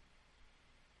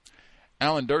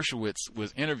 Alan Dershowitz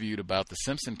was interviewed about the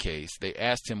Simpson case. They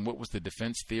asked him what was the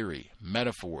defense theory,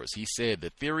 metaphors. He said the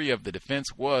theory of the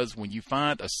defense was when you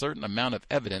find a certain amount of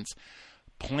evidence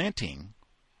planting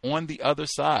on the other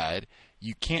side,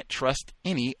 you can't trust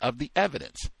any of the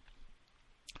evidence.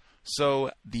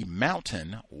 So the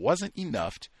mountain wasn't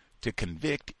enough to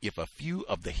convict if a few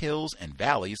of the hills and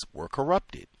valleys were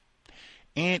corrupted.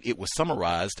 And it was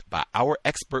summarized by our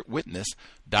expert witness,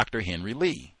 Dr. Henry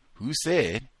Lee, who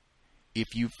said,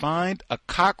 if you find a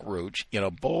cockroach in a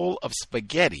bowl of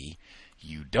spaghetti,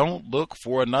 you don't look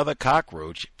for another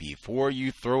cockroach before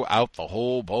you throw out the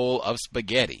whole bowl of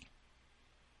spaghetti.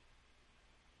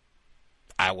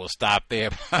 I will stop there.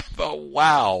 But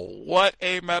wow, what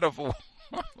a metaphor.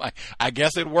 I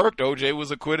guess it worked. OJ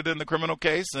was acquitted in the criminal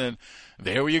case, and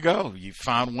there you go. You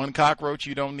found one cockroach,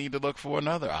 you don't need to look for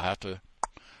another. I'll have to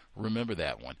remember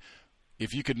that one.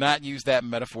 If you could not use that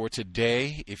metaphor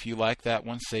today, if you like that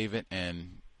one, save it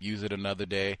and use it another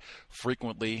day.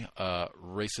 Frequently,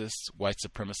 racists, white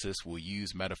supremacists will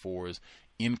use metaphors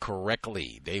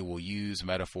incorrectly. They will use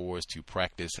metaphors to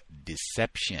practice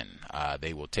deception.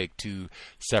 They will take two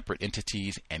separate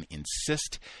entities and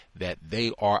insist that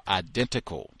they are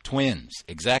identical, twins,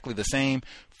 exactly the same.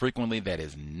 Frequently, that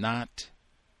is not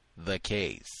the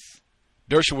case.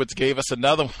 Dershowitz gave us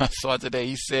another one I saw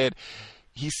today.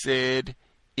 He said,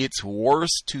 it's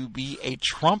worse to be a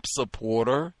Trump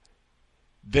supporter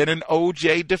than an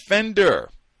OJ defender.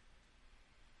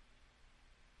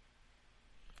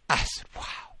 I said, wow.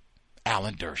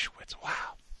 Alan Dershowitz,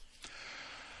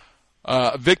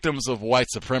 wow. Victims of white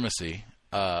supremacy,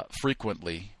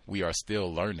 frequently we are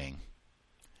still learning.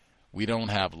 We don't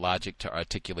have logic to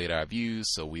articulate our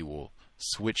views, so we will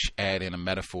add in a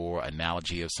metaphor,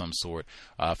 analogy of some sort.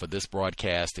 For this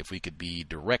broadcast, if we could be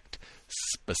direct,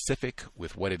 specific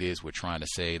with what it is we're trying to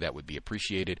say, that would be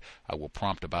appreciated. I will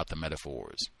prompt about the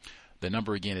metaphors. The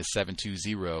number again is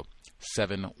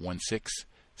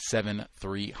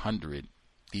 720-716-7300.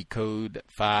 The code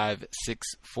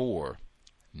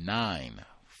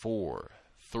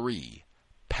 564-943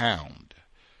 pound.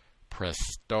 Press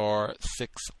star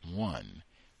 61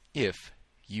 if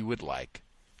you would like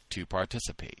to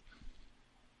participate.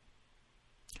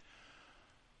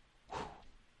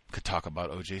 Could talk about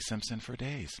O.J. Simpson for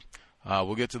days.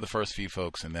 We'll get to the first few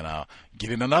folks, and then I'll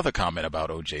get in another comment about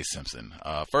O.J. Simpson.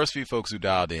 First few folks who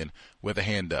dialed in with a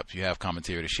hand up. If you have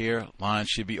commentary to share, lines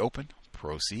should be open.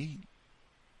 Proceed.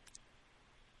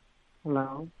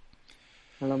 Hello.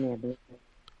 Hello, Mandy.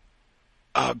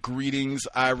 Greetings,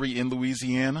 Irie in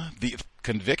Louisiana. The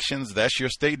convictions, that's your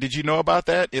state. Did you know about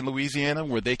that in Louisiana,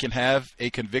 where they can have a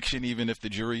conviction even if the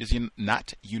jury is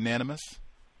not unanimous?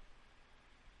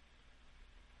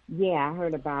 Yeah, I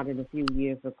heard about it a few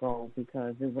years ago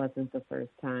because it wasn't the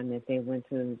first time that they went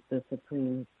to the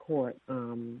Supreme Court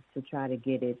to try to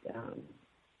get it,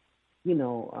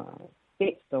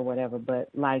 fixed or whatever. But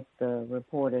like the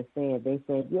reporter said, they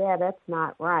said, yeah, that's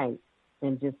not right,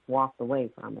 and just walked away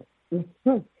from it.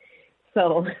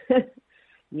 So,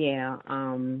 yeah,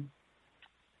 and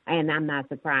I'm not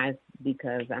surprised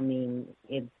because,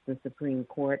 it's the Supreme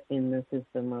Court in the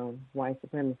system of white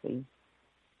supremacy.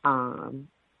 I'm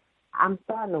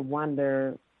starting to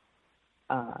wonder,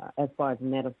 as far as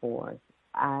metaphors,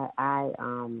 I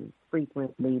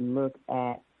frequently look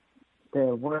at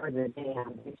the words of the day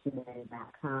on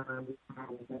dictionary.com,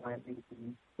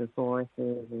 the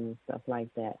sources and stuff like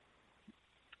that.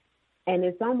 And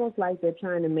it's almost like they're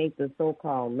trying to make the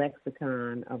so-called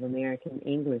lexicon of American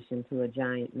English into a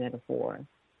giant metaphor,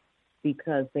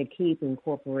 because they keep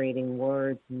incorporating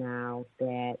words now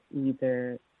that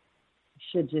either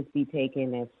should just be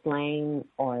taken as slang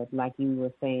or, like you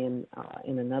were saying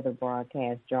in another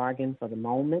broadcast, jargon for the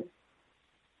moment.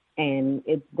 And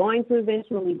it's going to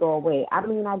eventually go away. I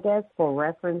guess for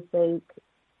reference sake,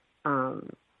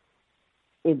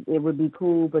 it would be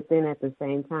cool, but then at the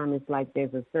same time, it's like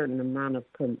there's a certain amount of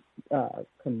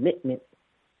commitment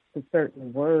to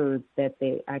certain words that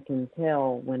I can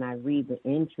tell when I read the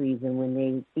entries, and when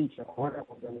they feature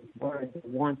articles and words, they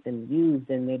want them used,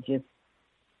 and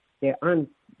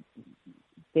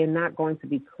they're not going to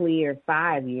be clear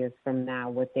 5 years from now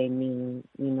what they mean,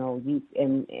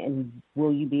 and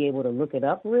will you be able to look it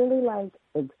up really, like,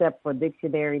 except for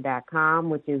dictionary.com,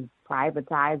 which is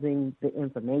privatizing the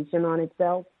information on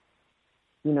itself.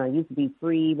 It used to be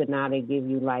free, but now they give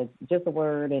you like just a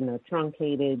word and a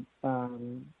truncated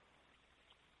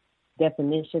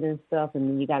definition and stuff, and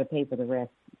then you got to pay for the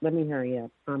rest. Let me hurry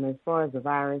up. As far as the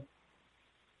virus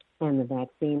and the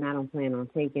vaccine, I don't plan on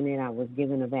taking it. I was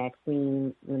given a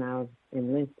vaccine when I was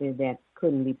enlisted that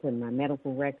couldn't be put in my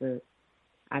medical record.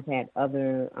 I've had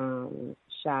other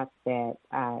shots that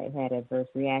I had adverse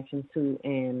reactions to,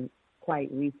 and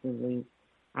quite recently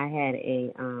I had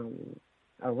a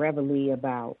reveille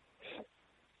about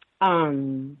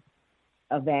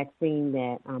a vaccine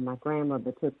that my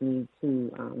grandmother took me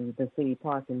to the city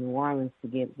park in New Orleans to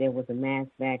get. There was a mass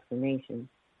vaccination,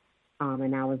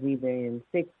 and I was either in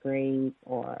 6th grade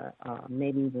or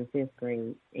maybe even 5th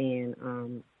grade.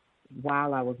 And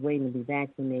while I was waiting to be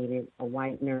vaccinated, a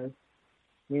white nurse,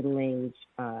 middle-aged,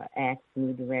 asked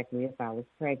me directly if I was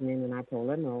pregnant, and I told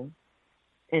her no.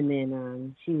 And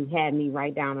then she had me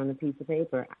write down on a piece of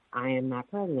paper, I am not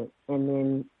pregnant. And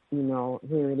then,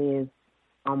 here it is,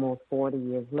 almost 40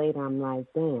 years later, I'm like,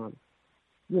 damn,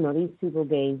 these people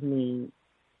gave me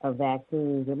a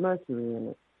vaccine with mercury in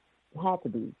it. It had to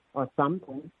be, or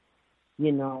something,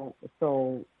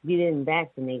 So you didn't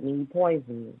vaccinate me, you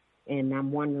poisoned me. And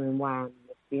I'm wondering why I'm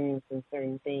experiencing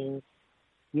certain things,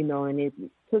 and it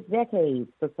took decades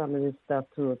for some of this stuff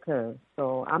to occur.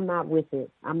 So I'm not with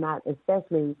it. I'm not,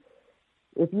 especially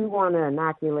if you want to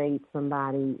inoculate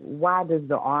somebody, why does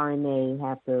the RNA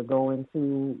have to go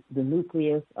into the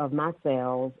nucleus of my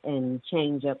cells and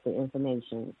change up the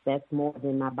information? That's more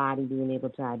than my body being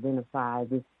able to identify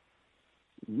this,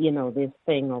 this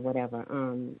thing or whatever.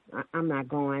 I'm not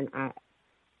going.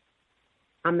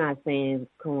 I'm not saying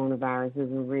coronavirus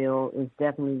isn't real. It's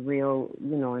definitely real,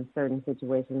 in certain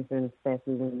situations, and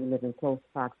especially when you live in close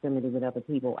proximity with other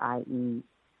people, i.e.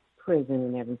 prison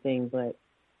and everything. But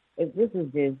if this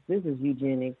is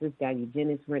eugenics. It's got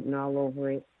eugenics written all over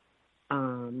it.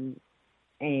 And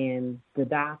the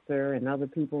doctor and other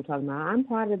people talking about, I'm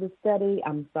part of the study.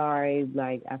 I'm sorry.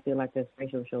 I feel like that's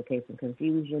racial showcase and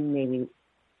confusion. Maybe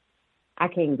I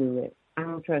can't do it. I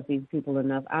don't trust these people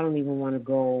enough. I don't even want to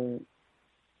go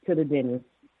to the dentist,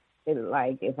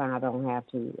 if I don't have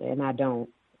to, and I don't.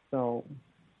 So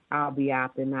I'll be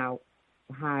opting out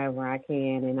however I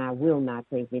can, and I will not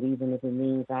take it, even if it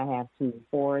means I have to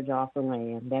forage off the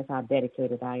land. That's how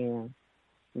dedicated I am,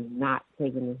 not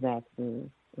taking this vaccine.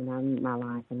 And I'll mute my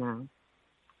line for now.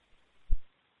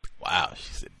 Wow,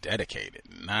 she said dedicated,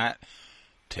 not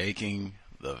taking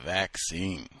the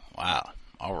vaccine. Wow.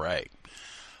 All right.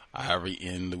 Ivory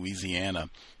in Louisiana.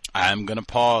 I'm going to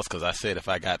pause because I said if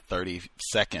I got 30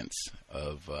 seconds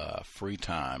of free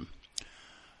time.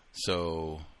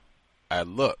 So I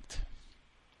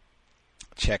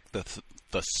checked the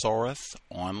thesaurus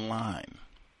online.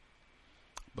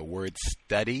 The word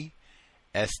study,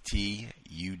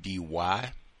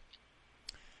 S-T-U-D-Y,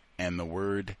 and the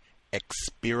word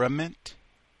experiment,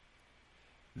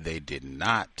 they did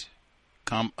not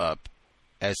come up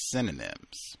as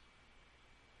synonyms.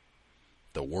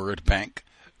 The word bank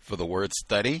for the word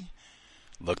study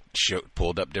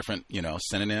pulled up different,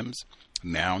 synonyms,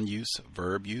 noun use,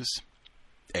 verb use.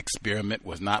 Experiment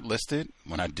was not listed.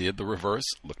 When I did the reverse,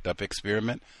 looked up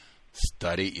experiment,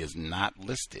 study is not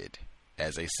listed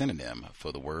as a synonym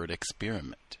for the word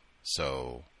experiment.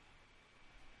 So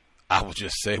I will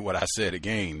just say what I said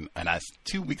again. And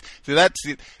 2 weeks. So that's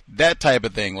that type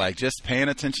of thing, like just paying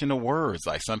attention to words.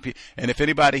 Like some people, and if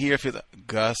anybody here feels,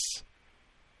 Gus,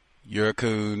 you're a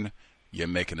coon. You're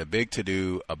making a big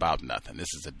to-do about nothing.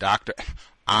 This is a doctor.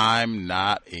 I'm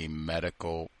not a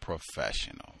medical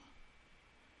professional.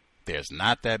 There's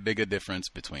not that big a difference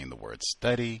between the word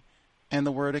study and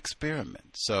the word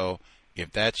experiment. So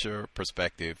if that's your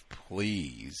perspective,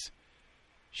 please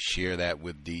share that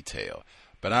with detail.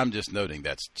 But I'm just noting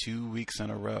that's 2 weeks in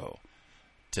a row.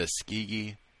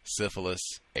 Tuskegee syphilis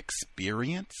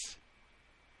experience,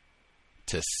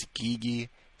 Tuskegee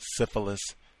syphilis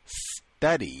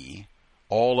study,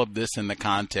 all of this in the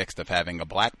context of having a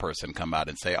black person come out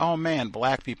and say, oh man,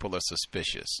 black people are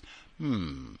suspicious.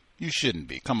 You shouldn't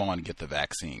be. Come on, get the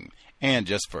vaccine. And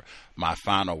just for my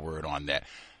final word on that,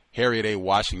 Harriet A.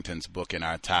 Washington's book in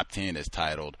our top 10 is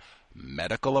titled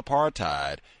Medical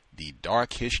Apartheid, The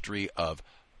Dark History of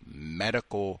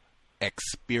Medical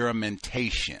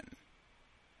Experimentation.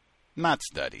 not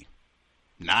study,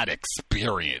 not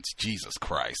experience, Jesus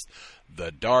Christ,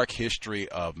 the dark history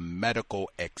of medical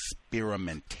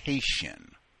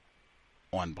experimentation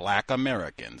on black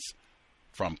Americans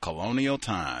from colonial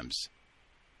times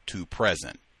to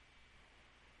present.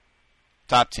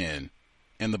 Top 10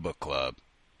 in the book club.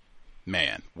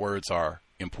 Man, words are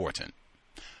important.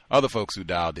 Other folks who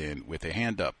dialed in with a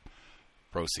hand up,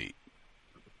 proceed.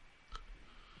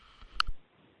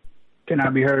 Can I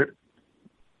be heard?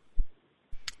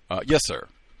 Yes, sir.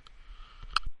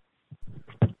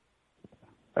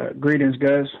 Greetings,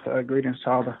 guys. Greetings to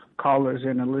all the callers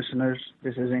and the listeners.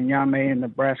 This is in Yame in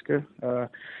Nebraska.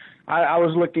 I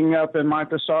was looking up in my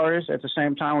thesaurus at the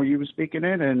same time when you were speaking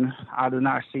it, and I do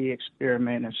not see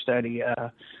experiment and study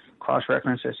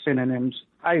cross-reference as synonyms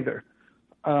either.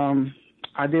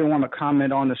 I did want to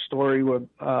comment on the story with,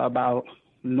 about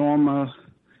Norma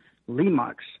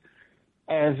Lemox,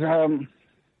 as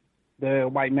the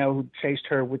white male who chased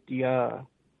her with the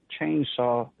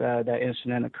chainsaw. That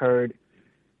incident occurred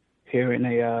here in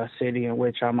a city in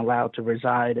which I'm allowed to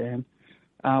reside in.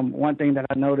 One thing that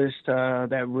I noticed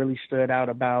that really stood out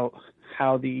about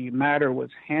how the matter was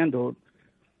handled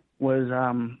was,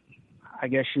 I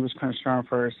guess she was concerned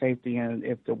for her safety and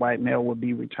if the white male would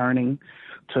be returning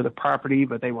to the property,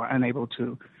 but they were unable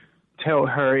to tell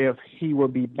her if he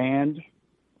would be banned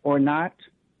or not.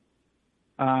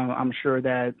 I'm sure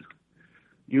that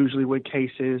usually with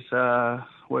cases,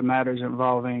 with matters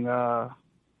involving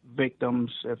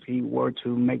victims, if he were to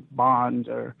make bonds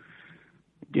or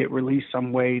get released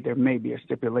some way, there may be a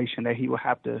stipulation that he will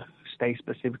have to stay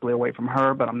specifically away from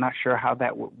her, but I'm not sure how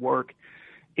that would work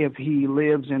if he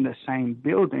lives in the same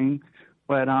building.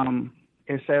 But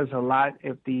it says a lot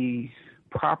if the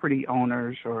property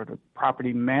owners or the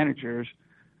property managers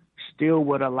still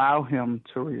would allow him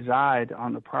to reside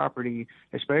on the property,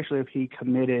 especially if he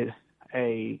committed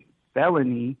a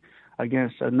felony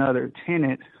against another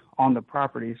tenant on the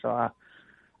property. So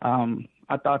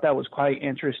I thought that was quite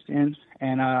interesting,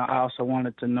 and I also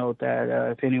wanted to note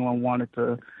that if anyone wanted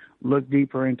to look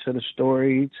deeper into the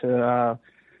story, to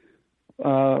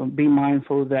be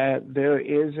mindful that there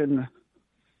is a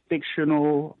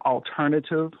fictional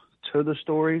alternative to the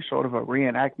story, sort of a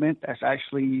reenactment that's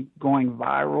actually going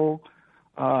viral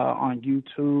on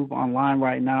YouTube, online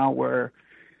right now, where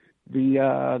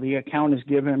the account is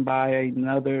given by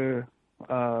another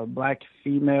black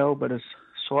female, but it's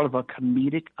sort of a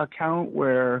comedic account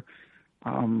where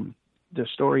the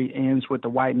story ends with the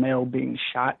white male being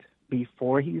shot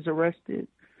before he's arrested.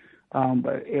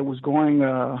 But it was going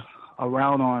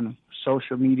around on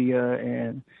social media,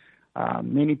 and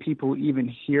many people even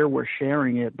here were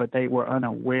sharing it, but they were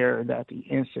unaware that the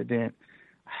incident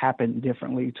happened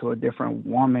differently to a different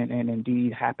woman and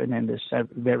indeed happened in this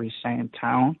very same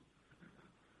town.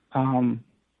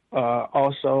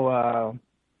 Also,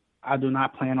 I do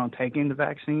not plan on taking the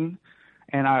vaccine,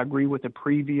 and I agree with the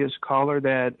previous caller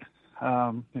that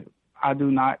I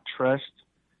do not trust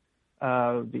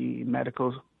the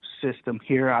medical system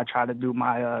here. I try to do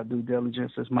my due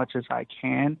diligence as much as I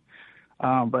can,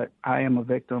 but I am a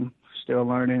victim, still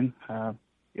learning.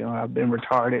 I've been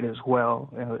retarded as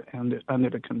well under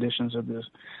the conditions of this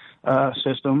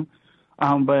system.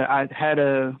 But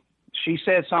she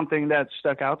said something that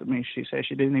stuck out to me. She said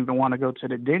she didn't even want to go to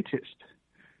the dentist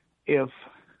if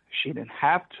she didn't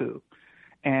have to.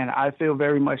 And I feel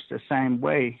very much the same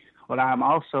way, but I'm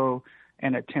also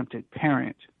an attempted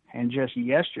parent. And just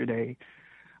yesterday,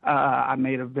 I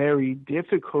made a very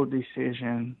difficult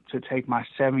decision to take my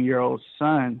 7-year-old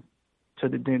son to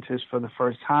the dentist for the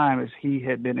first time, as he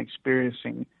had been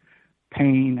experiencing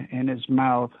pain in his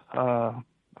mouth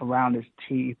around his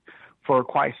teeth for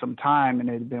quite some time, and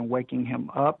it had been waking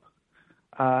him up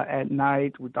at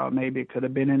night. We thought maybe it could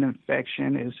have been an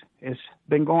infection. It's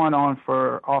been going on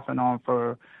off and on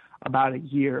for about a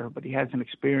year, but he hasn't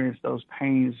experienced those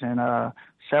pains in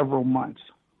several months.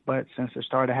 But since it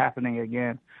started happening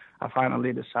again, I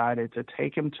finally decided to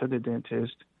take him to the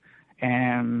dentist,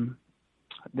 and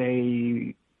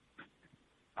I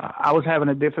was having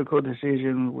a difficult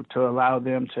decision to allow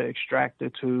them to extract the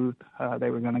tooth.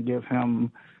 They were going to give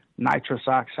him nitrous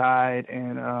oxide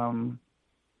and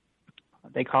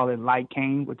they call it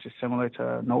lidocaine, which is similar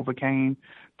to Novocaine,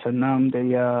 to numb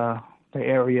the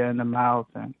area in the mouth.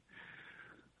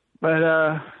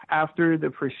 But after the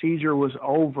procedure was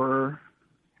over,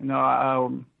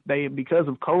 because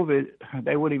of COVID,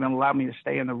 they wouldn't even allow me to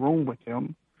stay in the room with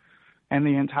him. And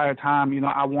the entire time,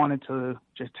 I wanted to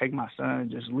just take my son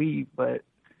and just leave, but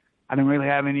I didn't really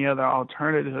have any other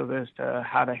alternative as to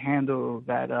how to handle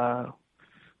that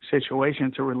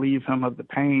situation to relieve him of the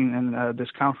pain and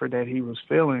discomfort that he was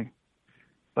feeling.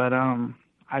 But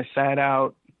I sat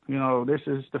out. You know, this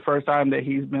is the first time that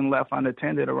he's been left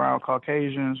unattended around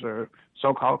Caucasians or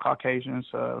so-called Caucasians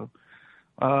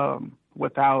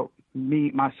without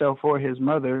me, myself, or his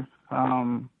mother.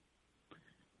 And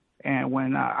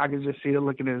when I could just see the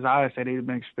look in his eyes that he'd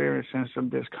been experiencing some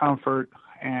discomfort.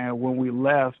 And when we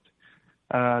left,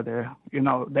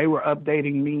 they were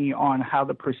updating me on how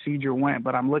the procedure went.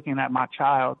 But I'm looking at my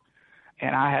child,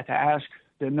 and I had to ask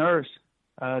the nurse,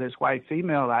 this white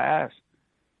female, I asked,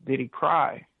 did he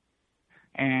cry?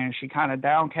 And she kind of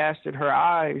downcasted her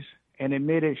eyes and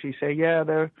admitted, she said, yeah,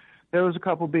 there was a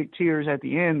couple big tears at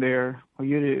the end there. She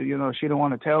didn't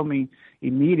want to tell me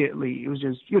immediately. It was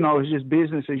just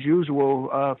business as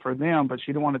usual for them, but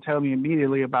she didn't want to tell me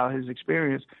immediately about his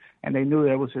experience. And they knew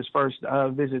that was his first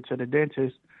visit to the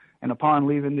dentist. And upon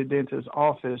leaving the dentist's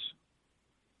office,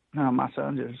 my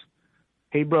son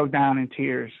he broke down in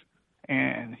tears.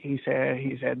 And he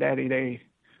said, Daddy,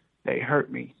 they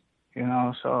hurt me,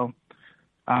 so.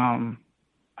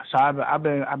 So I've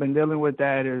been dealing with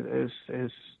that. Is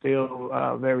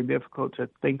still very difficult to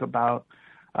think about.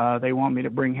 They want me to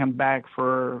bring him back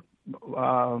for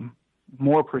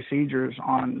more procedures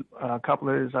on a couple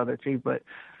of his other teeth, but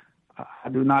I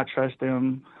do not trust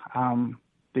them. The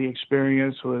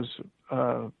experience is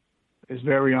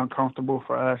very uncomfortable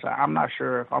for us. I'm not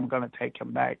sure if I'm going to take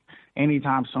him back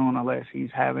anytime soon unless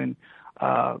he's having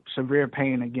severe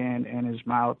pain again in his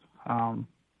mouth.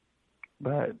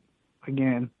 But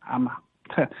again, I'm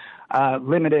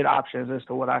limited options as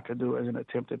to what I could do as an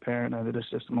attempted parent under the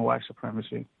system of white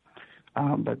supremacy.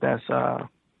 But that's all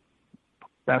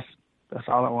I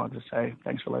wanted to say.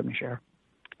 Thanks for letting me share.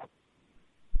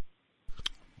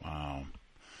 Wow.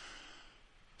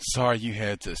 Sorry you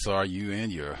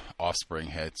and your offspring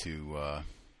had to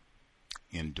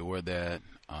endure that.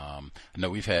 I know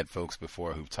we've had folks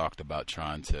before who've talked about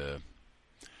trying to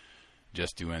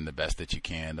just doing the best that you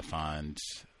can to find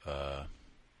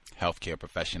healthcare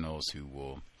professionals who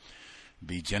will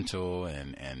be gentle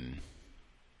and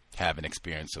have an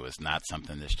experience so it's not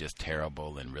something that's just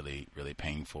terrible and really, really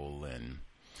painful, and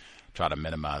try to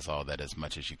minimize all that as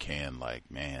much as you can. Like,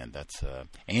 man, that's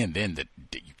and then that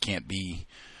you can't be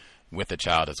with a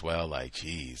child as well. Like,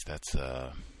 geez, that's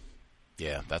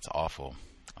awful.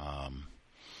 I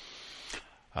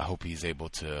hope he's able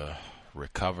to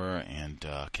recover and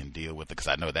can deal with it, because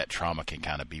I know that trauma can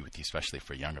kind of be with you, especially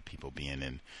for younger people being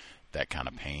in that kind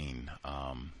of pain.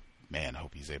 Man, I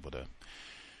hope he's able to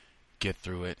get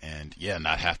through it and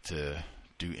not have to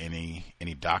do any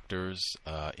doctors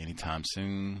anytime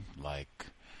soon. Like,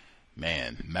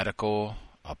 man, medical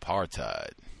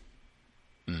apartheid.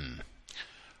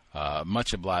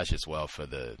 Much obliged as well for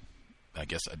the, I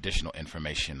guess, additional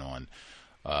information on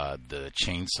the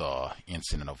chainsaw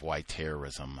incident of white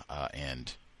terrorism,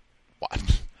 and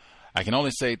I can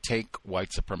only say take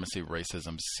white supremacy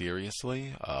racism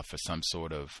seriously for some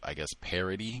sort of, I guess,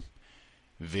 parody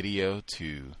video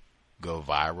to go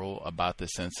viral about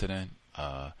this incident.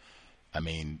 I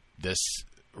mean, this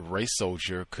race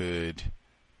soldier could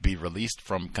be released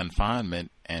from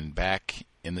confinement and back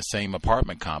in the same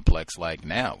apartment complex like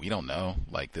now. We don't know.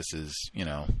 Like, this is,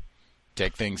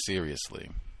 take things seriously.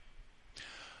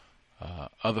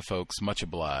 Other folks, much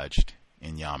obliged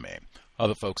in Yame.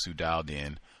 Other folks who dialed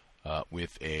in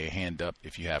with a hand up,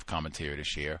 if you have commentary to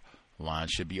share, line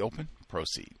should be open.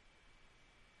 Proceed.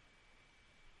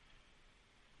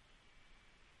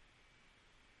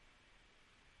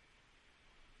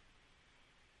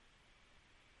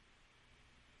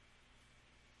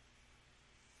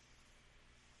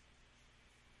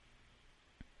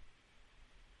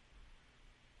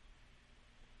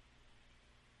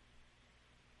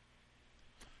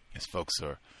 As folks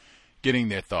are getting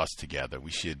their thoughts together, we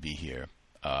should be here.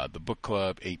 The book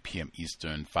club, 8 p.m.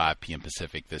 Eastern, 5 p.m.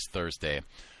 Pacific this Thursday.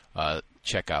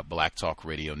 Check out Black Talk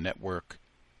Radio Network,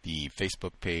 the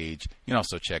Facebook page. You can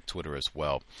also check Twitter as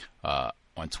well.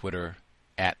 On Twitter,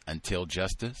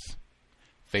 @UntilJustice.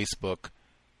 Facebook,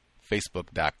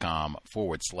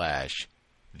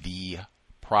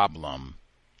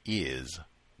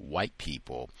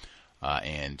 facebook.com/TheProblemIsWhitePeople.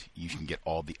 And you can get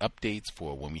all the updates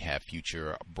for when we have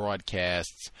future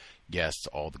broadcasts, guests,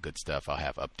 all the good stuff. I'll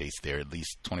have updates there at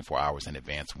least 24 hours in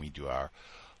advance when we do our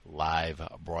live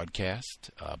broadcast.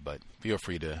 But feel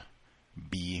free to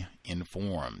be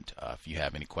informed. If you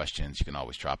have any questions, you can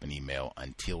always drop an email,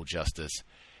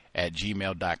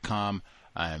 untiljustice@gmail.com.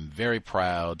 I'm very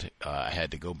proud. I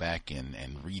had to go back and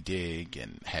redig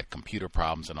and had computer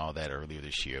problems and all that earlier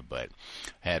this year, but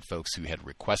I had folks who had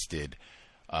requested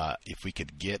if we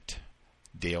could get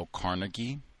Dale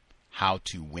Carnegie how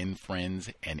to win friends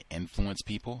and influence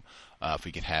people. If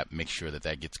we could make sure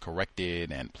that gets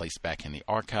corrected and placed back in the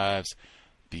archives,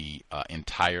 the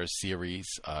entire series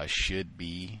should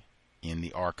be in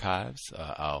the archives.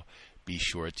 I'll be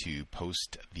sure to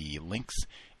post the links.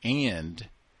 And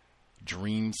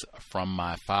Dreams from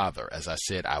My Father. As I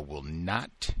said, I will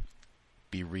not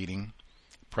be reading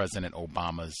President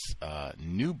Obama's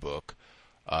new book,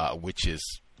 which is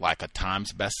like a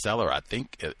Times bestseller. I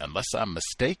think, unless I'm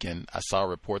mistaken, I saw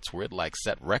reports where it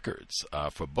set records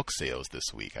for book sales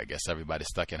this week. I guess everybody's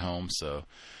stuck at home, so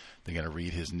they're going to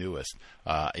read his newest.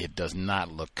 It does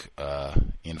not look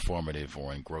informative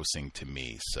or engrossing to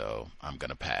me, so I'm going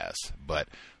to pass. But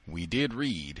we did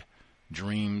read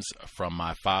Dreams from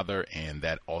My Father, and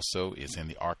that also is in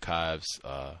the archives.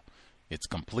 It's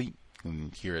complete. You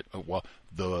can hear it. Well,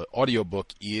 the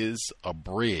audiobook is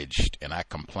abridged, and I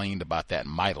complained about that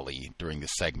mightily during the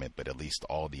segment, but at least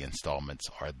all the installments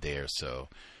are there, so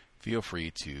feel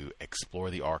free to explore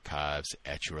the archives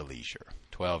at your leisure.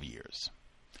 12 years.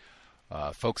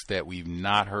 Folks that we've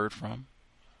not heard from,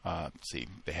 see,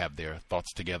 they have their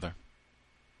thoughts together.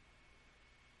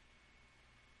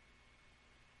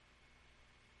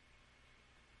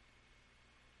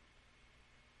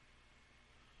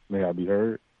 May I be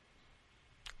heard?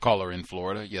 Caller in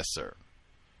Florida. Yes, sir.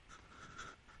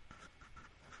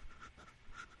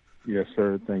 Yes,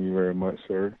 sir. Thank you very much,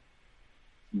 sir.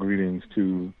 Greetings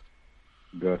to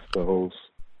Gus, the host,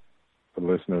 the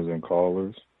listeners and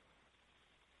callers.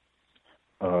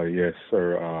 Yes,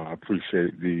 sir. I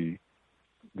appreciate the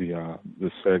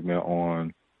segment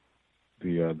on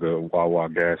the Wawa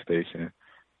gas station.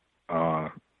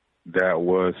 That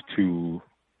was to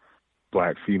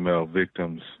Black female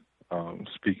victims,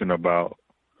 speaking about,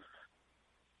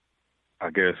 I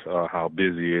guess, how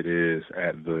busy it is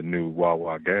at the new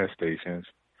Wawa gas stations.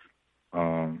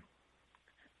 And,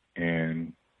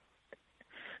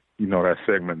 that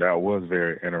segment, that was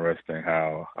very interesting,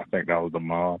 how I think that was the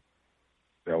mom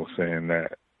that was saying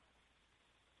that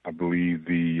I believe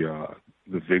the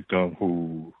victim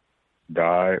who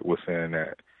died was saying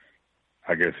that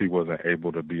I guess he wasn't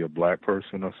able to be a Black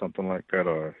person or something like that,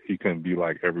 or he couldn't be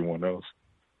like everyone else.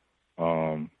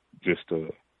 Just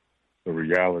the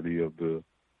reality of the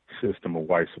system of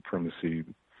white supremacy,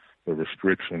 the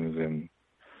restrictions and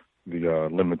the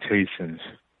limitations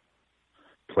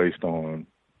placed on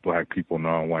Black people,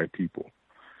 non-white people.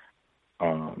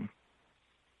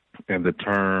 And the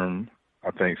term,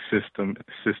 I think,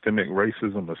 systemic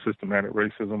racism or systematic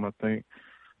racism, I think,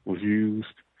 was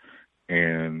used.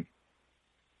 And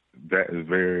that is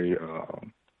very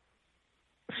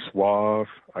suave,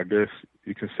 I guess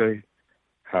you can say,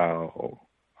 how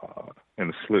in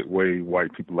a slick way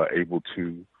white people are able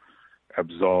to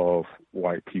absolve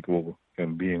white people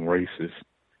in being racist.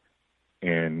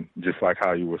 And just like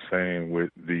how you were saying with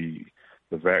the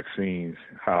vaccines,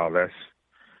 how that's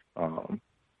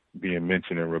being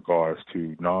mentioned in regards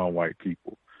to non-white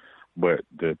people, but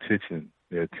the attention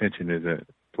isn't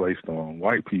placed on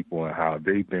white people and how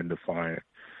they've been defiant.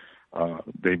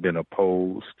 They've been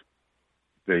opposed.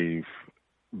 They've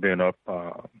been up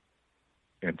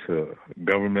into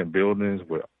government buildings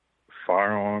with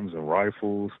firearms and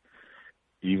rifles,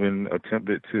 even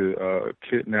attempted to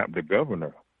kidnap the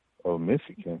governor of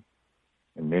Michigan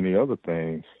and many other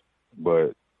things.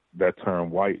 But that term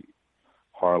white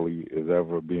hardly is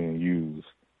ever being used.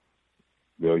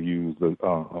 They'll use the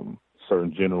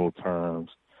certain general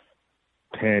terms.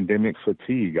 Pandemic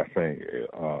fatigue, I think.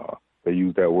 They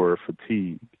use that word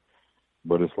fatigue.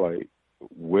 But it's like,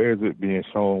 where is it being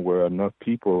shown where enough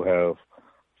people have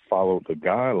followed the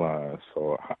guidelines?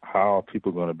 So how are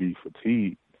people going to be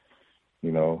fatigued?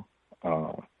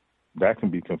 That can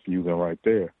be confusing right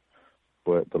there.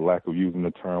 But the lack of using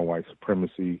the term white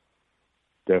supremacy,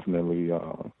 definitely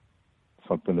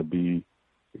something to be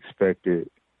expected.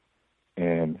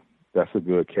 And that's a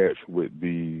good catch with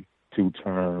the two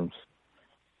terms.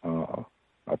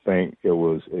 I think it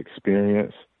was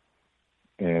experience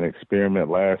and experiment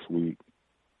last week.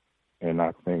 And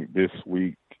I think this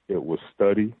week it was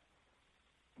study.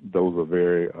 Those are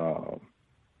very,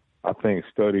 I think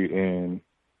study and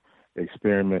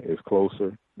experiment is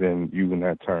closer than using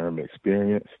that term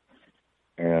experience.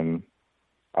 And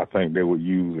I think they would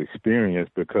use experience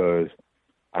because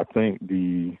I think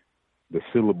the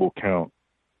syllable count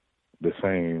the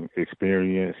same,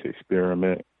 experience,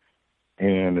 experiment,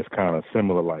 and it's kind of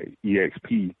similar like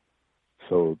EXP.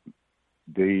 So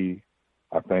they,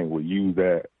 I think, would use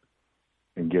that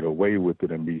and get away with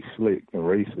it and be slick and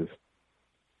racist.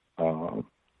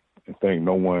 I think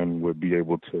no one would be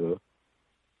able to,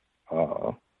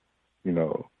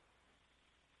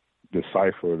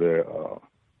 decipher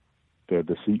their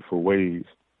deceitful ways.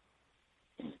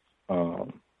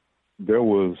 There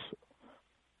was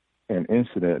an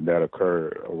incident that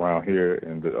occurred around here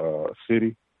in the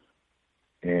city,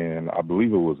 and I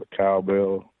believe it was a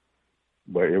cowbell,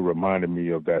 but it reminded me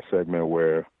of that segment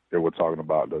where they were talking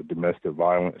about the domestic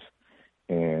violence.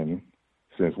 And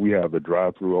since we have the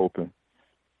drive-through open,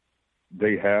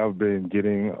 they have been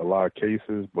getting a lot of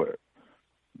cases, but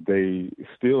they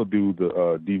still do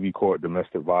the DV court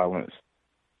domestic violence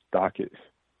dockets,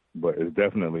 but it's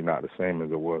definitely not the same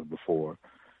as it was before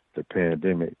the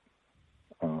pandemic.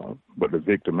 But the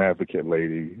victim advocate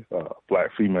lady,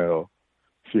 black female,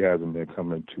 she hasn't been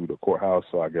coming to the courthouse,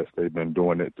 so I guess they've been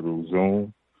doing it through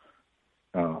Zoom.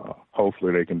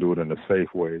 Hopefully they can do it in a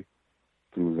safe way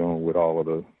through Zoom with all of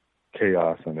the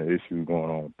chaos and the issues going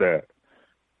on with that.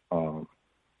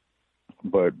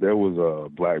 But there was a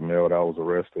black male that was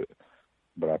arrested,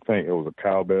 but I think it was a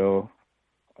cowbell.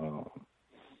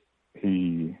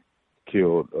 He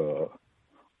killed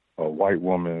a white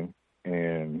woman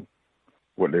and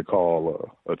what they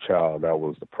call a child that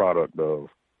was the product of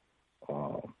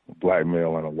a black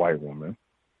male and a white woman.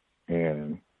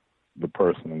 And the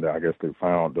person that I guess they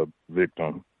found the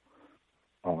victim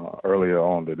earlier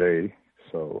on today.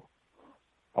 So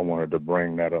I wanted to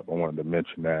bring that up. I wanted to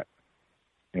mention that.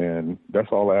 And that's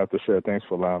all I have to share. Thanks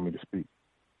for allowing me to speak.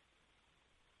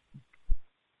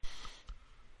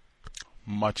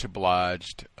 Much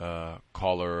obliged,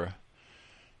 caller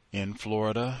in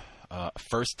Florida.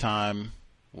 First time,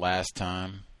 last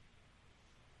time.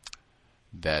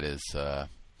 That is, I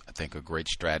think, a great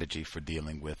strategy for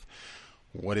dealing with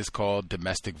what is called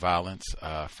domestic violence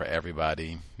for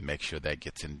everybody. Make sure that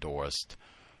gets endorsed.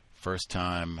 First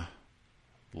time,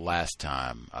 last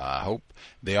time. I hope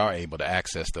they are able to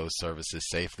access those services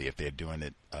safely if they're doing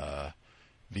it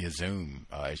via Zoom,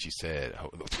 as you said.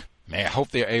 Man, I hope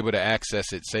they're able to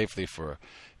access it safely for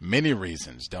many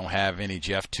reasons. Don't have any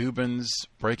Jeff Toobins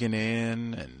breaking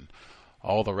in and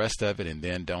all the rest of it, and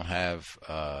then don't have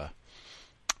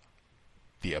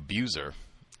the abuser,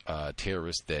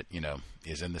 terrorist that,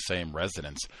 is in the same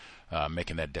residence,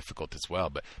 making that difficult as well.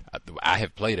 But I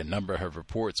have played a number of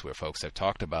reports where folks have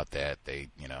talked about that. They,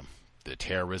 the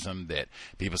terrorism that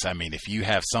people say, I mean, if you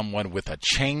have someone with a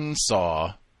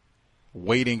chainsaw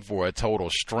waiting for a total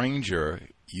stranger,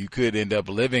 you could end up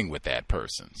living with that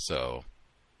person. So,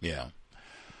 there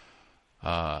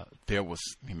was,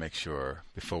 let me make sure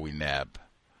before we nab,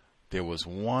 there was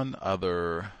one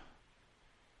other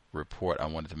report I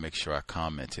wanted to make sure I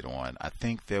commented on. I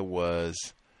think there was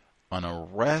an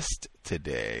arrest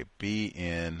today. Be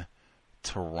in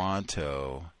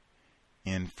Toronto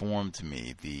informed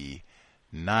me, the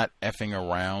Not Effing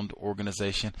Around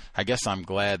organization. I guess I'm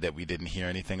glad that we didn't hear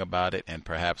anything about it, and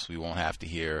perhaps we won't have to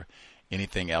hear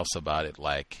anything else about it,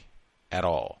 like, at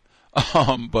all.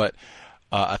 But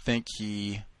I think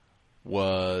he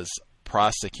was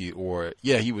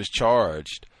he was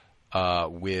charged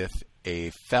with a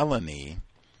felony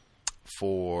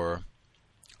for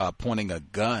pointing a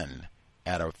gun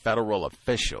at a federal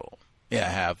official. Yeah, I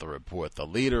have the report. The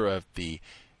leader of the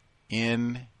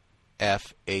NFAC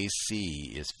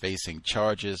is facing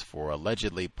charges for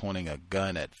allegedly pointing a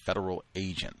gun at federal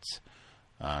agents.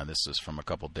 This was from a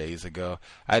couple days ago.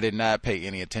 I did not pay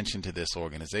any attention to this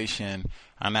organization.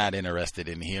 I'm not interested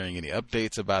in hearing any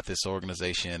updates about this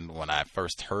organization. When I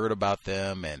first heard about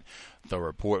them and the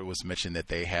report was mentioned that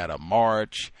they had a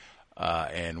march,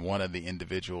 and one of the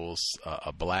individuals,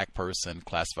 a black person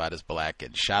classified as black,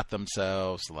 and shot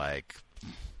themselves, like,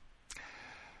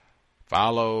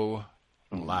 follow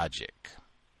logic.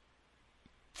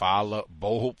 Follow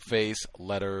boldface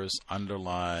letters,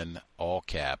 underline, all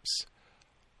caps.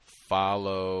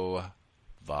 Follow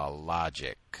the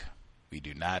logic. We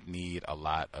do not need a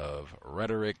lot of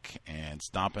rhetoric and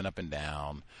stomping up and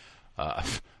down.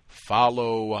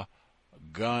 Follow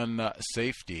gun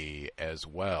safety as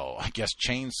well. I guess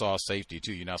chainsaw safety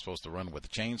too. You're not supposed to run with the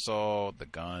chainsaw, the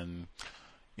gun.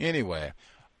 Anyway,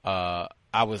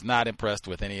 I was not impressed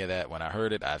with any of that when I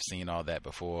heard it. I've seen all that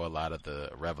before. A lot of the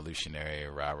revolutionary,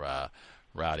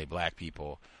 rowdy black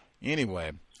people.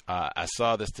 Anyway, I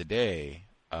saw this today.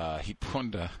 He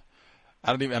pointed a,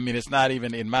 it's not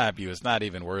even, in my view, it's not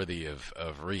even worthy of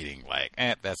reading. Like,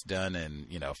 that's done, and,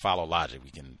 follow logic.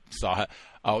 We can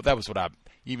that was what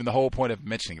even the whole point of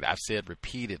mentioning it, I've said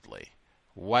repeatedly,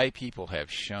 white people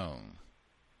have shown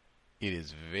it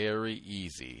is very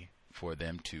easy for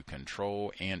them to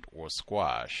control and or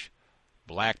squash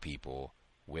black people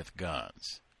with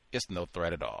guns. It's no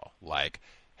threat at all. Like,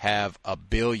 have a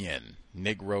billion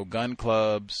Negro gun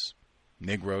clubs,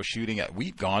 Negro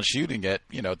we've gone shooting at,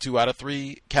 2 out of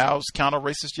 3 cows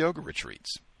counter-racist yoga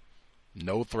retreats.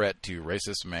 No threat to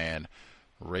racist man,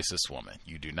 racist woman.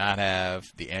 You do not have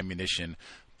the ammunition,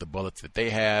 the bullets that they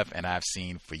have, and I've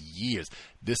seen for years.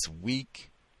 This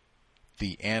week,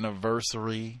 the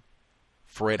anniversary,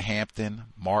 Fred Hampton,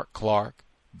 Mark Clark,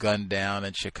 gunned down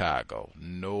in Chicago.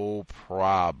 No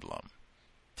problem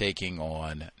taking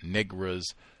on Negras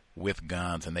with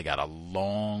guns, and they got a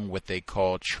long, what they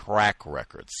call track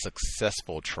record,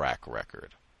 successful track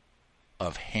record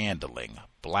of handling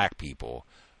black people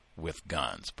with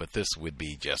guns. But this would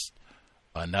be just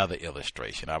another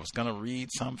illustration. I was going to read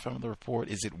some from the report.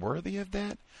 Is it worthy of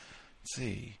that? Let's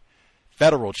see.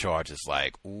 Federal charges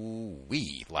like,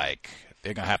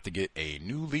 they're going to have to get a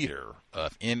new leader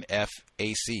of NFAC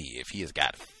if he has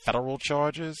got federal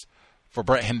charges for,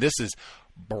 and this is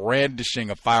brandishing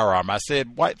a firearm. I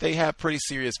said, they have pretty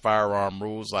serious firearm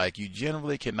rules. Like, you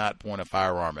generally cannot point a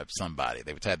firearm at somebody.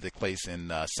 They would have the place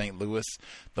in St. Louis,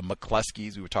 the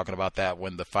McCluskeys. We were talking about that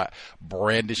when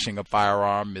brandishing a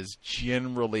firearm is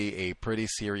generally a pretty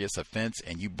serious offense,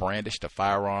 and you brandished a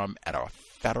firearm at a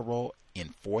federal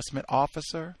enforcement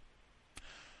officer.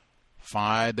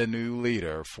 Find a new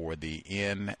leader for the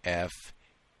NFAC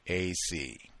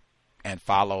and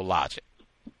follow logic.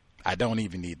 I don't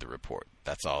even need the report.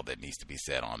 That's all that needs to be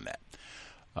said on that.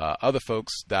 Other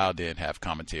folks dialed in have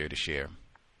commentary to share.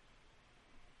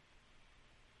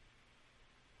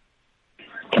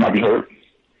 Can I be heard?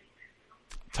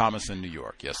 Thomas in New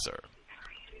York. Yes, sir.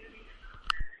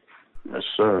 Yes,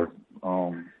 sir.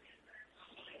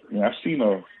 I've seen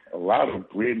a lot of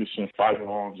brandishing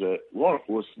firearms at law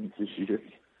enforcement this year.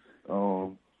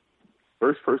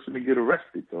 First person to get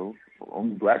arrested, though.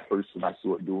 Only black person I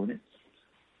saw doing it.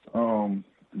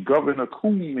 Governor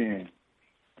Coolman.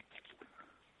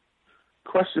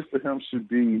 Question for him should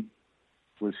be,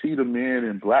 was he the man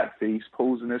in blackface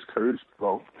posing as Curtis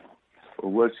Blow, or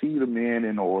was he the man in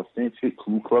an authentic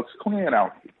Ku Klux Klan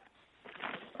outfit?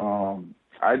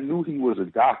 I knew he was a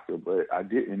doctor, but I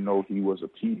didn't know he was a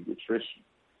pediatrician.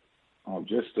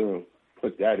 Just to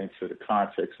put that into the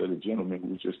context of the gentleman who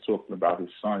was just talking about his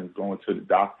son going to the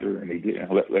doctor and they didn't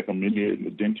let him in there, and the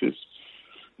dentist.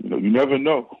 You never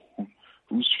know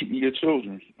who's treating your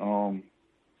children.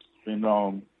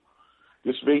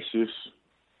 This racist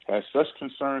has such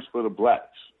concerns for the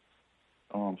blacks.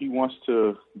 He wants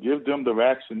to give them the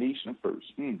vaccination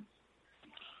first.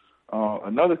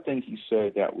 Another thing he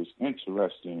said that was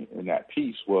interesting in that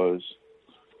piece was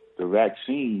the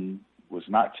vaccine was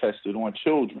not tested on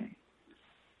children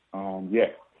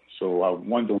yet. So I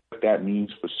wonder what that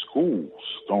means for schools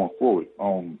going forward.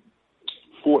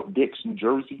 Fort Dix, New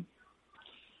Jersey,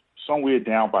 somewhere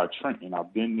down by Trenton.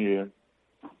 I've been there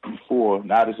before,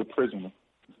 not as a prisoner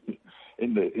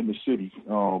in the city,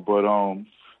 but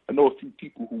I know a few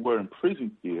people who were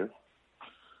imprisoned there.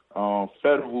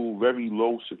 Federal, very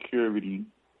low security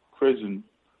prison.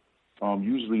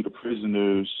 Usually the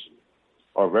prisoners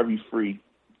are very free,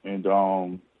 and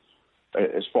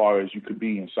as far as you could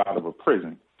be inside of a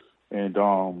prison, and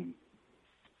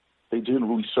they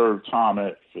generally serve time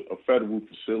at a federal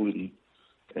facility,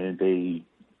 and they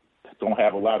don't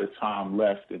have a lot of time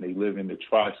left, and they live in the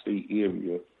tri-state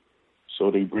area, so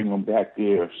they bring them back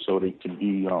there so they can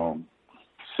be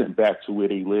sent back to where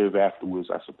they live afterwards,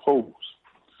 I suppose.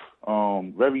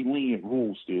 Very lenient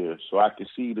rules there, so I can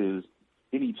see there's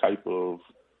any type of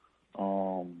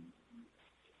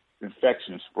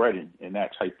infection spreading in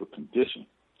that type of condition.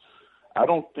 I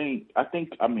do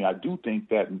think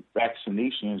that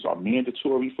vaccinations are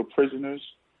mandatory for prisoners.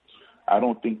 I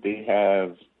don't think they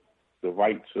have the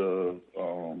right to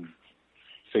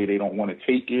say they don't want to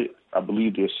take it. I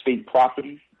believe they're state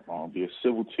property. They're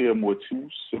civil tier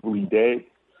mortus, civilly dead.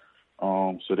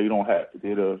 So they don't have,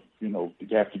 they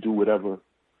have to do whatever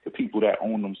the people that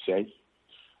own them say.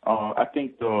 I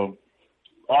think the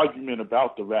argument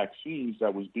about the vaccines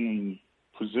that was being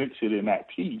presented in that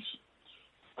piece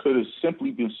could have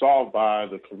simply been solved by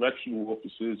the correctional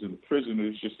officers and the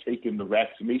prisoners just taking the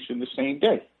vaccination the same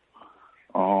day.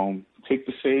 Take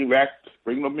the same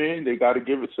bring them in. They got to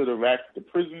give it to the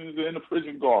prisoners and the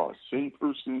prison guards. Same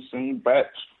person, same batch.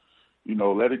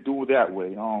 Let it do it that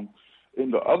way.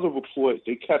 In the other report,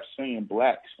 they kept saying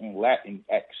blacks and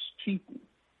Latinx people.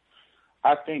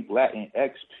 I think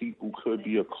Latinx people could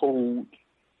be a code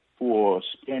for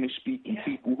Spanish-speaking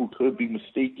people who could be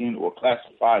mistaken or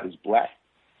classified as black.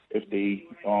 If they,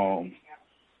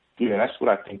 that's what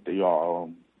I think they are.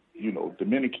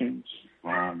 Dominicans,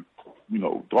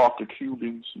 darker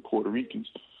Cubans and Puerto Ricans.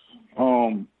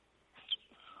 I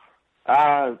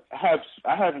I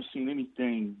haven't seen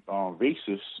anything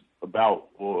racist about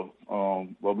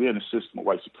we're in a system of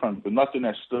white supremacy, but nothing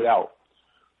that stood out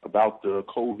about the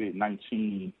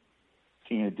COVID-19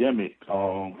 pandemic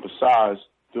besides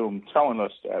them telling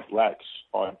us that blacks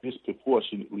are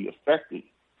disproportionately affected.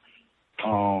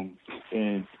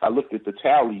 And I looked at the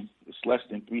tally; it's less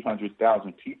than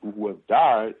 300,000 people who have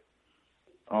died.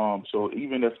 So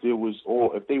even if they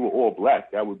were all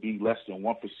black, that would be less than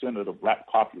 1% of the black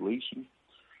population.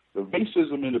 The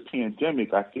racism in the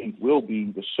pandemic, I think, will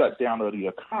be the shutdown of the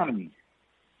economy,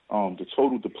 the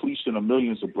total depletion of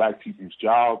millions of black people's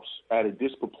jobs at a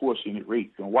disproportionate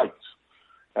rate than whites.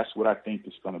 That's what I think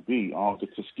it's going to be. The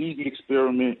Tuskegee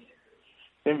experiment,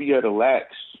 Henrietta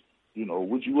Lacks,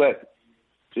 would you let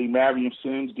J. Marion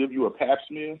Sims give you a pap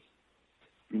smear?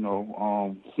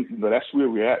 That's where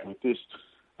we're at with this.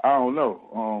 I don't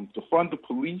know. To fund the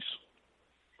police,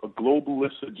 a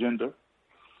globalist agenda,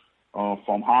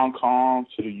 from Hong Kong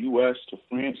to the U.S. to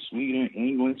France, Sweden,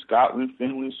 England, Scotland,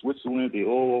 Finland, Switzerland, they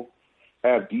all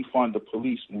have defund the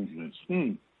police movements.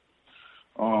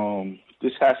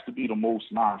 This has to be the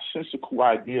most nonsensical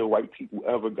idea white people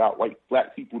ever got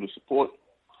black people to support.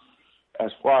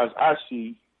 As far as I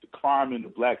see, the crime in the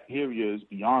black area is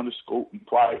beyond the scope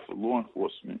required for law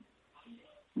enforcement.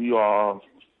 We are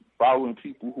following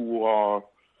people who are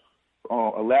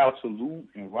allowed to loot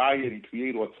and riot and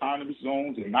create autonomous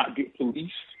zones and not get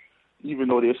policed, even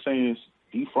though they're saying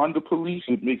defund the police.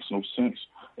 It makes no sense.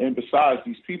 And besides,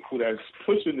 these people that's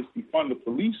pushing this defund the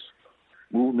police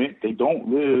movement, they don't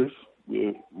live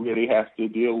where they have to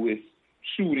deal with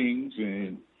shootings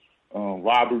and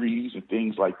robberies and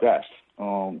things like that.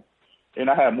 And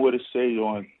I have more to say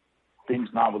on things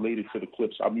not related to the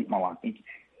clips. I'll mute my line. Thank you.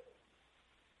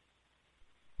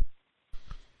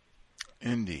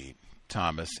 Indeed.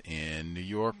 Thomas in New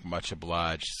York. Much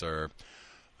obliged, sir.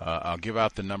 I'll give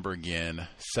out the number again,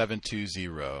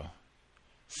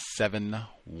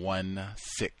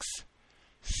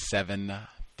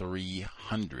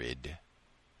 720-716-7300.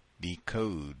 The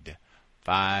code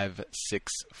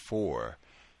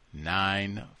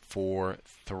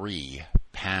 564-943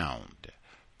 pound.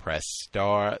 Press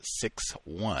star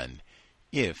 61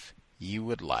 if you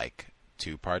would like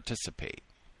to participate.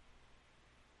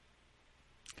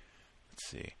 Let's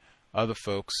see. Other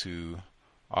folks who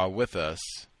are with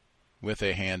us with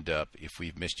a hand up, if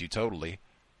we've missed you totally,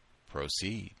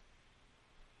 proceed.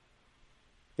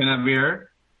 Can I be heard?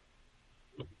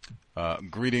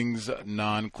 Greetings,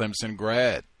 non-Clemson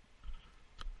grad.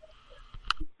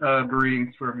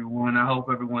 Greetings for everyone. I hope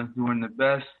everyone's doing the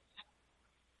best.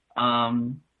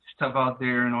 It's tough out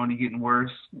there and only getting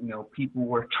worse. People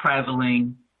were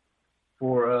traveling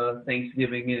for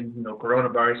Thanksgiving and,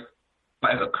 coronavirus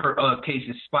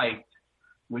cases spiked,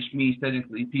 which means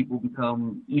technically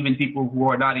even people who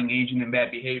are not engaging in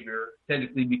bad behavior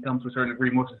technically become to a certain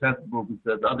degree more susceptible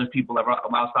because other people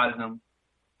outside of them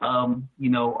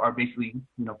are basically,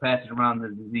 passing around the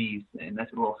disease, and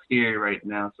that's a little scary right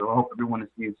now. So I hope everyone is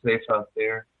staying safe out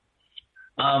there.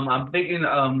 I'm thinking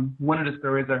one of the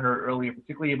stories I heard earlier,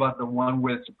 particularly about the one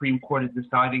where the Supreme Court is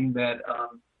deciding that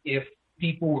if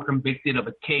people were convicted of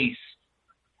a case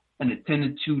and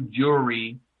attended to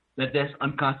jury, that's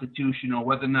unconstitutional,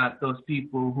 whether or not those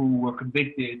people who were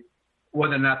convicted,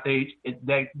 whether or not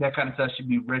that kind of stuff should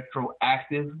be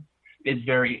retroactive is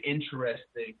very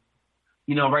interesting.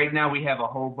 Right now we have a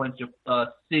whole bunch of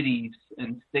cities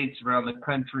and states around the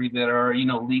country that are,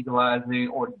 legalizing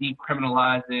or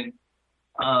decriminalizing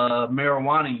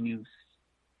marijuana use.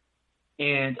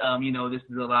 And, this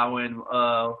is allowing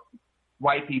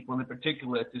white people in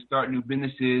particular to start new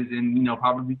businesses and,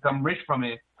 probably become rich from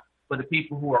it. But the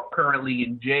people who are currently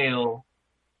in jail,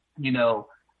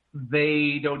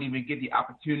 they don't even get the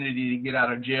opportunity to get out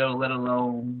of jail, let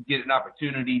alone get an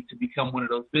opportunity to become one of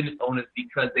those business owners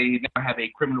because they never have a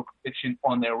criminal conviction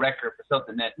on their record for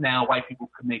something that now white people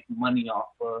can make money off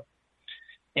of.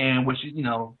 And which,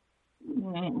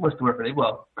 what's the word for it?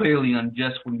 Well, clearly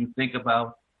unjust when you think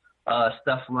about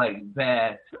stuff like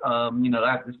that.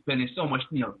 After spending so much,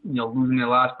 losing their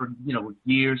lives for,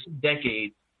 years,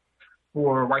 decades,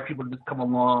 for white people to just come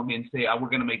along and say, we're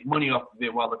going to make money off of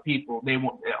it, while the people, they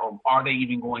won't, are they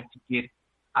even going to get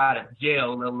out of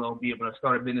jail, let alone be able to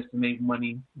start a business to make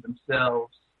money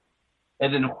themselves?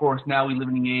 And then, of course, now we live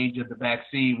in the age of the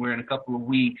vaccine, where in a couple of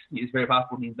weeks, it's very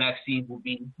possible these vaccines will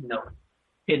be,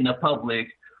 hitting the public,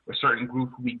 or certain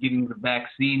groups will be getting the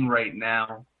vaccine right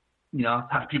now.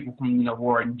 People from, who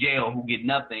are in jail who get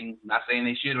nothing, not saying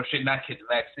they should or should not get the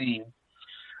vaccine.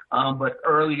 But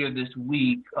earlier this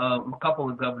week, a couple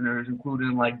of governors,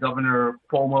 including like Governor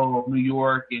Cuomo of New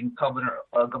York and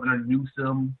Governor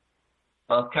Newsom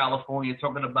California,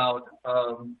 talking about,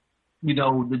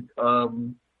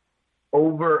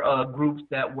 over groups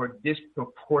that were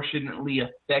disproportionately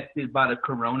affected by the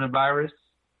coronavirus.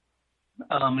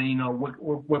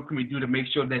 What can we do to make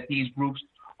sure that these groups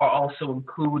are also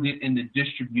included in the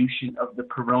distribution of the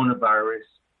coronavirus?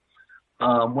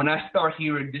 When I start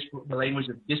hearing the language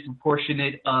of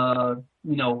disproportionate,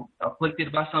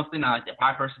 afflicted by something, I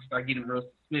personally start getting real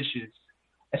suspicious,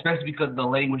 especially because of the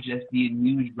language that's being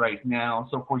used right now.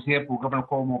 So, for example, Governor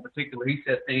Cuomo in particular, he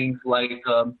said things like,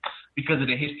 because of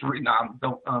the history, not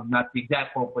the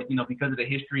exact quote, but, because of the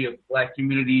history of the Black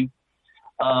community,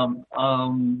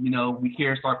 we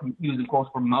can't start using quotes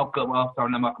from Martin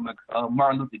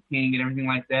Luther King and everything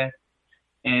like that.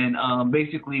 And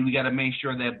basically, we got to make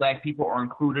sure that Black people are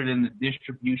included in the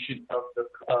distribution of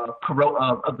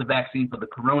the vaccine for the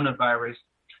coronavirus.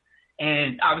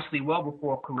 And obviously, well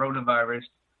before coronavirus,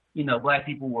 Black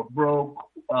people were broke,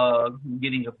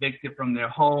 getting evicted from their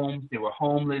homes. They were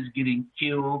homeless, getting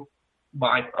killed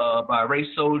by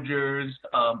race soldiers,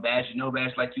 badge or no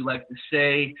badge, like you like to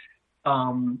say,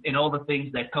 and all the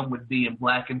things that come with being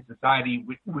Black in society,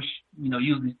 which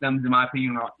usually stems, in my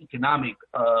opinion, on economic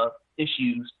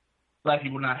issues. Black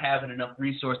people not having enough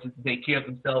resources to take care of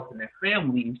themselves and their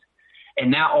families.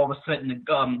 And now all of a sudden the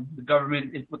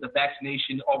government is, with the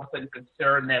vaccination, all of a sudden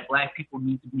concerned that Black people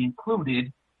need to be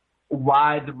included.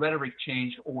 Why the rhetoric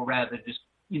change, or rather just,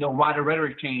 why the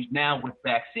rhetoric change now with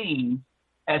vaccines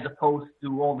as opposed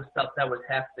to all the stuff that was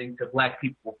happening to Black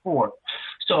people before.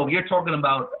 So you're talking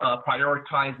about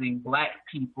prioritizing Black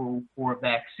people for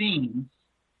vaccines.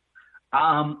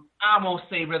 I won't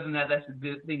say whether or not that's a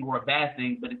good thing or a bad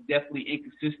thing, but it's definitely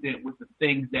inconsistent with the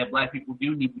things that Black people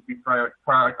do need to be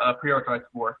prioritized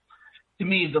for. To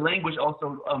me, the language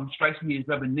also strikes me as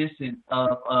reminiscent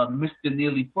of Mr.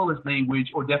 Neely Fuller's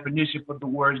language or definition for the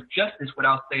word justice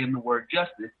without saying the word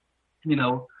justice.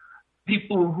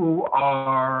 People who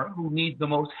need the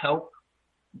most help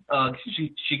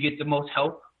should get the most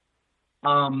help.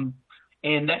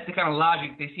 And that's the kind of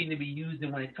logic they seem to be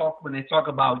using when they talk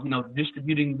about,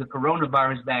 distributing the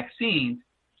coronavirus vaccines.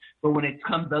 But when it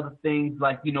comes to other things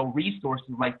like,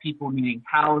 resources, like people needing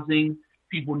housing,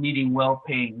 people needing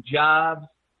well-paying jobs,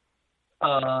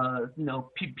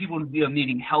 people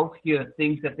needing health care,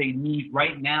 things that they need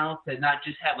right now to not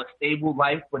just have a stable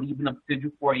life, but even a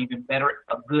potential for a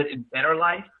good and better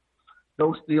life.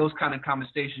 Those kind of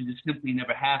conversations just simply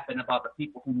never happen about the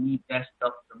people who need that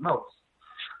stuff the most.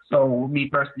 So me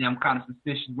personally, I'm kind of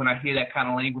suspicious when I hear that kind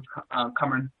of language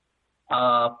coming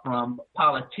from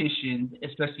politicians,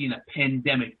 especially in a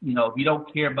pandemic. If you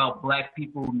don't care about Black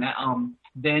people now,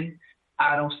 then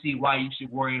I don't see why you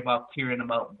should worry about caring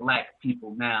about Black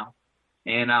people now.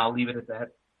 And I'll leave it at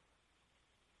that.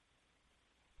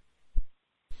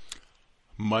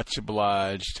 Much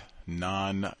obliged,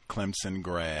 non-Clemson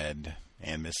grad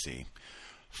and Miss C.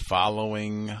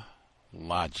 Following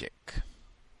logic.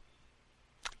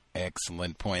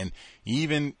 Excellent point. And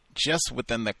even just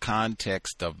within the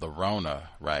context of the Rona,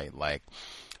 right? Like,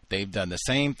 they've done the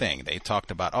same thing. They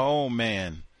talked about, oh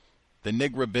man, the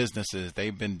Negro businesses,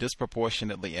 they've been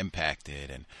disproportionately impacted,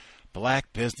 and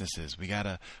Black businesses, we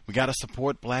gotta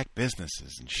support Black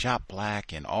businesses and shop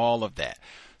Black and all of that.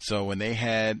 So when they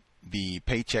had the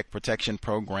Paycheck Protection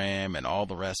Program and all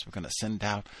the rest, we're going to send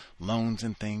out loans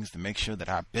and things to make sure that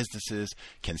our businesses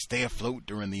can stay afloat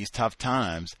during these tough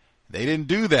times. They didn't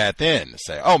do that then.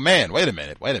 Say, oh man, wait a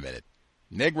minute.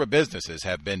 Negro businesses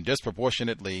have been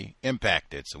disproportionately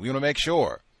impacted, so we want to make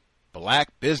sure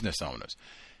Black business owners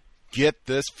get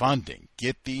this funding,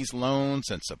 get these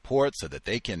loans and support so that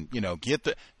they can,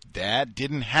 that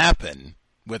didn't happen.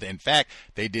 In fact,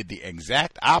 they did the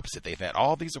exact opposite. They've had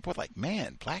all these reports like,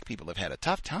 man, Black people have had a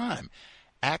tough time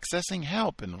accessing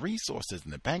help and resources,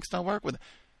 and the banks don't work with them.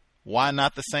 Why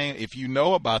not the same? If you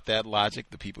know about that logic,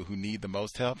 the people who need the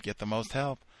most help get the most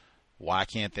help. Why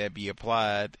can't that be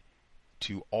applied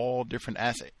to all different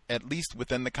assets, at least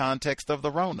within the context of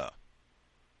the Rona?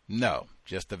 No,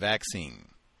 just the vaccine.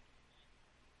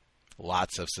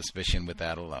 Lots of suspicion with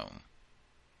that alone.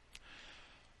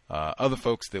 Other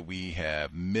folks that we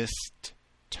have missed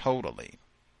totally.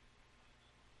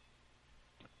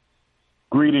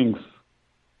 Greetings,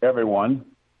 everyone.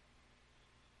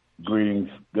 Greetings,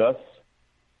 Gus.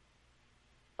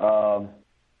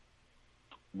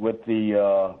 With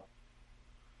the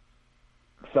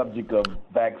subject of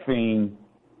vaccine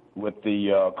with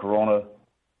the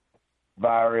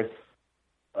coronavirus,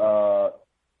 a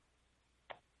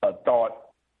thought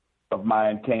of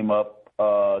mine came up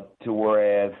to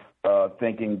whereas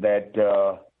thinking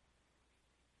that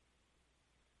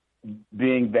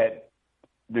being that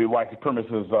the white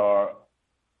supremacists are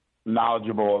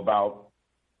knowledgeable about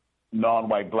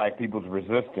non-white black people's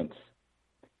resistance,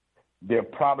 they're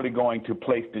probably going to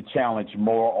place the challenge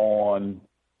more on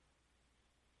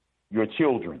your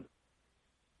children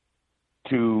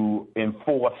to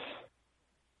enforce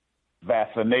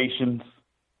vaccinations.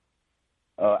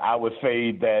 I would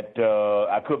say that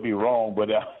I could be wrong, but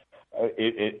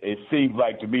it seems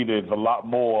like to me there's a lot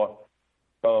more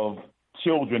of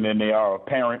children than there are of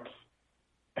parents.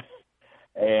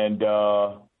 And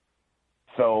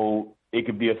so it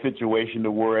could be a situation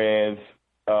to whereas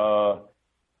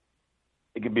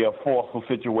it could be a forceful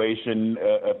situation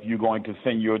if you're going to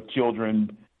send your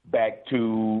children back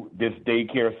to this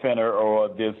daycare center or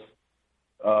this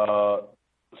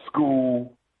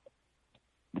school.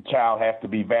 The child has to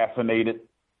be vaccinated.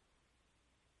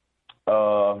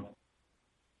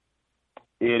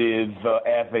 It is,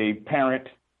 as a parent,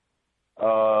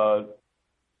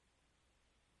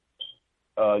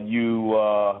 you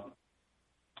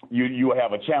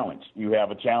have a challenge. You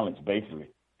have a challenge, basically,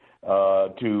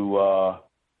 to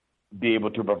be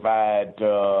able to provide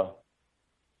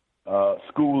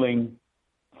schooling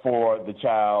for the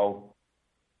child.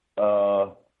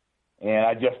 And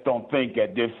I just don't think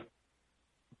at this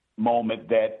moment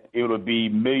that it would be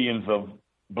millions of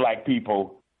black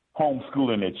people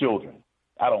homeschooling their children.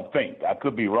 I don't think. I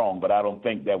could be wrong, but I don't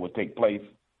think that would take place.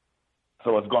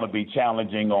 So it's going to be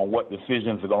challenging on what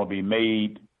decisions are going to be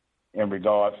made in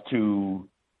regards to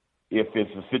if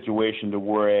it's a situation to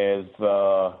whereas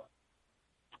the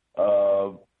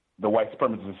white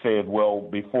supremacist says, well,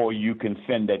 before you can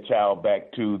send that child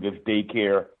back to this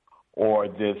daycare or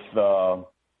this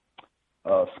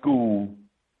school,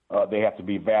 they have to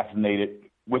be vaccinated,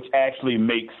 which actually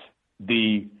makes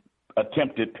the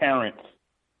attempted parents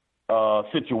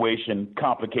situation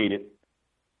complicated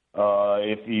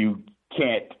if you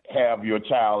can't have your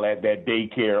child at that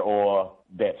daycare or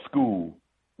that school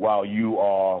while you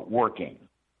are working.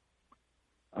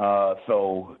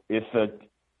 So it's a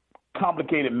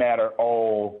complicated matter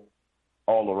all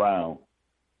around.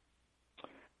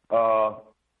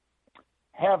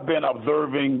 Have been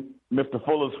observing Mr.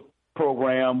 Fuller's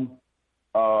program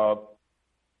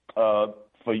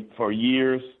for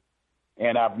years,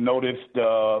 and I've noticed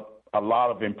a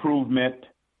lot of improvement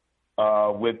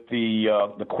with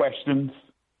the questions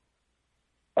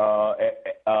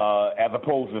as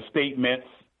opposed to statements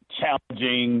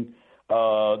challenging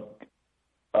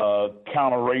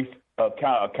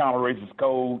counter-racist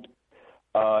code,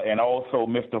 and also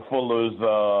Mr. Fuller's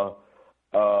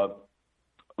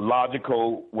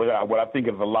logical, what I think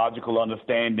is a logical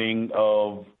understanding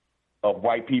of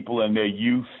white people and their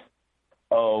use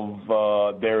of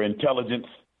their intelligence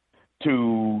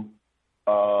to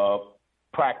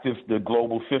practice the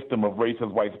global system of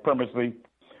racist white supremacy.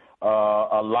 In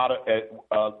a lot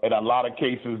of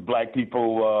cases, black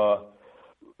people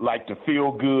like to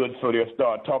feel good, so they'll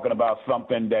start talking about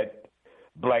something that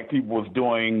black people was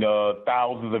doing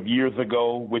thousands of years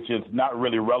ago, which is not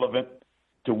really relevant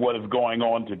to what is going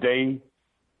on today.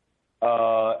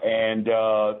 And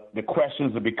the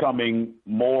questions are becoming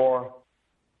more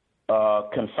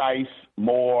concise,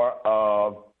 more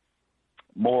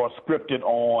scripted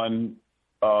on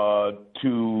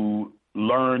to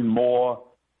learn more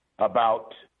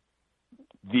about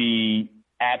the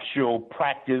actual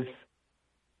practice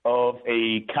of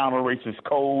a counter-racist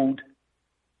code.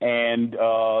 And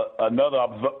another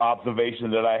observation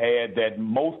that I had, that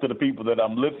most of the people that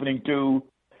I'm listening to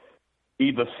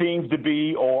either seems to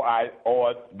be or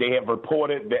they have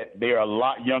reported that they're a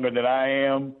lot younger than I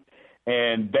am,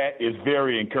 and that is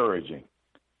very encouraging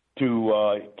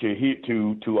to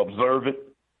observe it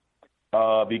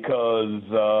because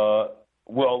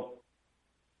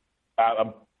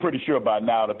I'm pretty sure by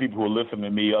now the people who are listening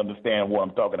to me understand what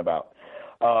I'm talking about.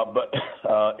 But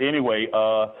anyway,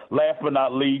 last but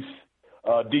not least,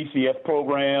 DCS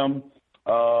program,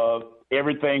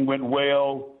 everything went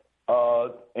well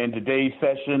in today's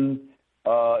session,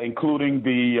 including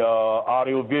the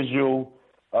audiovisual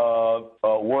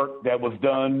work that was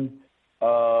done.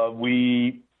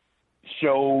 We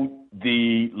showed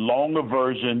the longer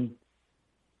version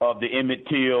of the Emmett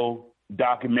Till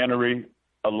documentary,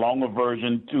 a longer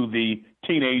version to the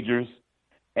teenagers,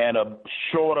 and a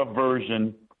shorter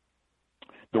version,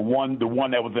 the one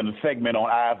that was in the segment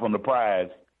on Eyes on the Prize,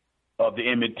 of the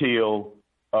Emmett Till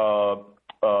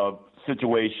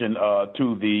situation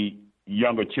to the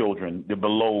younger children, the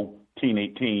below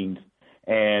teenage teens.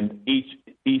 And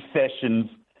each sessions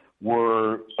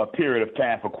were a period of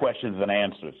time for questions and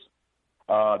answers.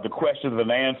 The questions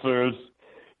and answers,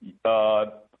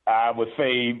 I would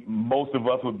say most of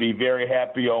us would be very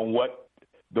happy on what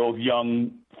those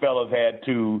young fellas had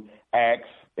to ask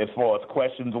as far as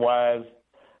questions-wise,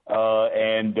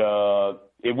 and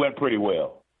it went pretty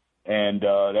well. And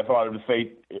that's all I have to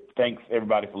say. Thanks,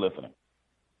 everybody, for listening.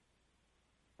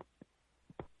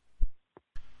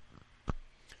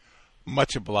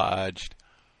 Much obliged.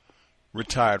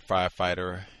 Retired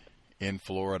firefighter in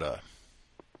Florida.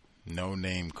 No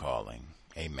name calling.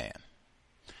 Amen.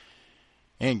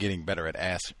 And getting better at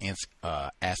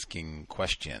asking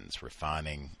questions,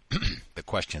 refining the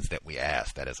questions that we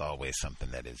ask. That is always something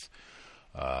that is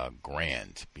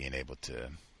grand, being able to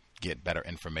get better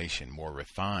information, more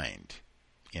refined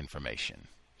information.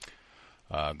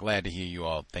 Glad to hear you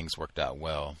all. Things worked out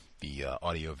well. The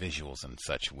audio visuals and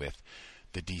such with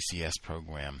the DCS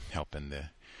program, helping the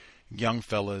young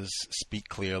fellas speak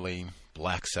clearly,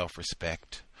 black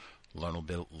self-respect, learn a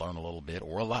little bit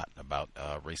or a lot about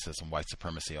racism, white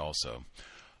supremacy also.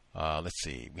 Let's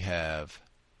see. We have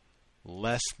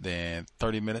less than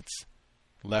 30 minutes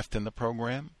left in the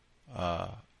program.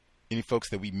 Any folks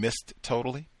that we missed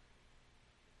totally?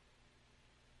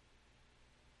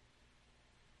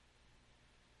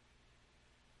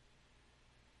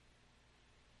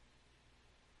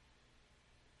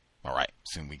 All right,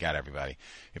 soon we got everybody.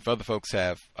 If other folks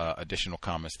have additional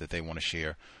comments that they want to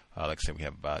share, like I said, we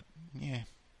have about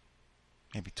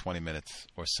maybe 20 minutes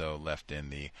or so left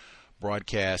in the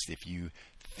broadcast. If you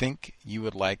think you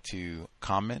would like to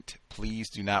comment, please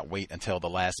do not wait until the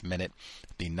last minute.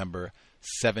 The number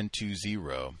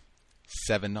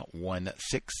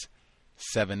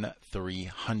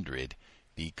 720-716-7300.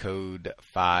 The code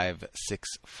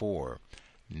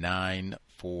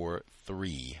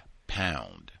 564-943#.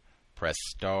 Press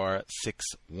star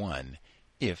 61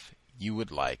 if you would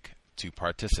like to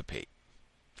participate.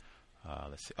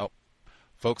 Let's see. Oh,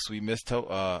 folks, we missed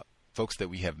folks that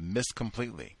we have missed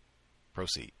completely.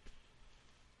 Proceed.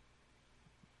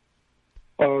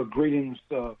 Greetings,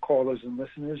 callers and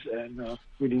listeners, and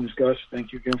greetings, Gus.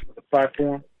 Thank you again for the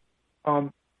platform.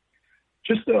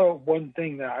 Just one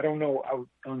thing that I don't know.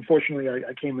 Unfortunately,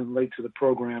 I came in late to the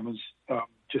program. It was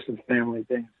just a family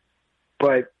thing,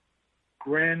 but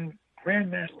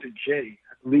Grandmaster Jay,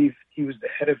 I believe he was the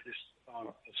head of this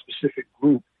specific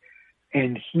group,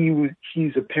 and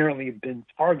he's apparently been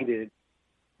targeted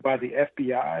by the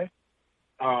FBI.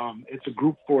 It's a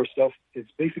group for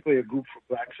it's basically a group for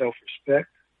black self-respect,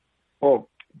 or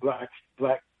black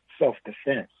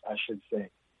self-defense, I should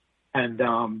say. And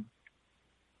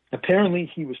apparently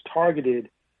he was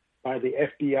targeted by the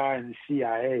FBI and the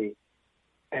CIA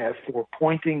for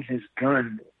pointing his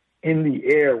gun in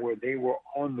the air where they were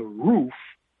on the roof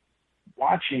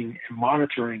watching and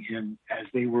monitoring him as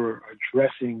they were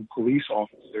addressing police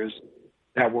officers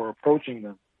that were approaching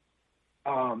them.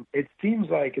 It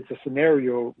seems like it's a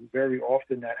scenario very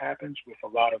often that happens with a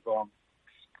lot of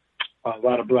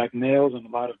black males and a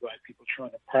lot of black people trying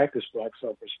to practice black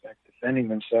self-respect, defending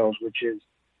themselves, which is,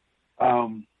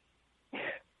 I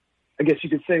guess you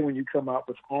could say when you come out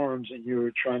with arms and you're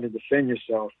trying to defend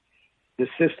yourself, the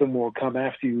system will come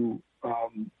after you,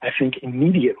 I think,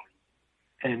 immediately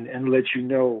and let you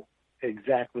know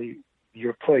exactly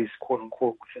your place, quote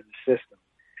unquote, within the system.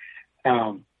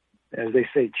 As they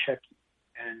say, check you.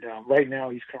 And right now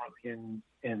he's currently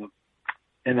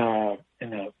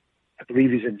I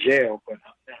believe he's in jail, but I'm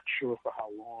not sure for how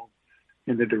long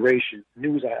in the duration.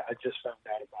 News I just found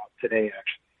out about today,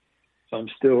 actually. So I'm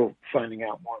still finding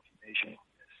out more information on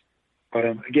this. But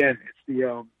again, it's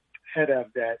the head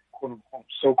of that quote-unquote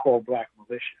so-called black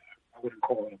militia. I wouldn't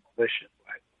call it a militia,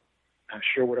 but I'm not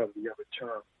sure what other the other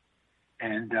term.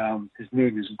 And his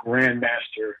name is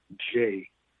Grandmaster Jay.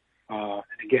 And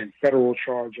again, federal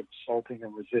charge of assaulting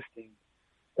and resisting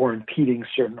or impeding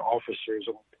certain officers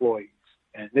or employees.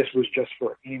 And this was just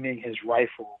for aiming his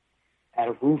rifle at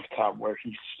a rooftop where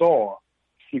he saw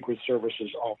Secret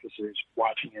Services officers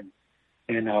watching him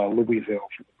in Louisville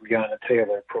for the Breonna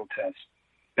Taylor protest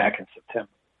back in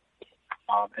September.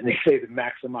 And they say the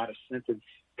max amount of sentence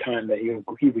time that he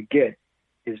would get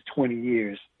is 20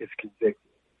 years if convicted.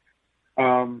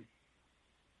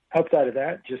 Outside of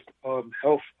that, just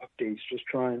health updates. Just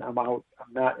trying. I'm not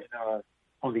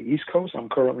on the East Coast. I'm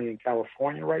currently in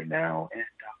California right now, and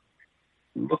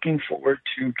looking forward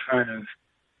to kind of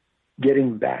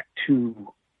getting back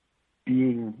to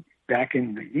being back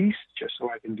in the East, just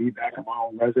so I can be back in my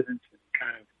own residence and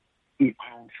kind of eat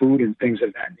my own food and things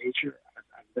of that nature.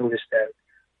 I've noticed that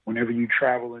whenever you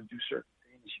travel and do certain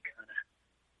things, you kind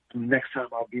of, next time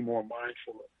I'll be more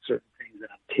mindful of certain things that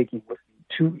I'm taking with me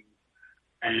to eat,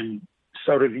 and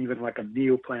sort of even like a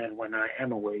meal plan when I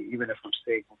am away, even if I'm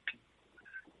staying with people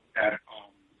that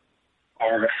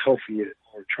are healthy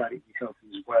or try to eat healthy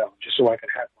as well, just so I could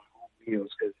have my own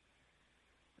meals, because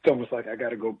it's almost like I got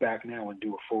to go back now and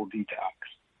do a full detox.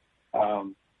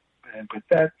 But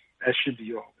that should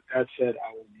be all. With that said,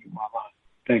 I will mute my line.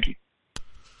 Thank you.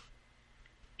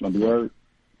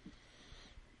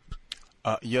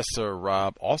 Yes, sir,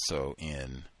 Rob. Also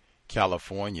in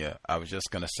California, I was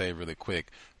just going to say really quick,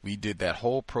 we did that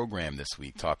whole program this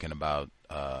week talking about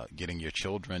getting your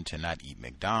children to not eat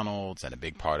McDonald's, and a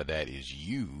big part of that is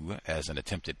you, as an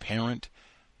attempted parent,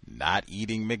 not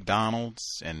eating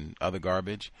McDonald's and other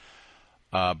garbage.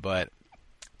 But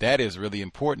that is really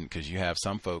important, because you have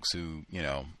some folks who,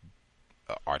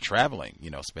 are traveling,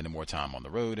 spending more time on the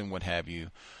road and what have you.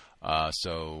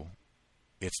 So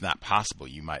it's not possible.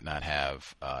 You might not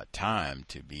have time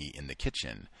to be in the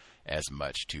kitchen as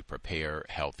much to prepare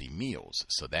healthy meals.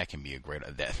 So that can be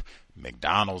that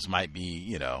McDonald's might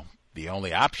be, the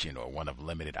only option or one of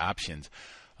limited options.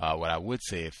 What I would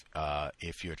say,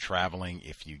 if you're traveling,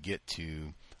 if you get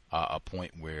to a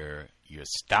point where you're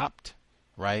stopped,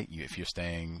 right? If you're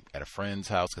staying at a friend's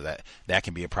house, because that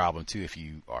can be a problem too. If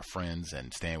you are friends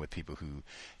and staying with people who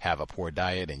have a poor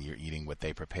diet and you're eating what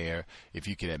they prepare, if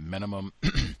you can at minimum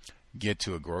get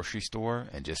to a grocery store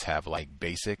and just have like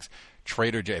basics.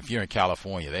 Trader Joe, if you're in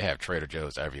California, they have Trader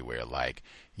Joe's everywhere. Like,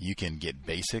 you can get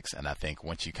basics, and I think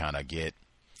once you kind of get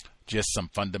just some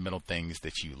fundamental things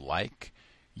that you like,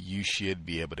 you should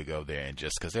be able to go there and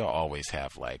just, because they'll always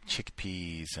have like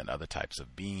chickpeas and other types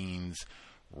of beans,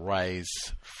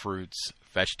 rice, fruits,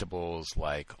 vegetables,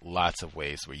 like lots of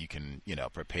ways where you can,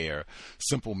 prepare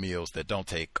simple meals that don't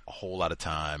take a whole lot of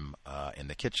time in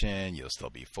the kitchen. You'll still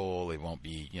be full. It won't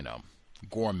be,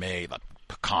 gourmet like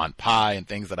pecan pie and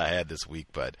things that I had this week,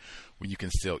 but where you can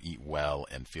still eat well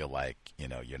and feel like,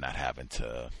 you're not having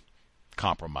to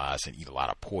compromise and eat a lot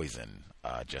of poison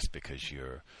just because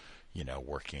you're,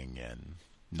 working and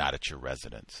not at your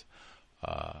residence.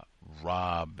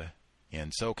 Rob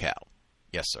in SoCal.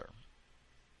 Yes, sir.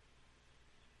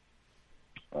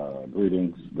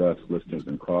 Greetings, Gus, listeners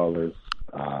and callers.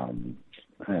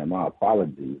 My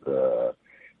apologies.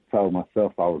 Told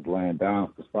myself I was laying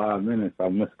down for 5 minutes. I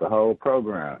missed the whole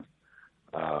program.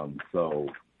 So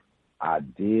I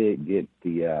did get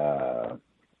the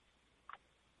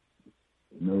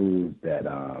news that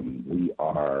we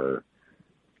are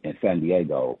in San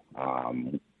Diego.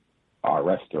 Our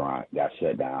restaurant got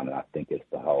shut down, and I think it's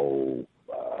the whole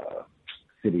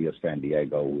city of San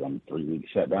Diego. We're on a 3-week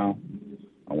shutdown,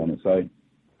 I want to say.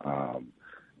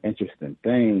 Interesting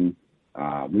thing,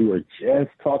 we were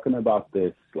just talking about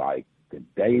this like the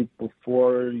day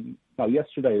before,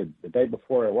 yesterday, the day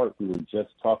before at work, we were just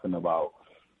talking about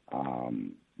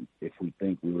if we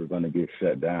think we were going to get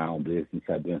shut down. Business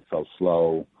had been so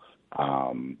slow.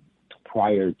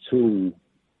 Prior to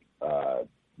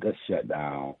this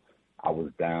shutdown, I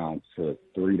was down to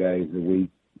 3 days a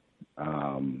week.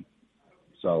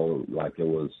 So like it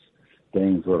was,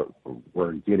 things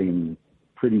were getting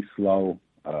pretty slow,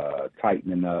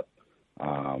 tightening up.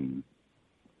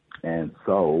 And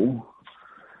so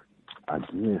I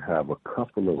did have a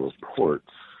couple of reports.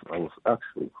 I was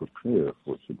actually prepared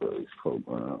for today's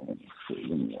program. Let me see.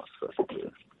 Give me 1 second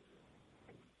here.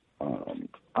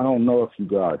 I don't know if you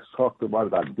guys talked about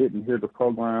it. I didn't hear the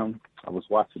program. I was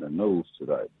watching the news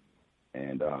today,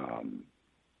 and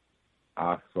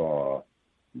I saw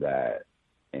that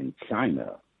in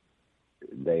China,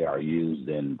 they are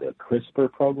using the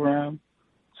CRISPR program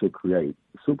to create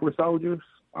super soldiers.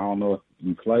 I don't know if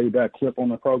you played that clip on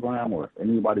the program or if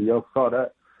anybody else saw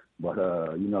that, but,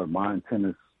 my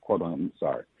antennas, when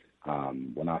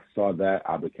I saw that,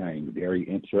 I became very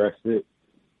interested.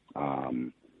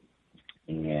 And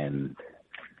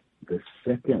the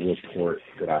second report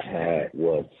that I had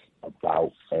was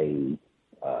about a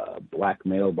black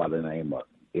male by the name of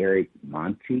Eric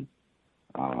Monti.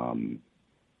 I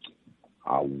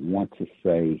want to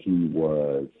say he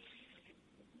was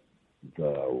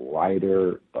the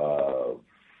writer of,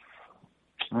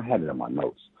 I had it in my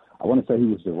notes. I want to say he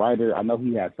was the writer. I know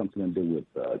he had something to do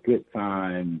with Good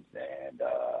Times and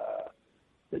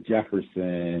the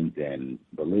Jeffersons, and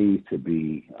believed to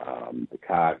be the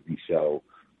Cosby Show.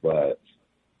 But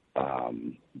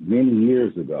many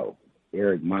years ago,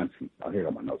 Eric Monti, here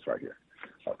are my notes right here.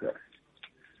 Okay.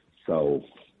 So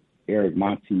Eric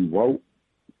Monti wrote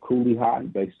Cooley High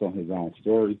based on his own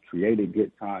story, created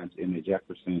Good Times in the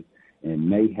Jeffersons, and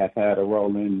may have had a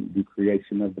role in the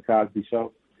creation of the Cosby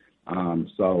Show.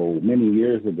 So many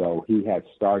years ago, he had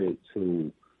started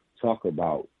to talk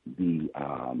about the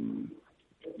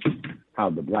how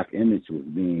the black image was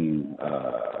being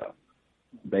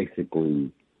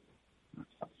basically,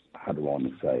 how do I want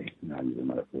to say, not even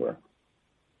metaphor,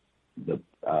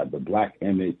 the black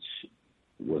image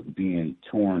was being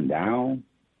torn down.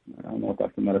 I don't know if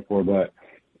that's a metaphor, but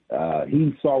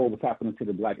he saw what was happening to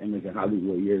the black image in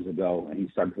Hollywood years ago, and he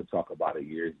started to talk about it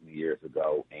years and years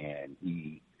ago. And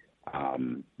he,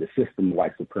 the system of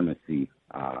white supremacy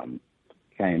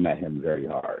came at him very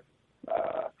hard.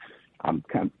 I'm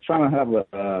kind of trying to have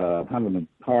having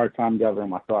a hard time gathering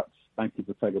my thoughts. Thank you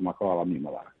for taking my call. I'll mute my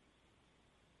line.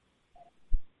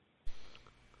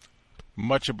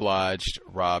 Much obliged,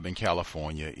 Rob, in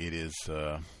California. It is,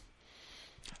 I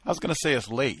was going to say it's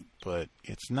late, but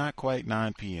it's not quite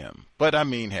 9 p.m. But, I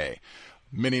mean, hey,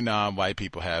 many non-white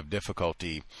people have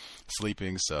difficulty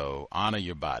sleeping, so honor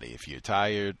your body. If you're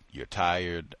tired, you're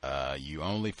tired. You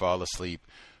only fall asleep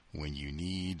when you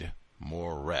need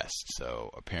more rest. So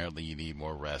apparently you need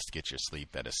more rest. Get your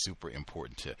sleep. That is super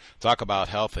important. To talk about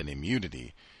health and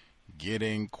immunity,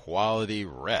 getting quality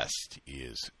rest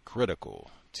is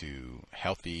critical to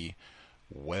healthy,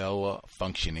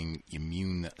 well-functioning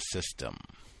immune system.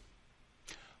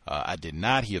 I did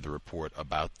not hear the report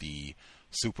about the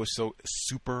super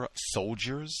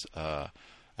soldiers. I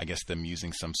guess them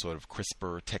using some sort of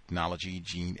CRISPR technology,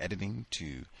 gene editing,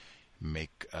 to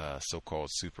make so-called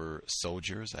super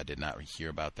soldiers. I did not hear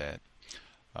about that,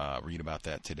 read about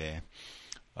that today.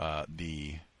 Our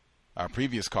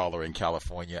previous caller in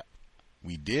California,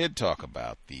 we did talk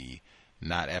about the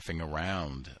not effing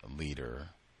around leader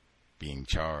being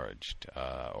charged,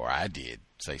 or I did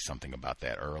say something about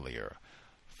that earlier.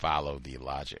 Follow the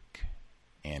logic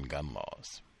and gun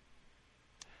laws.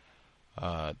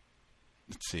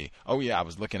 Let's see. Oh, yeah, I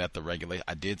was looking at the regulation.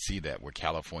 I did see that where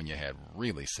California had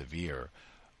really severe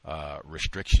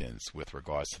restrictions with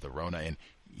regards to the Rona. And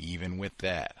even with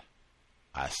that,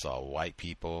 I saw white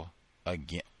people,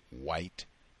 again, white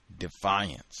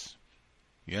defiance.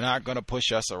 You're not going to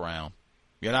push us around.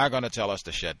 You're not going to tell us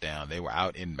to shut down. They were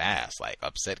out in mass, like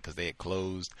upset because they had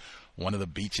closed one of the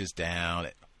beaches down.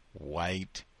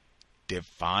 White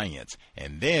defiance.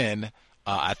 And then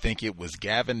I think it was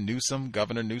Governor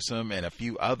Newsom, and a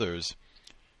few others.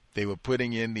 They were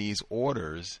putting in these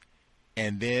orders,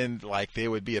 and then like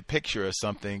there would be a picture or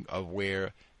something of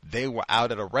where they were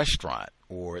out at a restaurant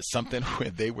or something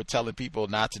where they were telling people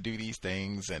not to do these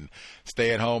things and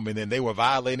stay at home, and then they were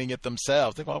violating it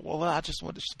themselves. They go, well, I just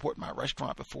wanted to support my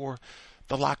restaurant before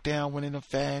the lockdown went in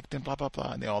effect and blah, blah,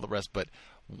 blah, and all the rest. But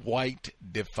white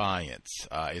defiance,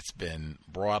 it's been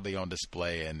broadly on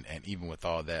display, and even with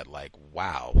all that, like,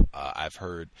 wow.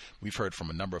 We've heard from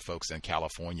a number of folks in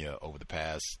California over the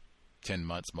past 10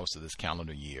 months, most of this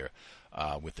calendar year,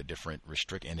 with the different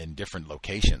and in different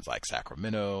locations like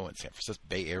Sacramento and San Francisco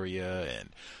Bay Area and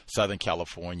Southern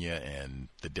California, and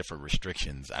the different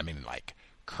restrictions. I mean, like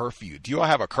curfew. Do you all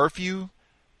have a curfew,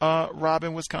 Rob,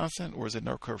 in Wisconsin, or is it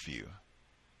no curfew?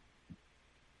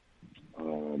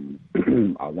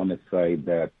 I want to say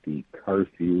that the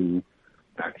curfew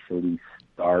actually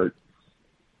starts,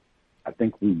 I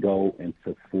think we go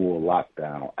into full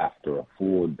lockdown after a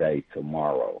full day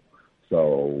tomorrow.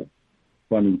 So,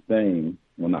 funny thing,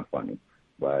 well, not funny,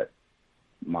 but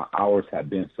my hours have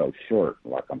been so short.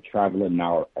 Like, I'm traveling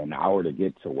an hour to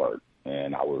get to work,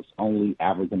 and I was only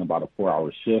averaging about a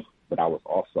 4-hour shift, but I was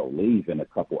also leaving a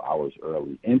couple hours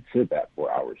early into that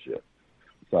 4-hour shift.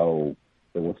 So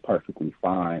it was perfectly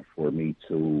fine for me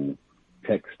to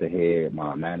text ahead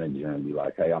my manager and be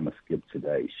like, hey, I'm going to skip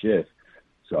today's shift.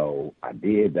 So I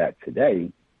did that today,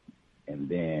 and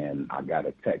then I got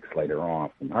a text later on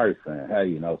from her saying,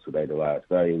 hey, today the last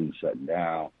day, we shutting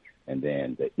down. And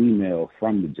then the email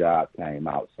from the job came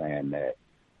out saying that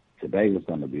today was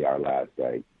going to be our last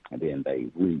day. And then they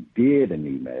redid an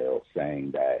email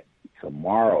saying that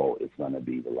tomorrow is going to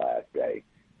be the last day.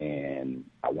 And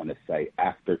I want to say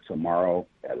after tomorrow,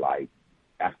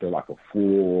 after a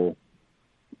full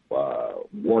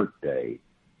work day,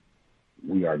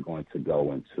 we are going to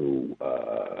go into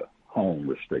home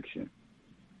restriction.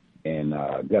 And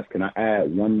Gus, can I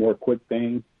add one more quick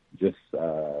thing? Just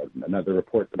another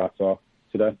report that I saw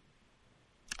today.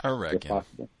 I reckon. If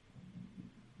possible.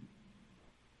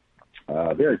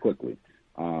 Very quickly.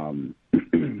 And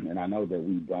I know that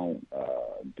we don't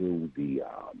do the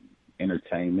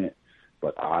entertainment,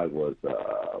 but I was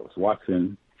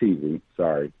watching TV,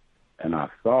 and I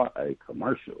saw a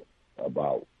commercial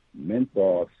about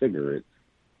menthol cigarettes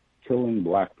killing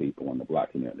black people in the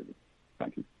black community.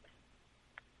 Thank you.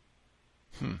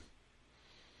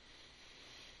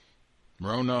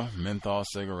 Rona, menthol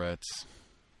cigarettes,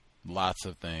 lots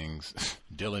of things.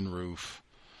 Dylan Roof,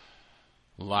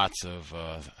 lots of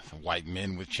white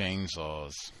men with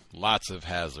chainsaws, lots of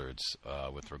hazards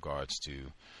with regards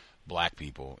to black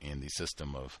people in the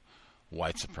system of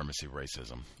white supremacy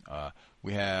racism.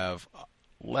 We have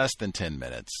less than 10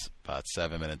 minutes, about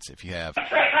 7 minutes. If you have,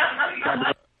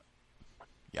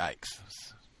 yikes,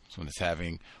 someone is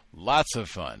having lots of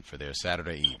fun for their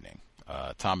Saturday evening.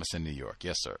 Thomas in New York.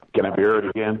 Yes, sir. Can I be heard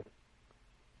again?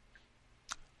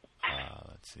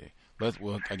 Let's see.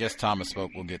 I guess Thomas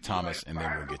spoke. We'll get Thomas, and then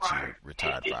we'll get you,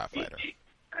 retired firefighter.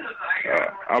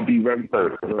 I'll be very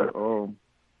third.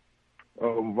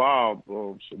 Rob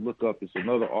should look up. It's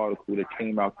another article that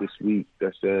came out this week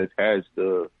that says has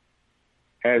the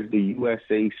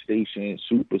USA stationed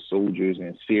super soldiers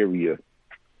in Syria,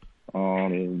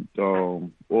 and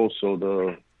also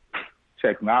the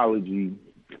technology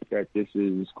that this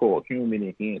is called human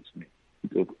enhancement.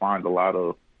 You'll find a lot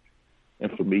of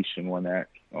information on that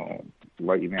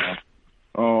right now.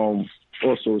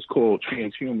 Also, it's called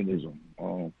transhumanism.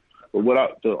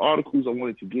 But the articles I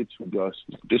wanted to get to, Gus,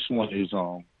 this one is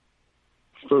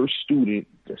First Student,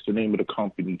 that's the name of the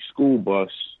company, school bus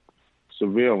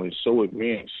surveillance, so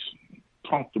advanced,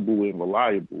 comfortable, and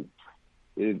reliable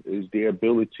is their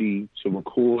ability to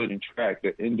record and track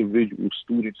an individual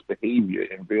student's behavior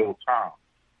in real time.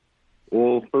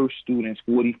 All First Student's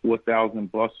 44,000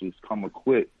 buses come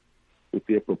equipped with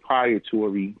their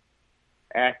proprietary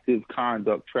active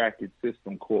conduct tracking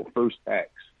system called FirstAx.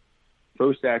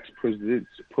 FirstAx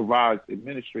provides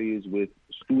administrators with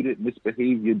student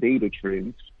misbehavior data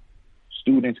trends,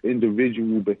 students'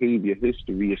 individual behavior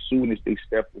history as soon as they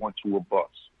step onto a bus.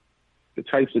 The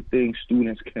types of things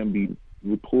students can be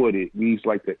reported reads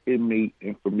like the inmate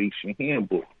information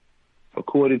handbook.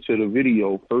 According to the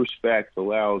video, FirstAx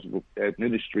allows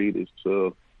administrators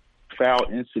to file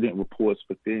incident reports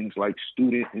for things like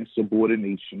student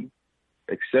insubordination,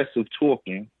 excessive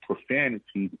talking,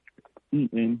 profanity,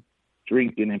 eating,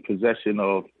 drinking, and possession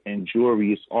of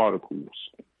injurious articles.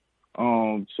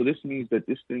 So this means that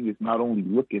this thing is not only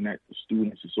looking at the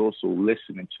students, it's also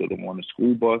listening to them on the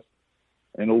school bus.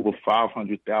 And over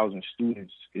 500,000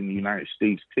 students in the United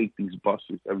States take these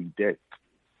buses every day.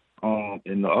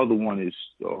 And the other one is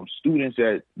students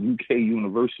at UK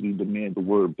University demand the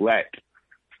word black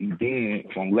be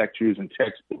banned from lectures and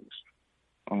textbooks.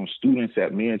 Students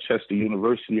at Manchester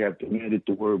University have demanded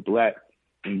the word black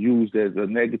and used as a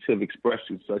negative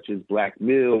expression such as black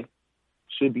male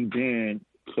should be banned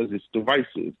because it's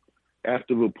divisive.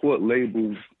 After the report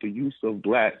labeled the use of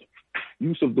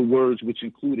the words which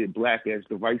included black as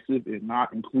divisive and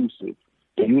not inclusive,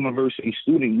 the University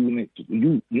Student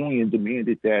Union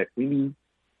demanded that any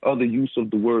other use of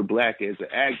the word black as an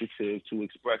adjective to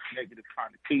express negative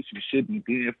connotations should be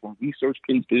banned from research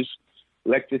papers,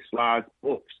 lecture slides,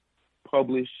 books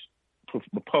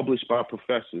published by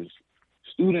professors.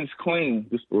 Students claim,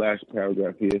 this is the last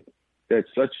paragraph here, that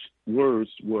such words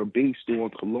were based on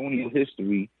colonial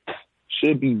history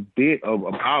should be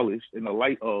abolished in the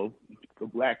light of the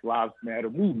Black Lives Matter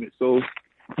movement. So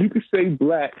you could say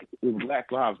black is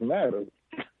Black Lives Matter,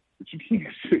 but you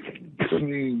can't say, I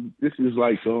mean, this is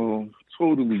like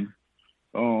totally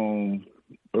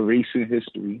erasing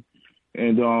history.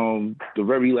 And the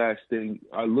very last thing,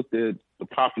 I looked at the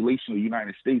population of the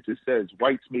United States. It says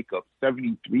whites make up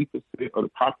 73% of the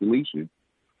population.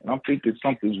 And I'm thinking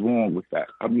something's wrong with that.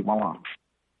 I'll mute my line.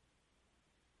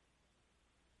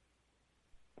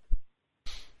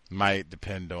 Might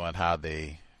depend on how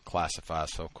they classify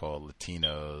so-called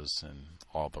Latinos and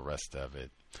all the rest of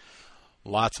it.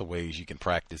 Lots of ways you can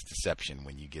practice deception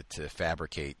when you get to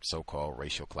fabricate so-called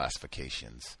racial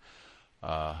classifications.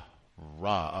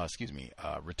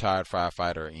 Retired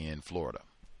firefighter in Florida.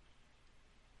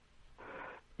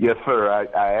 Yes, sir.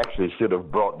 I actually should have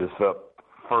brought this up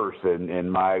first in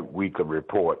my weekly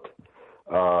report,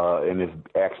 and it's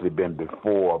actually been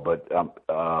before, but I'm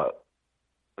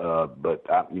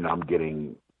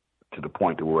getting to the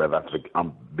point to where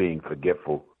I'm being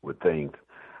forgetful with things.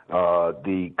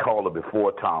 The caller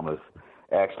before Thomas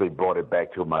actually brought it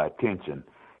back to my attention.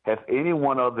 Has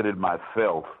anyone other than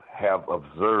myself have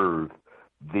observed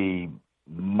the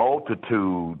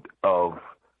multitude of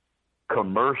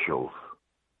commercials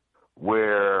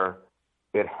where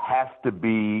it has to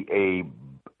be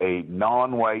a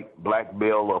non-white black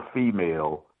male or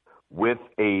female with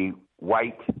a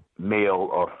white male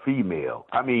or female?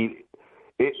 I mean,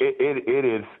 it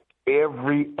is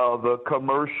every other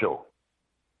commercial.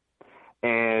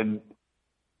 And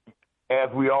as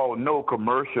we all know,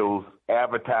 commercials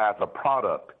advertise a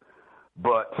product,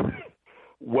 but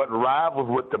what rivals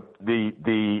with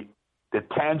the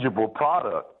tangible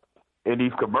product in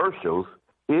these commercials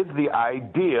is the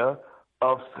idea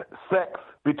of sex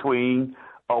between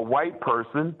a white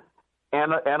person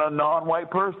and a non-white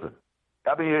person.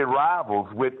 I mean, it rivals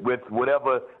with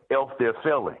whatever else they're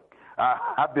selling.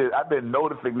 I've been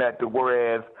noticing that, to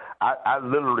whereas I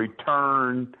literally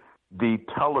turn the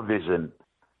television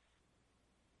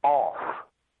off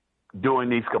during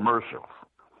these commercials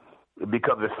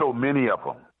because there's so many of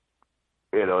them.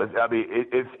 You know, it's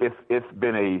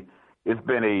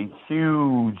been a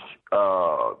huge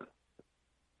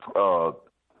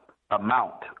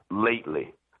amount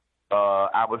lately.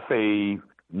 I would say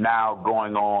now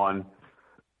going on.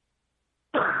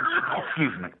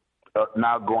 Excuse me.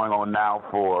 Now going on now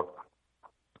for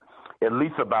at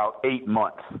least about 8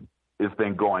 months. It's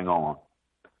been going on,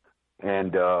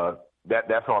 and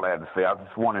that's all I have to say. I was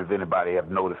just wondering if anybody have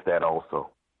noticed that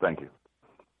also. Thank you.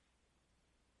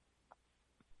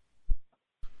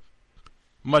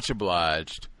 Much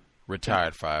obliged,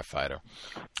 retired firefighter.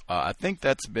 I think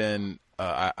that's been,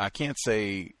 I can't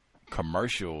say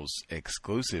commercials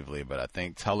exclusively, but I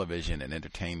think television and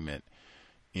entertainment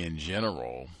in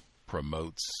general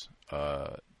promotes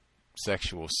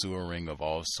sexual sewering of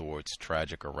all sorts,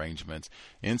 tragic arrangements.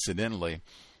 Incidentally,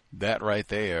 that right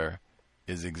there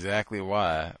is exactly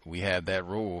why we had that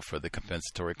rule for the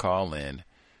compensatory call-in.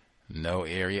 No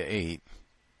Area 8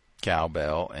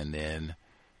 cowbell, and then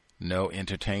no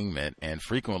entertainment. And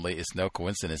frequently, it's no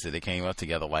coincidence that they came up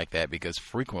together like that, because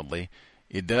frequently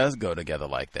it does go together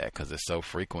like that, because it's so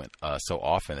frequent, so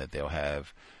often that they'll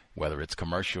have, whether it's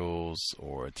commercials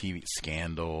or a TV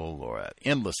scandal or an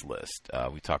endless list.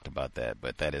 We talked about that,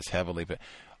 but that is heavily,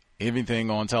 everything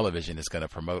on television is going to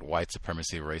promote white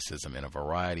supremacy, racism in a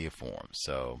variety of forms.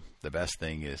 So the best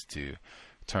thing is to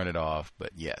turn it off.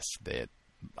 But yes, that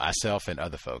myself and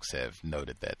other folks have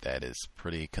noted that that is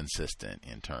pretty consistent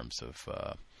in terms of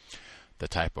the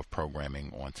type of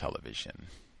programming on television.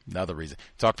 Another reason,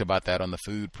 talked about that on the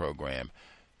food program.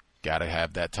 Got to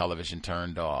have that television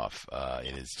turned off.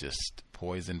 It is just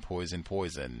poison, poison,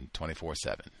 poison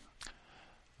 24/7.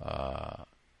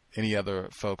 Any other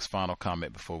folks' final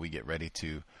comment before we get ready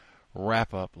to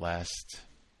wrap up? Last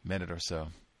minute or so.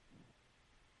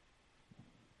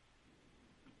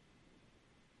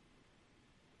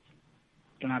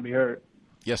 Can I be heard?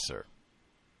 Yes, sir.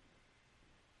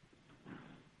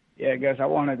 Yeah, guys, I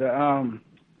wanted to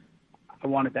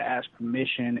ask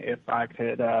permission if I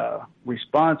could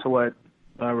respond to what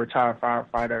a retired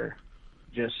firefighter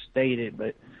just stated,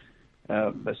 but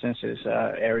since it's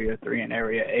Area 3 and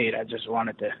Area 8, I just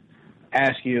wanted to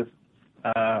ask you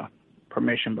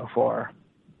permission before.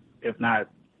 If not,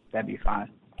 that'd be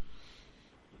fine.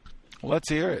 Let's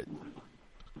hear it.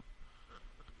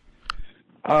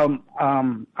 I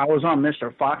was on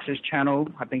Mr. Fox's channel,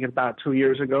 I think it's about 2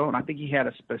 years ago, and I think he had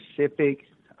a specific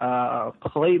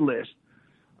playlist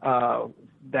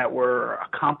that were a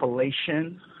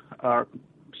compilation,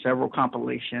 several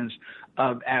compilations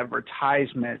of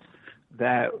advertisements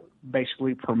that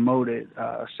basically promoted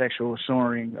sexual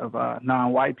assaulting of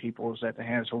non-white peoples at the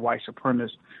hands of white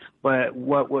supremacists. But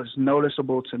what was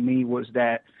noticeable to me was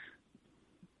that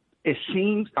it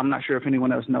seems, I'm not sure if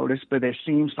anyone else noticed, but it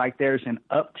seems like there's an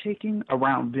upticking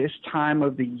around this time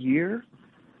of the year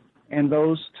and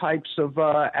those types of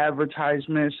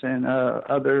advertisements and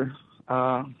other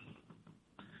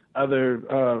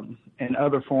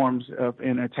forms of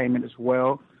entertainment as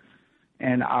well.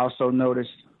 And I also noticed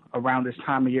around this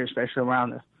time of year, especially around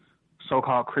the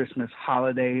so-called Christmas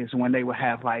holidays, when they would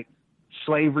have like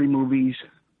slavery movies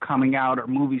coming out, or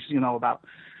movies, about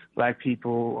black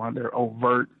people under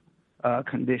overt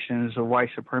conditions of white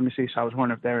supremacy. So I was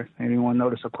wondering if anyone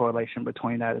noticed a correlation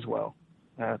between that as well.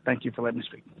 Thank you for letting me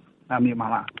speak. I'll mute my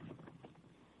line.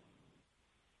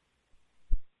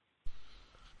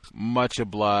 Much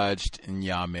obliged,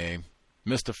 Nyame.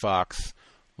 Mr. Fox,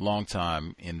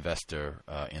 longtime investor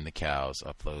in the C.O.W.S,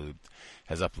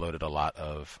 has uploaded a lot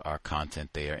of our content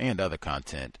there and other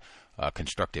content,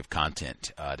 constructive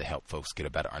content, to help folks get a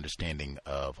better understanding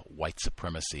of white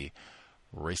supremacy,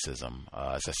 racism.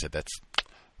 As I said, that's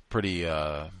pretty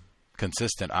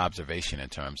consistent observation in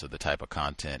terms of the type of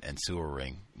content and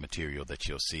sewering material that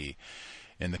you'll see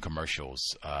in the commercials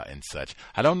and such.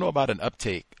 I don't know about an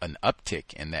uptick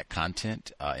in that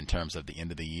content in terms of the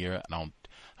end of the year. I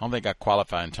don't think I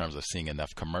qualify in terms of seeing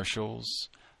enough commercials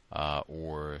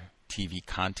or TV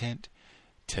content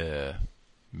to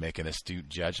make an astute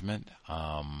judgment.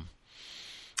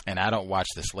 And I don't watch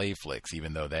the slave flicks,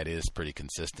 even though that is pretty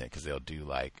consistent, because they'll do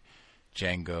like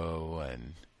Django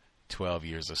and 12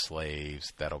 Years a Slave.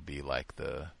 That'll be like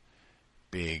the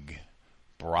big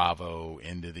Bravo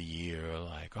end of the year,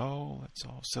 like, oh, let's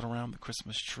all sit around the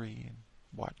Christmas tree and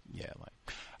watch. Yeah,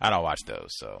 like I don't watch those,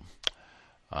 so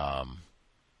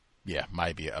yeah,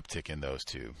 might be an uptick in those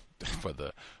too for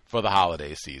the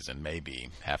holiday season. Maybe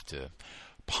have to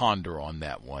ponder on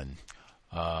that one.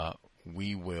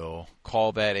 we will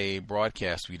call that a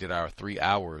broadcast. We did our 3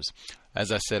 hours.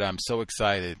 As I said, I'm so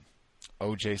excited.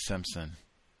 O.J. Simpson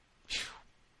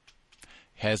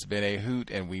has been a hoot,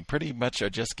 and we pretty much are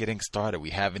just getting started.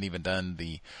 We haven't even done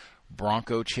the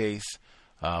Bronco chase.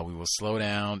 We will slow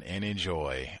down and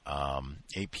enjoy.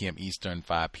 8 p.m. Eastern,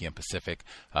 5 p.m. Pacific.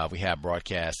 We have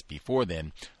broadcasts before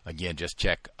then. Again, just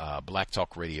check Black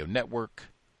Talk Radio Network,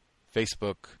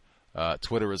 Facebook,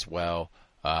 Twitter as well.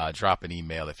 Drop an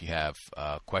email if you have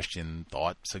a question,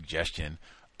 thought, suggestion,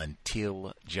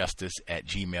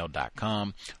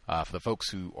 untiljustice@gmail.com. For the folks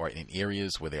who are in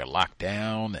areas where they're locked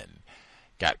down and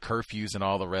got curfews and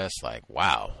all the rest, like,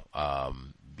 wow,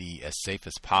 be as safe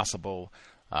as possible.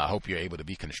 I hope you're able to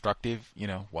be constructive,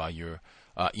 while you're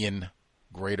in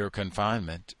greater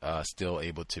confinement, still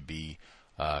able to be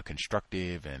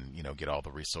constructive and, get all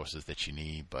the resources that you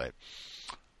need. But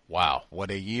wow, what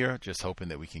a year. Just hoping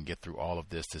that we can get through all of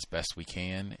this as best we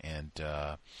can. And,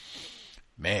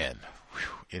 man,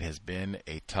 it has been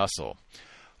a tussle.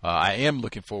 I am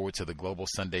looking forward to the Global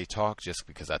Sunday Talk just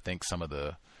because I think some of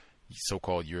the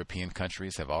so-called European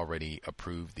countries have already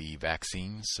approved the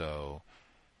vaccine. So,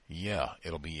 yeah,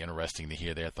 it'll be interesting to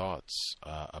hear their thoughts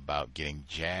about getting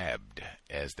jabbed,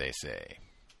 as they say.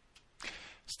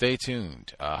 Stay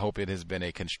tuned. I hope it has been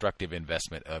a constructive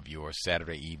investment of your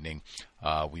Saturday evening.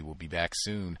 We will be back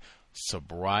soon.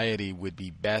 Sobriety would be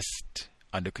best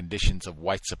under conditions of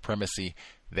white supremacy.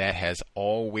 That has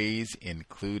always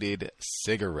included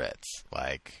cigarettes.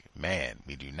 Like, man,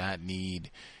 we do not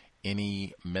need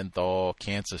any menthol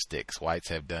cancer sticks. Whites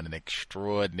have done an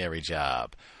extraordinary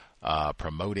job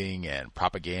promoting and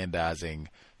propagandizing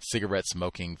cigarette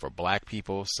smoking for black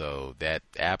people. So that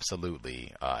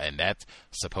absolutely, and that's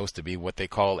supposed to be what they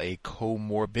call a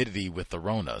comorbidity with the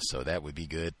Rona. So that would be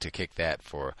good to kick that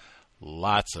for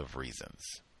lots of reasons.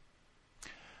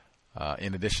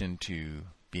 In addition to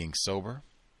being sober,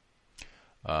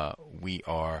 we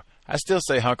are, I still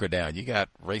say hunker down. You got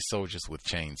race soldiers with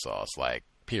chainsaws, like,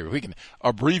 period. We can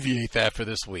abbreviate that for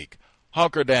this week.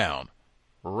 Hunker down.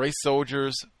 Race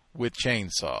soldiers with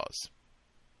chainsaws.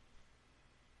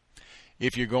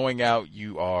 If you're going out,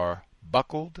 you are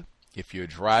buckled. If you're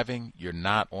driving, you're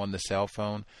not on the cell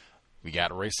phone. We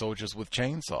got race soldiers with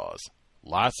chainsaws.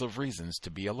 Lots of reasons to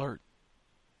be alert.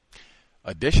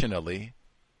 Additionally,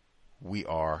 we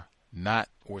want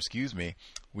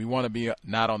to be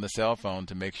not on the cell phone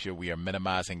to make sure we are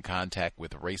minimizing contact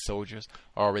with race soldiers.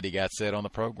 Already got said on the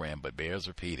program, but bears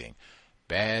repeating.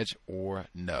 Badge or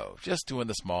no. Just doing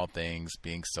the small things,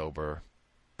 being sober,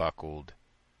 buckled,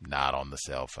 not on the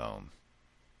cell phone.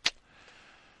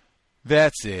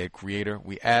 That's it, Creator.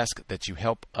 We ask that you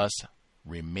help us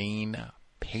remain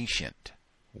patient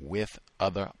with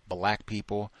other black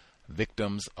people,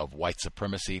 victims of white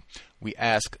supremacy. We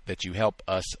ask that you help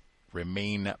us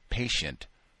remain patient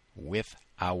with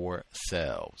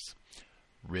ourselves.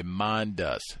 Remind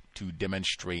us to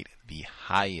demonstrate the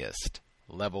highest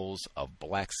levels of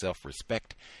black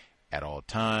self-respect at all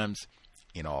times,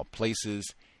 in all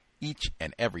places, each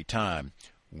and every time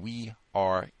we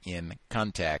are in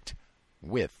contact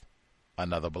with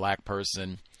another black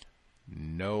person.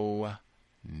 No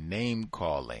name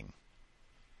calling.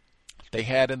 They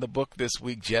had in the book this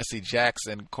week, Jesse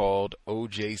Jackson called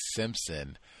O.J.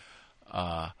 Simpson,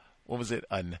 what was it,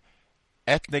 an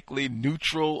ethnically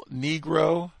neutral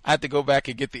Negro? I had to go back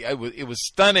and get it was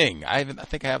stunning. I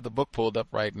think I have the book pulled up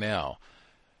right now.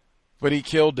 But he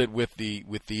killed it with the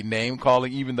name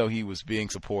calling, even though he was being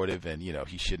supportive and,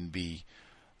 he shouldn't be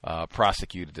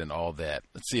prosecuted and all that.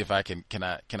 Let's see if I can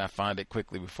I find it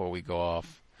quickly before we go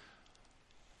off.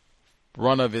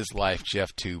 Run of his life,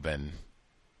 Jeff Toobin.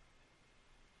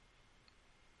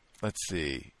 Let's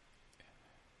see.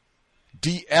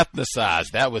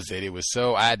 De-ethnicized. That was it. It was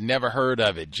so, I had never heard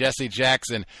of it. Jesse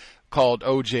Jackson called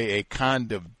OJ a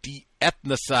kind of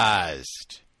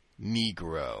de-ethnicized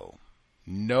Negro.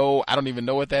 No, I don't even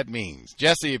know what that means.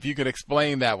 Jesse, if you could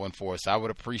explain that one for us, I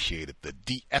would appreciate it. The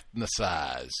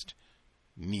de-ethnicized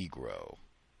Negro.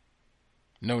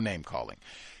 No name calling.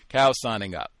 Cal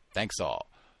signing up. Thanks all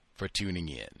for tuning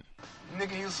in.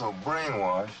 Nigga, you so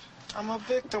brainwashed. I'm a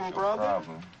victim, brother.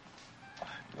 Problem.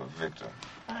 You're a victim.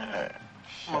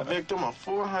 I'm a victim of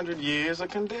 400 years of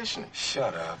conditioning.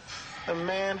 Shut up. The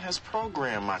man has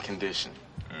programmed my conditioning.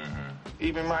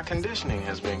 Even my conditioning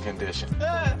has been conditioned.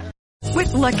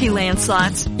 With Lucky Land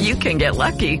Slots, you can get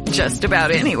lucky just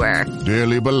about anywhere.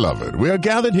 Dearly beloved, we are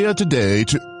gathered here today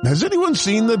to... Has anyone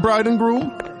seen the bride and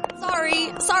groom?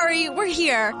 Sorry, we're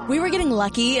here. We were getting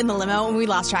lucky in the limo and we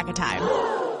lost track of time.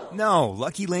 No,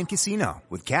 Lucky Land Casino,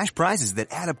 with cash prizes that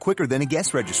add up quicker than a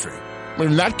guest registry.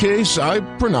 In that case, I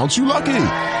pronounce you lucky.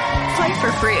 Play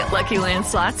for free at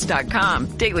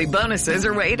LuckyLandSlots.com. Daily bonuses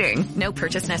are waiting. No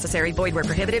purchase necessary. Void where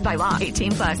prohibited by law.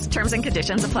 18+. Terms and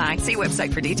conditions apply. See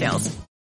website for details.